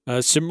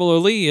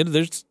 Similarly,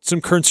 there's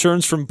some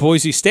concerns from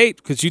Boise State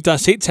because Utah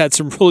State's had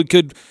some really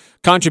good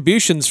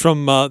contributions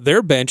from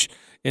their bench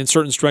in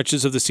certain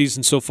stretches of the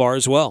season so far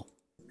as well.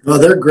 Well,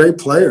 they're great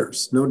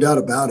players, no doubt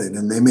about it,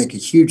 and they make a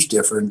huge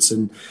difference.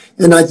 And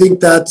I think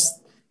that's,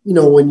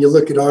 when you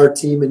look at our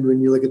team and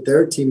when you look at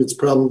their team, it's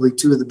probably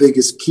two of the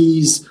biggest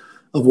keys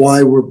of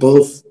why we're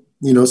both,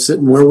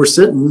 sitting where we're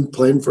sitting,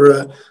 playing for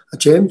a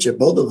championship,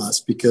 both of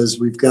us, because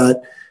we've got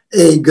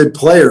good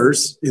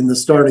players in the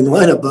starting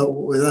lineup,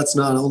 but that's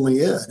not only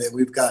it. And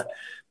we've got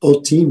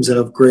both teams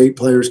have great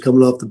players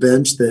coming off the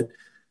bench that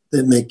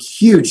make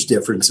huge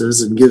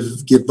differences and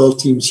give both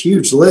teams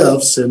huge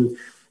lifts. And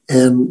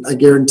I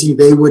guarantee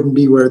they wouldn't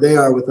be where they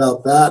are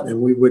without that,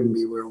 and we wouldn't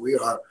be where we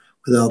are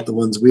without the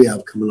ones we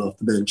have coming off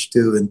the bench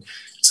too. And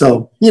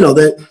so,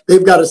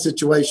 they've got a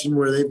situation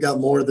where they've got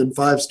more than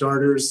 5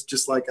 starters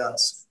just like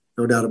us,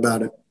 no doubt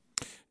about it.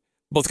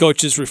 Both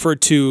coaches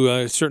referred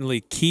to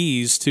certainly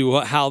keys to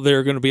how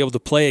they're going to be able to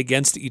play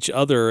against each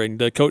other.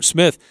 And Coach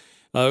Smith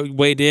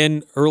weighed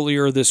in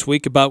earlier this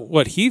week about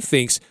what he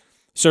thinks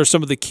are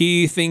some of the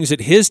key things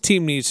that his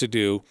team needs to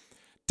do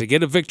to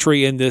get a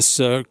victory in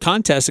this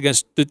contest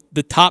against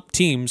the top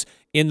teams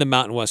in the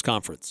Mountain West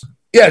Conference.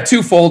 Yeah,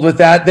 twofold with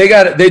that.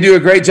 They do a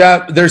great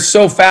job. They're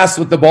so fast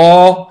with the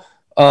ball.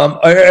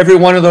 Every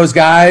one of those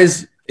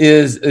guys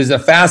is a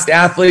fast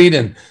athlete,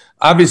 and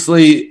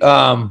obviously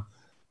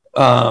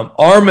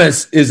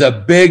Armas is a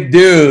big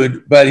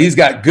dude, but he's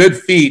got good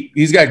feet.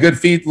 He's got good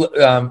feet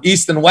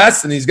east and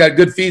west, and he's got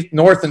good feet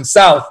north and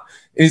south.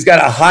 And he's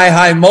got a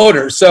high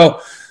motor.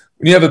 So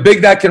when you have a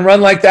big that can run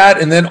like that,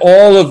 and then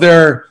all of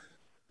their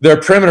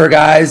perimeter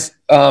guys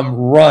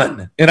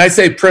run. And I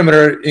say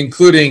perimeter,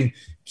 including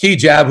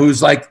Kejab,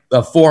 who's like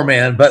the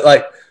 4-man, but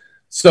like,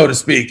 so to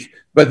speak.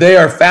 But they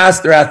are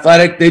fast, they're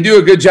athletic, they do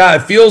a good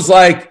job. It feels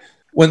like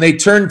when they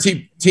turn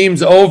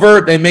teams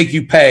over, they make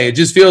you pay. It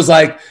just feels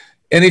like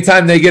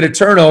anytime they get a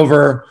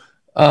turnover,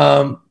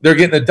 they're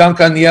getting a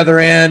dunk on the other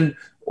end,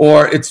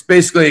 or it's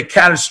basically a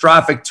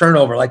catastrophic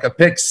turnover, like a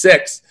pick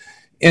 6.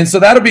 And so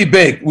that'll be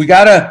big. We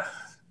got to,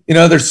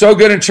 they're so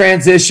good in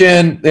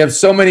transition. They have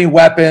so many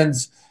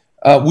weapons.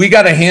 We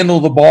got to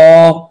handle the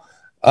ball.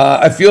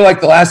 I feel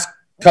like the last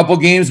couple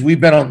games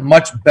we've been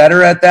much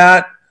better at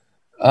that.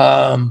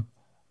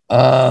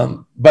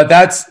 But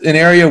that's an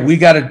area we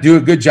got to do a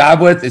good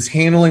job with, is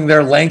handling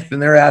their length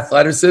and their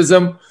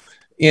athleticism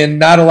and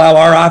not allow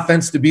our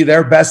offense to be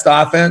their best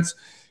offense.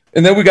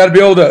 And then we got to be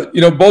able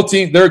to, both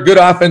teams, they're a good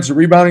offensive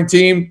rebounding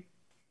team.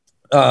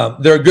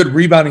 They're a good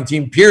rebounding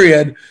team,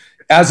 period,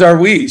 as are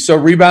we. So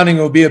rebounding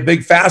will be a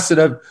big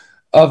facet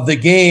of the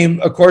game.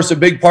 Of course, a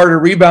big part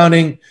of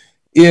rebounding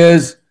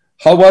is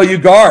how well you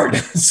guard.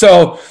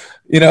 So,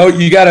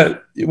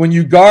 when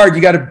you guard,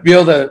 you got to be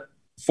able to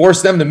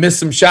force them to miss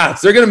some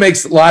shots. They're going to make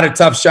a lot of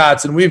tough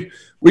shots. And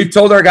we've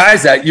told our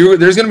guys that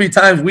there's going to be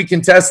times we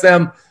can test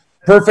them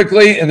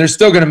perfectly and they're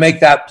still going to make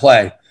that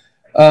play.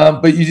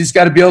 But you just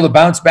got to be able to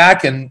bounce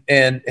back and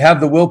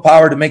have the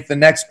willpower to make the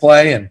next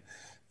play. And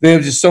they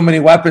have just so many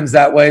weapons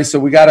that way. So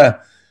we got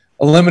to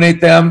eliminate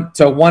them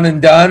to one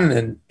and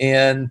done.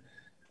 And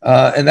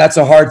that's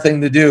a hard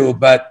thing to do,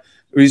 but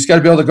we just got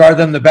to be able to guard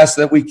them the best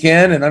that we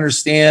can and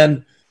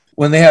understand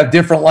when they have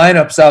different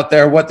lineups out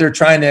there, what they're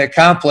trying to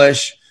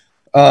accomplish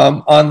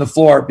on the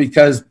floor,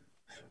 because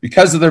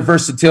of their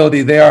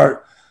versatility, they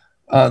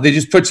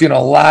just put you in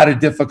a lot of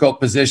difficult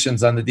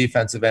positions on the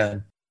defensive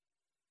end.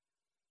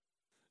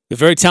 A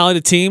very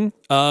talented team.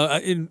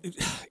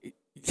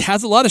 It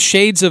has a lot of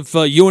shades of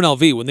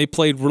UNLV when they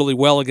played really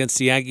well against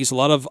the Aggies. A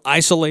lot of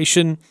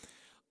isolation,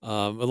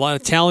 a lot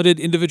of talented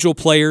individual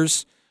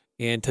players.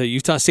 And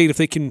Utah State, if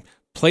they can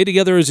play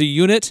together as a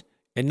unit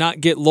and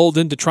not get lulled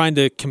into trying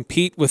to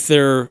compete with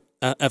their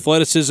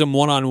athleticism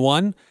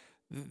one-on-one,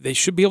 they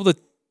should be able to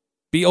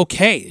be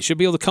okay. They should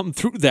be able to come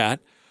through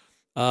that.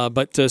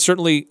 But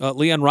certainly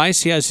Leon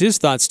Rice, he has his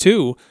thoughts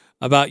too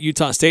about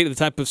Utah State and the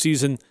type of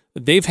season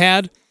that they've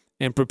had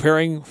and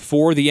preparing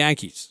for the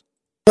Aggies.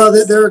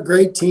 Well, they're a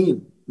great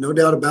team, no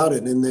doubt about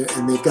it. And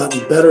they've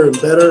gotten better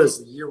and better as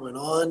the year went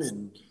on.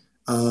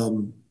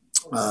 And,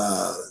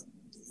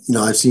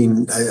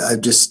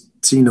 I've just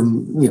seen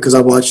them because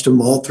I watched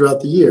them all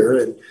throughout the year,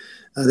 and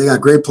they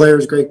got great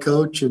players, great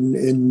coach,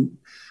 and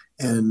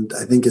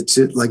I think it's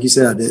like you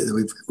said,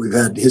 we've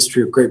had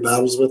history of great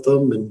battles with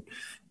them,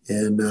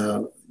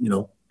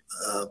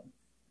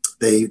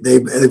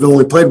 they've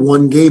only played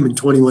one game in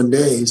 21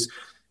 days,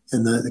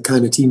 and the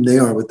kind of team they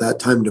are with that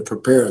time to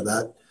prepare,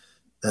 that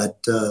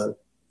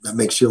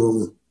makes you a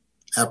little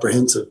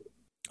apprehensive.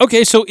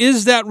 Okay, so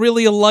is that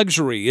really a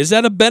luxury? Is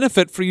that a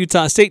benefit for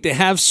Utah State to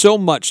have so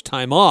much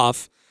time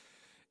off?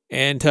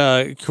 And,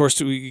 of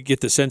course, we get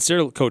the sense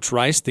there, Coach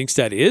Rice thinks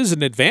that is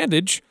an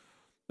advantage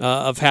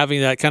of having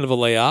that kind of a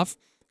layoff.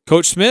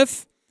 Coach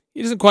Smith,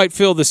 he doesn't quite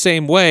feel the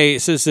same way. He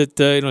says that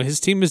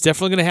his team is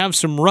definitely going to have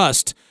some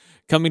rust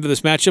coming to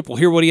this matchup. We'll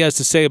hear what he has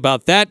to say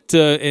about that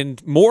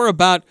and more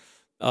about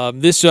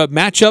this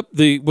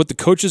matchup, what the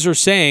coaches are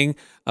saying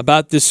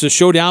about this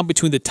showdown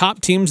between the top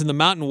teams in the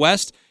Mountain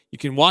West. You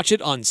can watch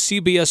it on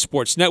CBS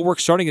Sports Network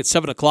starting at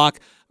 7 o'clock.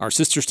 Our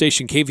sister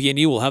station,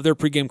 KVNU, will have their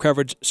pregame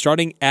coverage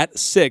starting at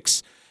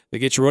 6. They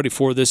get you ready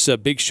for this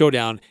big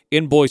showdown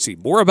in Boise.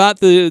 More about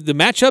the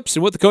matchups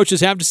and what the coaches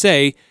have to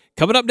say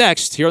coming up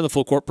next here on the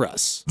Full Court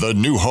Press. The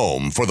new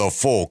home for the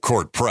Full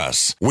Court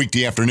Press.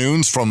 Weekday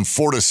afternoons from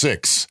 4 to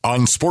 6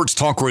 on Sports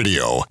Talk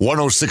Radio,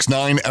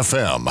 106.9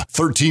 FM,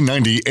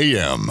 1390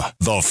 AM.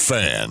 The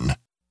Fan.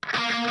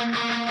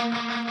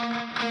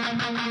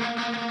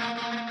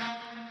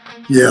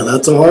 Yeah,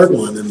 that's a hard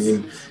one. I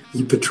mean,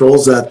 he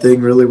patrols that thing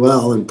really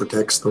well and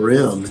protects the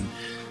rim. And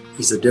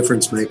he's a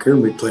difference maker.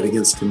 We played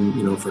against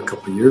him, for a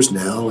couple of years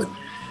now, and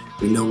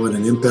we know what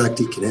an impact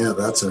he can have.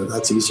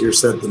 That's easier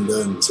said than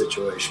done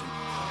situation.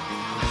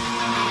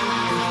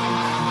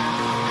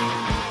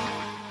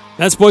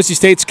 That's Boise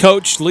State's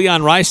coach,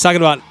 Leon Rice,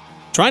 talking about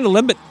trying to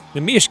limit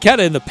Neemias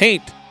Queta in the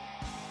paint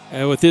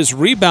with his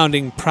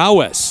rebounding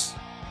prowess.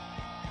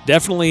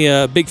 Definitely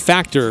a big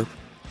factor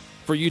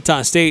for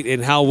Utah State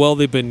in how well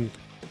they've been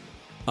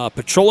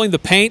patrolling the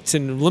paint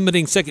and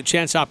limiting second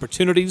chance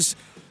opportunities,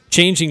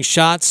 changing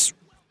shots,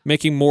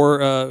 making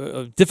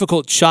more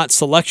difficult shot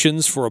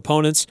selections for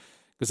opponents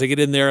because they get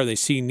in there and they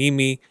see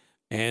Nemi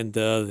and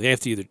they have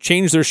to either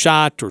change their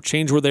shot or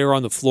change where they are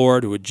on the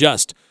floor to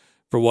adjust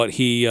for what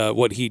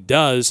he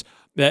does.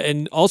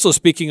 And also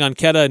speaking on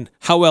Queta and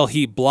how well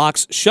he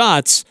blocks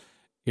shots,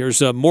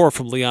 here's more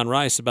from Leon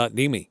Rice about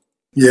Nemi.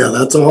 Yeah,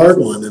 that's a hard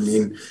one. I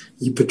mean,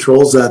 he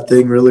patrols that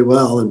thing really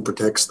well and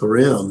protects the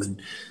rim,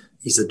 and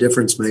he's a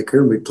difference maker.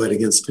 And we played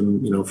against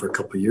him, for a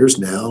couple of years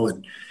now,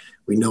 and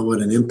we know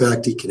what an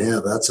impact he can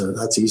have.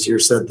 That's easier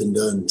said than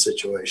done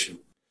situation.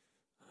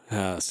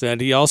 And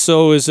he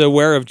also is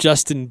aware of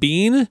Justin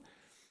Bean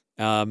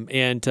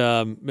and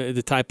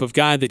the type of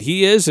guy that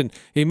he is, and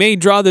he may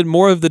draw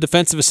more of the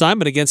defensive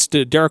assignment against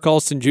Derek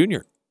Alston Jr.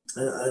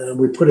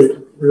 We put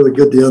it really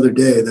good the other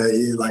day that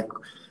he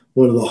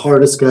one of the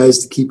hardest guys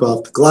to keep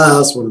off the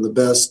glass, one of the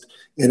best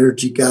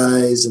energy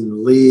guys in the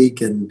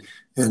league, and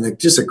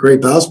just a great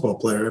basketball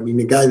player. I mean,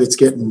 the guy that's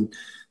getting,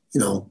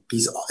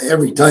 he's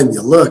every time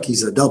you look,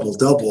 he's a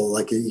double-double.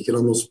 You can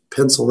almost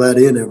pencil that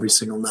in every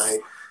single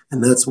night,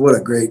 and that's what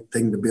a great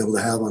thing to be able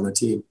to have on a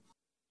team.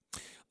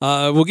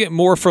 We'll get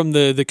more from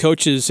the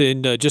coaches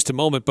in just a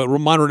moment, but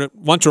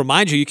want to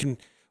remind you, you can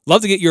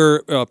love to get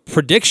your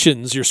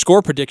predictions, your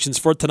score predictions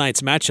for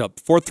tonight's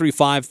matchup,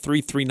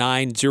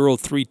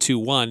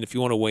 435-339-0321 if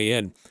you want to weigh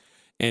in.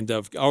 And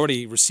I've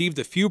already received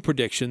a few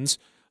predictions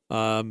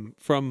from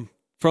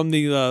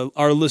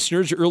our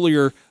listeners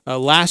earlier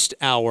last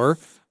hour.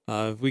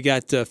 We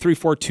got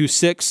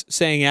 3426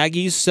 saying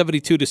Aggies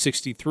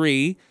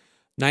 72-63,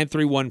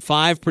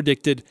 9315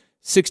 predicted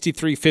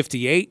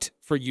 63-58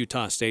 for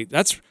Utah State.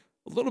 That's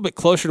a little bit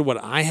closer to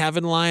what I have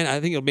in line. I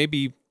think it'll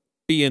maybe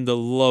be in the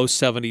low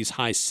 70s,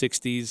 high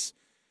 60s.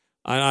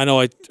 I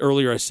know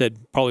earlier I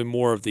said probably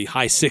more of the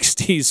high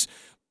 60s,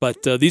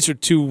 but these are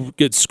two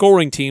good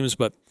scoring teams,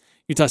 but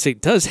Utah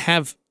State does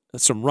have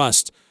some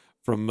rust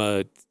from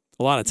a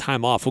lot of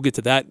time off. We'll get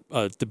to that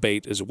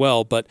debate as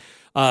well. But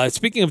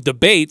speaking of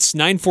debates,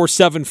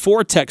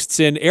 9474 texts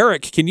in,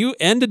 Eric, can you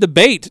end a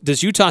debate?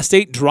 Does Utah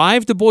State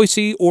drive to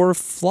Boise or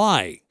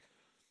fly?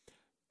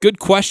 Good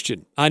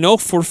question. I know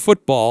for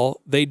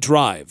football, they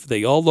drive.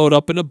 They all load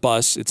up in a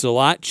bus. It's a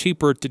lot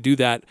cheaper to do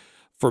that.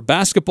 For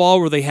basketball,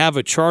 where they have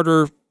a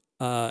charter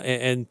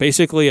and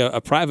basically a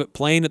private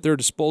plane at their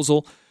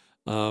disposal,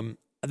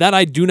 that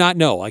I do not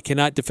know. I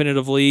cannot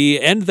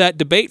definitively end that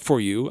debate for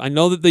you. I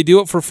know that they do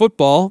it for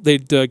football.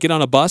 They'd get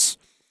on a bus.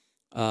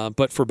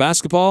 But for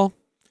basketball,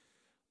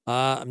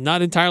 I'm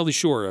not entirely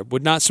sure. It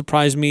would not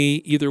surprise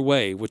me either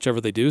way, whichever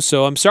they do.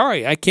 So I'm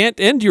sorry. I can't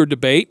end your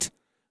debate.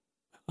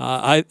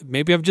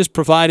 Maybe I've just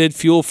provided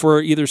fuel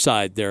for either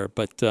side there.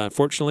 But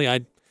unfortunately,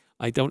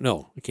 I don't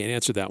know. I can't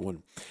answer that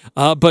one.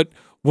 But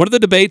one of the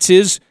debates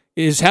is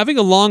having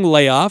a long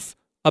layoff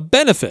a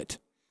benefit?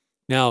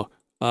 Now,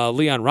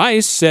 Leon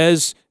Rice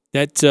says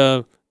that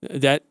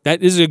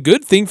that is a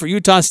good thing for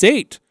Utah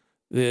State.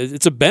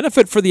 It's a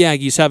benefit for the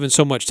Aggies having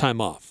so much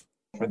time off.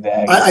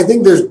 I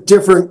think there's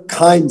different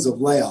kinds of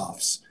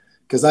layoffs,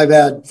 because I've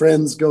had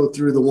friends go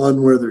through the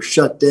one where they're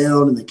shut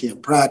down and they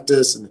can't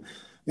practice, and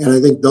I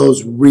think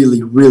those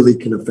really, really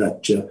can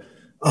affect you.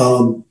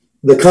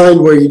 The kind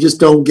where you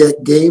just don't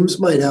get games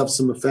might have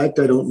some effect.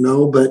 I don't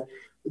know, but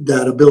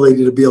that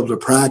ability to be able to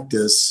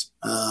practice,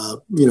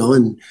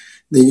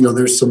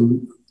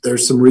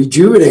 there's some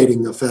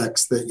rejuvenating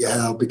effects that you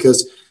have,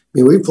 because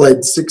we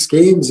played 6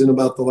 games in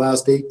about the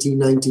last 18,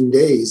 19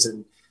 days,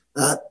 and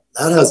that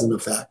has an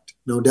effect,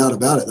 no doubt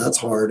about it. That's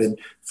hard, and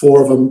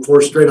 4 of them,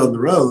 4 straight on the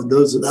road.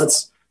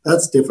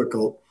 That's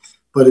difficult.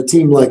 But a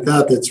team like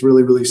that's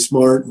really, really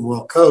smart and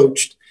well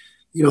coached,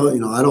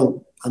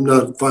 I'm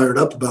not fired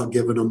up about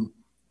giving them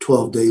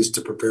 12 days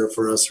to prepare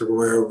for us or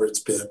wherever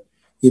it's been.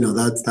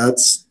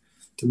 That's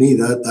to me,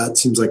 that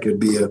seems like it'd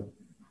be a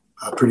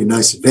pretty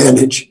nice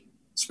advantage,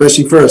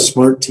 especially for a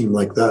smart team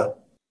like that.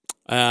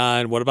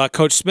 And what about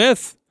Coach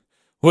Smith?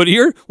 What are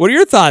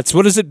your thoughts?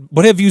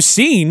 What have you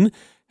seen,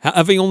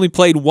 having only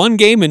played 1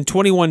 game in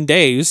 21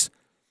 days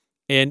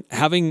and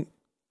having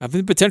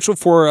the potential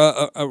for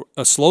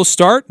a slow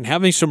start and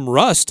having some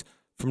rust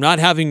from not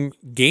having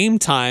game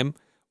time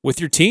with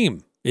your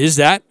team? Is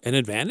that an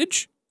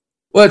advantage?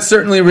 Well, it's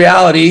certainly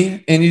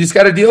reality, and you just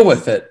got to deal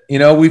with it.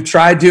 We've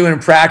tried to, in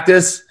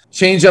practice,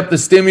 change up the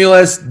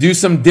stimulus, do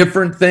some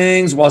different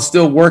things while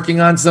still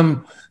working on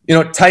some,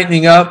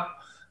 tightening up,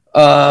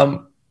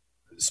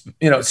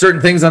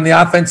 certain things on the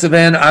offensive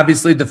end,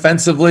 obviously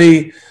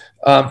defensively,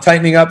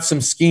 tightening up some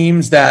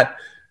schemes that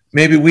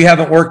maybe we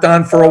haven't worked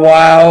on for a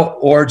while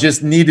or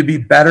just need to be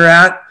better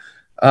at.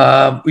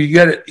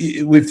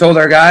 We've told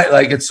our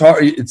guy, it's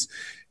hard.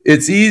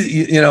 It's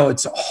easy,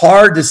 it's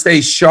hard to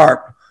stay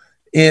sharp.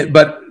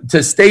 But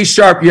to stay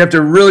sharp, you have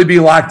to really be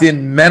locked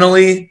in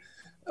mentally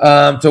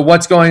to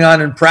what's going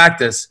on in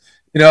practice.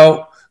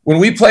 When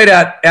we played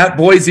at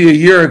Boise a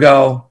year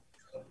ago,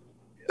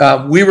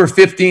 we were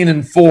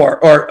 15-4,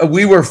 or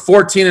we were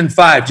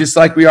 14-5, just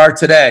like we are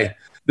today.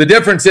 The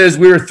difference is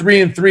we were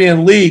 3-3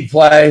 in league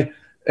play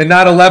and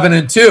not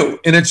 11-2.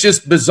 And it's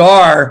just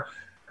bizarre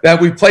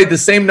that we played the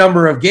same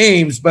number of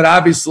games, but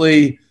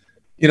obviously,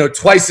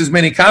 twice as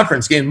many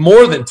conference games,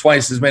 more than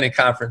twice as many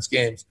conference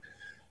games.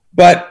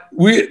 But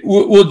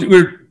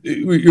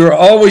you're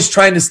always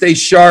trying to stay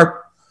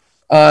sharp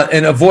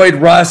and avoid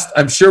rust.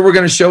 I'm sure we're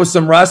going to show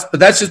some rust, but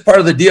that's just part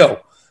of the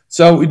deal.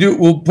 So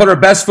we'll put our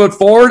best foot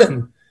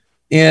forward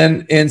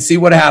and see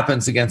what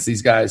happens against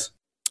these guys.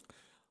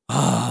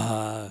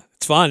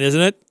 It's fun,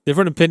 isn't it?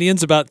 Different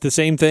opinions about the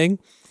same thing.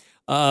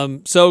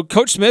 So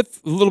Coach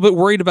Smith, a little bit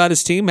worried about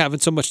his team having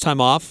so much time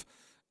off.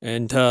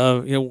 And,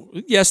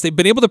 yes, they've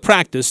been able to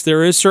practice.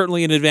 There is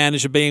certainly an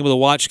advantage of being able to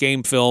watch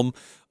game film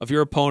of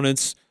your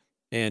opponents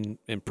and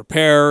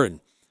prepare and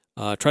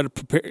try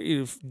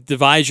to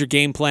devise your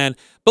game plan.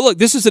 But look,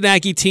 this is an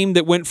Aggie team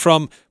that went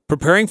from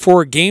preparing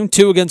for Game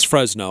 2 against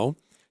Fresno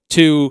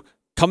to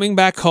coming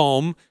back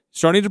home,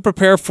 starting to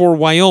prepare for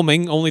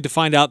Wyoming, only to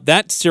find out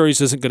that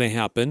series isn't going to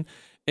happen.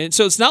 And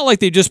so it's not like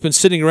they've just been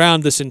sitting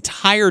around this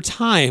entire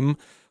time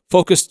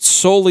focused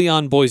solely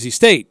on Boise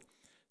State.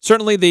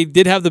 Certainly they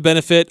did have the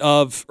benefit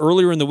of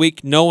earlier in the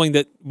week knowing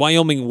that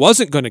Wyoming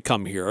wasn't going to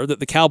come here, that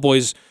the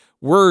Cowboys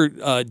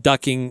were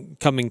ducking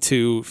coming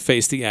to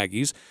face the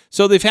Aggies.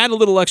 So they've had a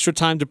little extra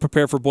time to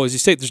prepare for Boise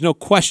State. There's no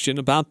question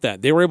about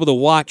that. They were able to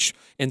watch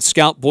and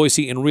scout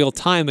Boise in real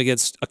time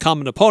against a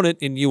common opponent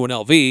in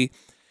UNLV.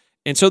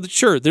 And so,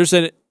 sure, there's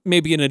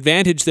maybe an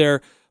advantage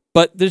there,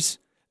 but there's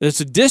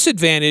a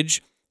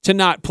disadvantage to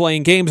not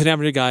playing games and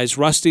having your guys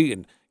rusty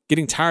and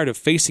getting tired of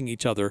facing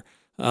each other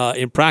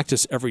in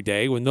practice every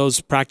day, when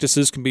those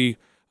practices can be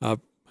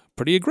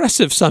pretty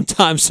aggressive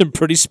sometimes and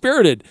pretty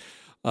spirited.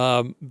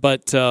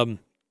 But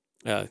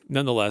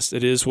nonetheless,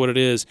 it is what it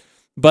is.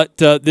 But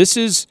this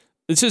is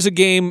a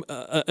game,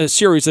 a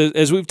series,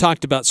 as we've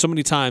talked about so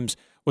many times,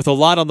 with a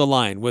lot on the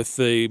line, with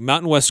the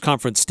Mountain West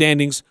Conference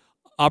standings,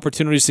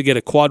 opportunities to get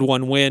a quad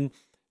one win,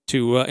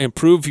 to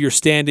improve your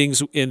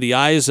standings in the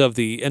eyes of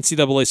the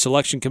NCAA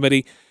selection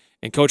committee.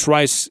 And Coach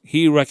Rice,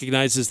 he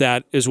recognizes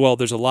that as well.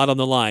 There's a lot on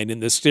the line in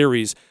this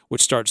series,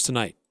 which starts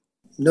tonight.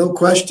 No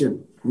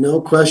question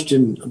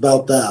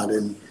about that.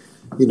 And,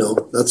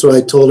 that's what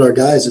I told our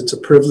guys. It's a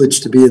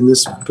privilege to be in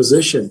this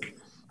position.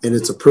 And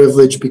it's a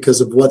privilege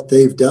because of what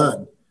they've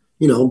done,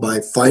 by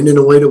finding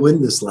a way to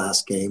win this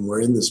last game.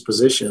 We're in this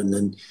position.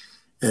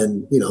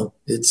 And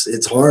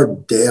it's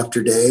hard day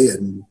after day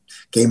and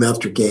game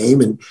after game.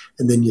 And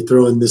then you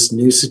throw in this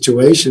new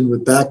situation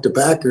with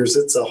back-to-backers.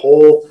 It's a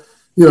whole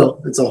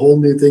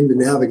new thing to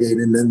navigate.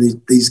 And then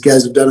these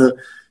guys have done a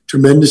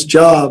tremendous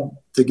job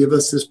to give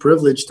us this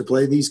privilege to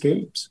play these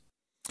games.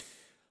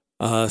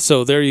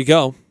 So there you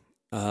go.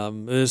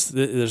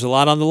 There's a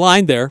lot on the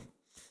line there.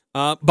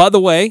 By the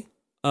way,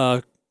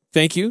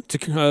 thank you to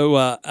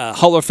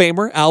Hall of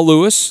Famer Al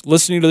Lewis,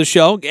 listening to the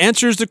show.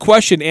 Answers the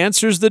question,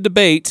 answers the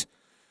debate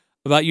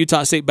about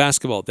Utah State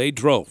basketball. They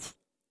drove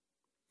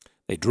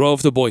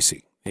to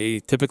Boise. They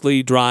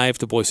typically drive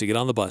to Boise, get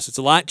on the bus. It's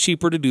a lot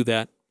cheaper to do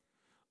that.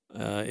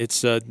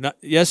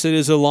 Yes, it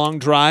is a long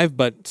drive,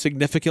 but a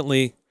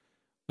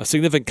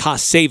significant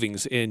cost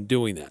savings in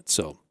doing that.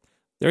 So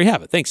there you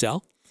have it. Thanks,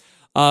 Al.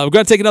 We're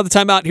going to take another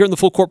time out here in the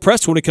Full Court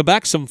Press. When we come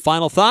back, some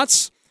final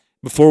thoughts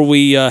before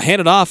we hand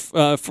it off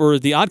for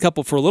the Odd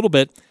Couple for a little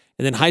bit,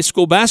 and then high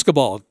school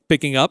basketball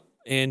picking up,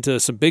 and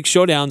some big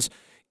showdowns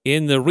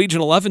in the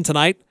Region 11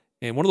 tonight,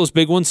 and one of those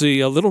big ones,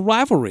 a little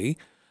rivalry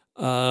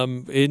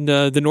in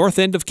the north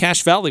end of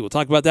Cache Valley. We'll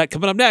talk about that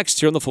coming up next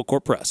here on the Full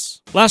Court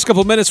Press. Last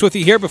couple minutes with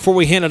you here before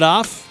we hand it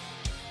off.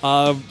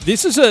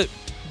 This is a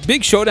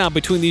big showdown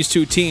between these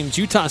two teams.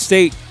 Utah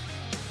State,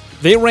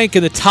 they rank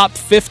in the top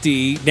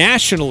 50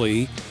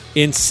 nationally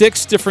in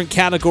 6 different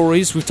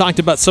categories. We've talked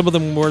about some of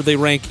them where they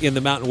rank in the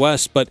Mountain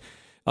West, but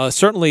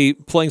certainly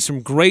playing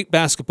some great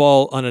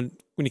basketball when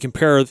you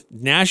compare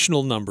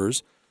national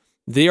numbers.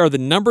 They are the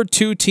number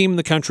 2 team in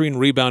the country in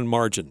rebound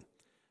margin.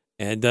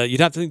 And you'd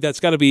have to think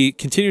that's got to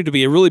continue to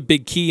be a really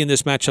big key in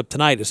this matchup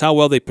tonight, is how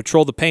well they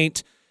patrol the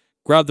paint,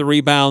 grab the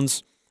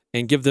rebounds,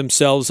 and give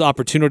themselves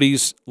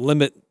opportunities,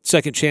 limit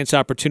second chance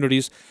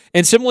opportunities.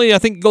 And similarly, I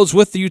think it goes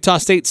with the Utah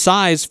State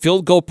size,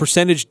 field goal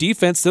percentage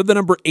defense. They're the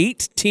number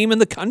 8 team in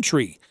the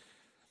country.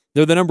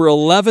 They're the number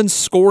 11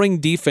 scoring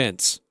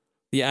defense,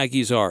 the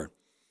Aggies are.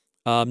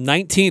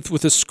 19th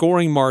with a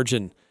scoring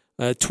margin,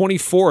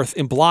 24th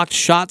in blocked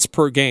shots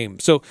per game.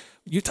 So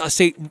Utah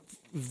State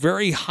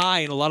very high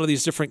in a lot of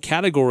these different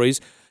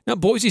categories. Now,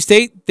 Boise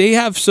State, they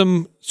have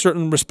some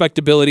certain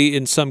respectability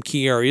in some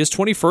key areas.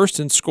 21st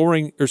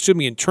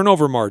in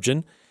turnover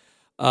margin,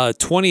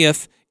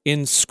 20th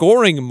in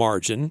scoring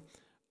margin,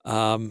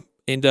 and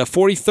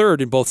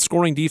 43rd in both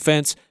scoring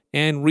defense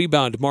and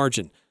rebound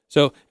margin.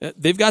 So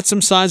they've got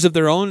some size of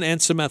their own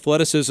and some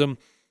athleticism.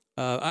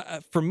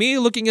 For me,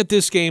 looking at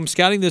this game,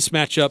 scouting this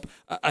matchup,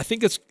 I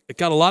think it's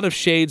got a lot of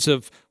shades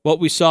of what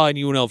we saw in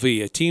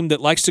UNLV, a team that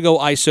likes to go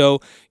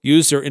ISO,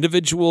 use their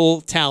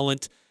individual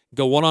talent,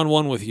 go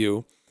one-on-one with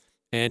you.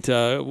 And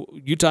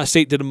Utah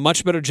State did a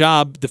much better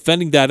job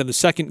defending that in the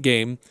second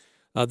game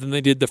than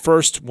they did the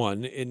first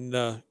one in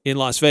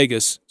Las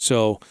Vegas.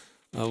 So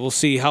we'll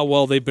see how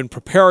well they've been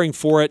preparing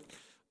for it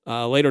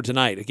later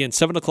tonight. Again,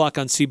 7 o'clock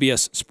on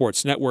CBS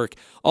Sports Network.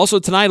 Also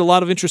tonight, a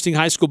lot of interesting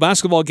high school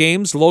basketball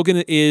games.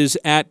 Logan is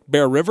at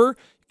Bear River.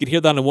 You can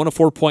hear that on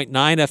 104.9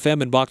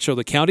 FM in Box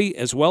Elder County,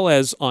 as well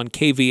as on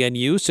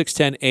KVNU,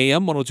 610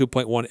 AM,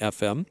 102.1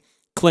 FM.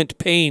 Clint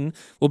Payne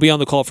will be on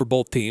the call for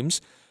both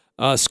teams.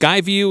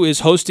 Skyview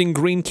is hosting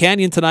Green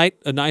Canyon tonight,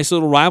 a nice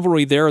little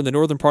rivalry there in the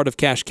northern part of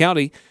Cache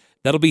County.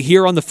 That'll be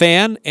here on the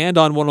Fan and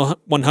on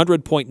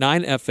 100.9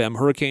 FM.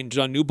 Hurricane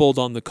John Newbold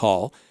on the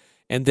call.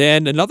 And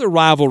then another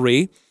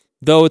rivalry,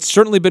 though it's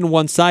certainly been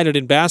one-sided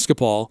in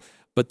basketball,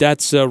 but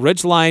that's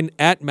Ridgeline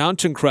at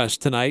Mountain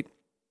Crest tonight.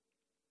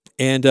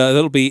 And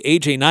that'll be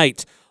AJ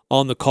Knight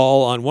on the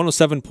call on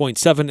 107.7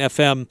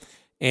 FM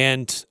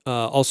and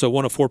also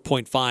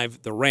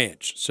 104.5 The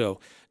Ranch. So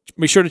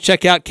be sure to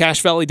check out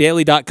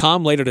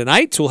CacheValleyDaily.com later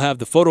tonight. We'll have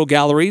the photo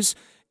galleries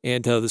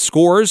and the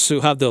scores.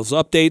 We'll have those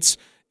updates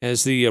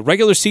as the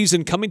regular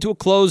season coming to a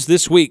close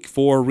this week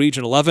for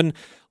Region 11.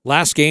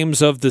 Last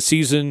games of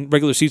the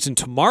regular season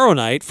tomorrow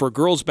night for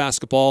girls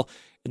basketball,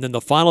 and then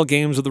the final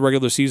games of the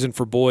regular season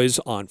for boys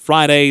on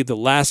Friday. The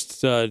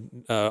last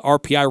RPI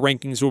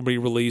rankings will be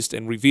released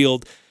and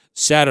revealed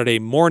Saturday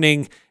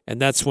morning,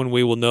 and that's when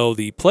we will know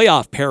the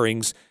playoff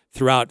pairings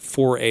throughout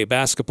 4A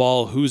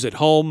basketball, who's at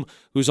home,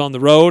 who's on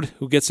the road,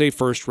 who gets a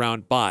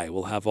first-round bye.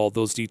 We'll have all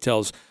those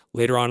details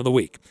later on in the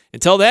week.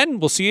 Until then,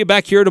 we'll see you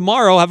back here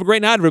tomorrow. Have a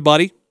great night,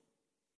 everybody.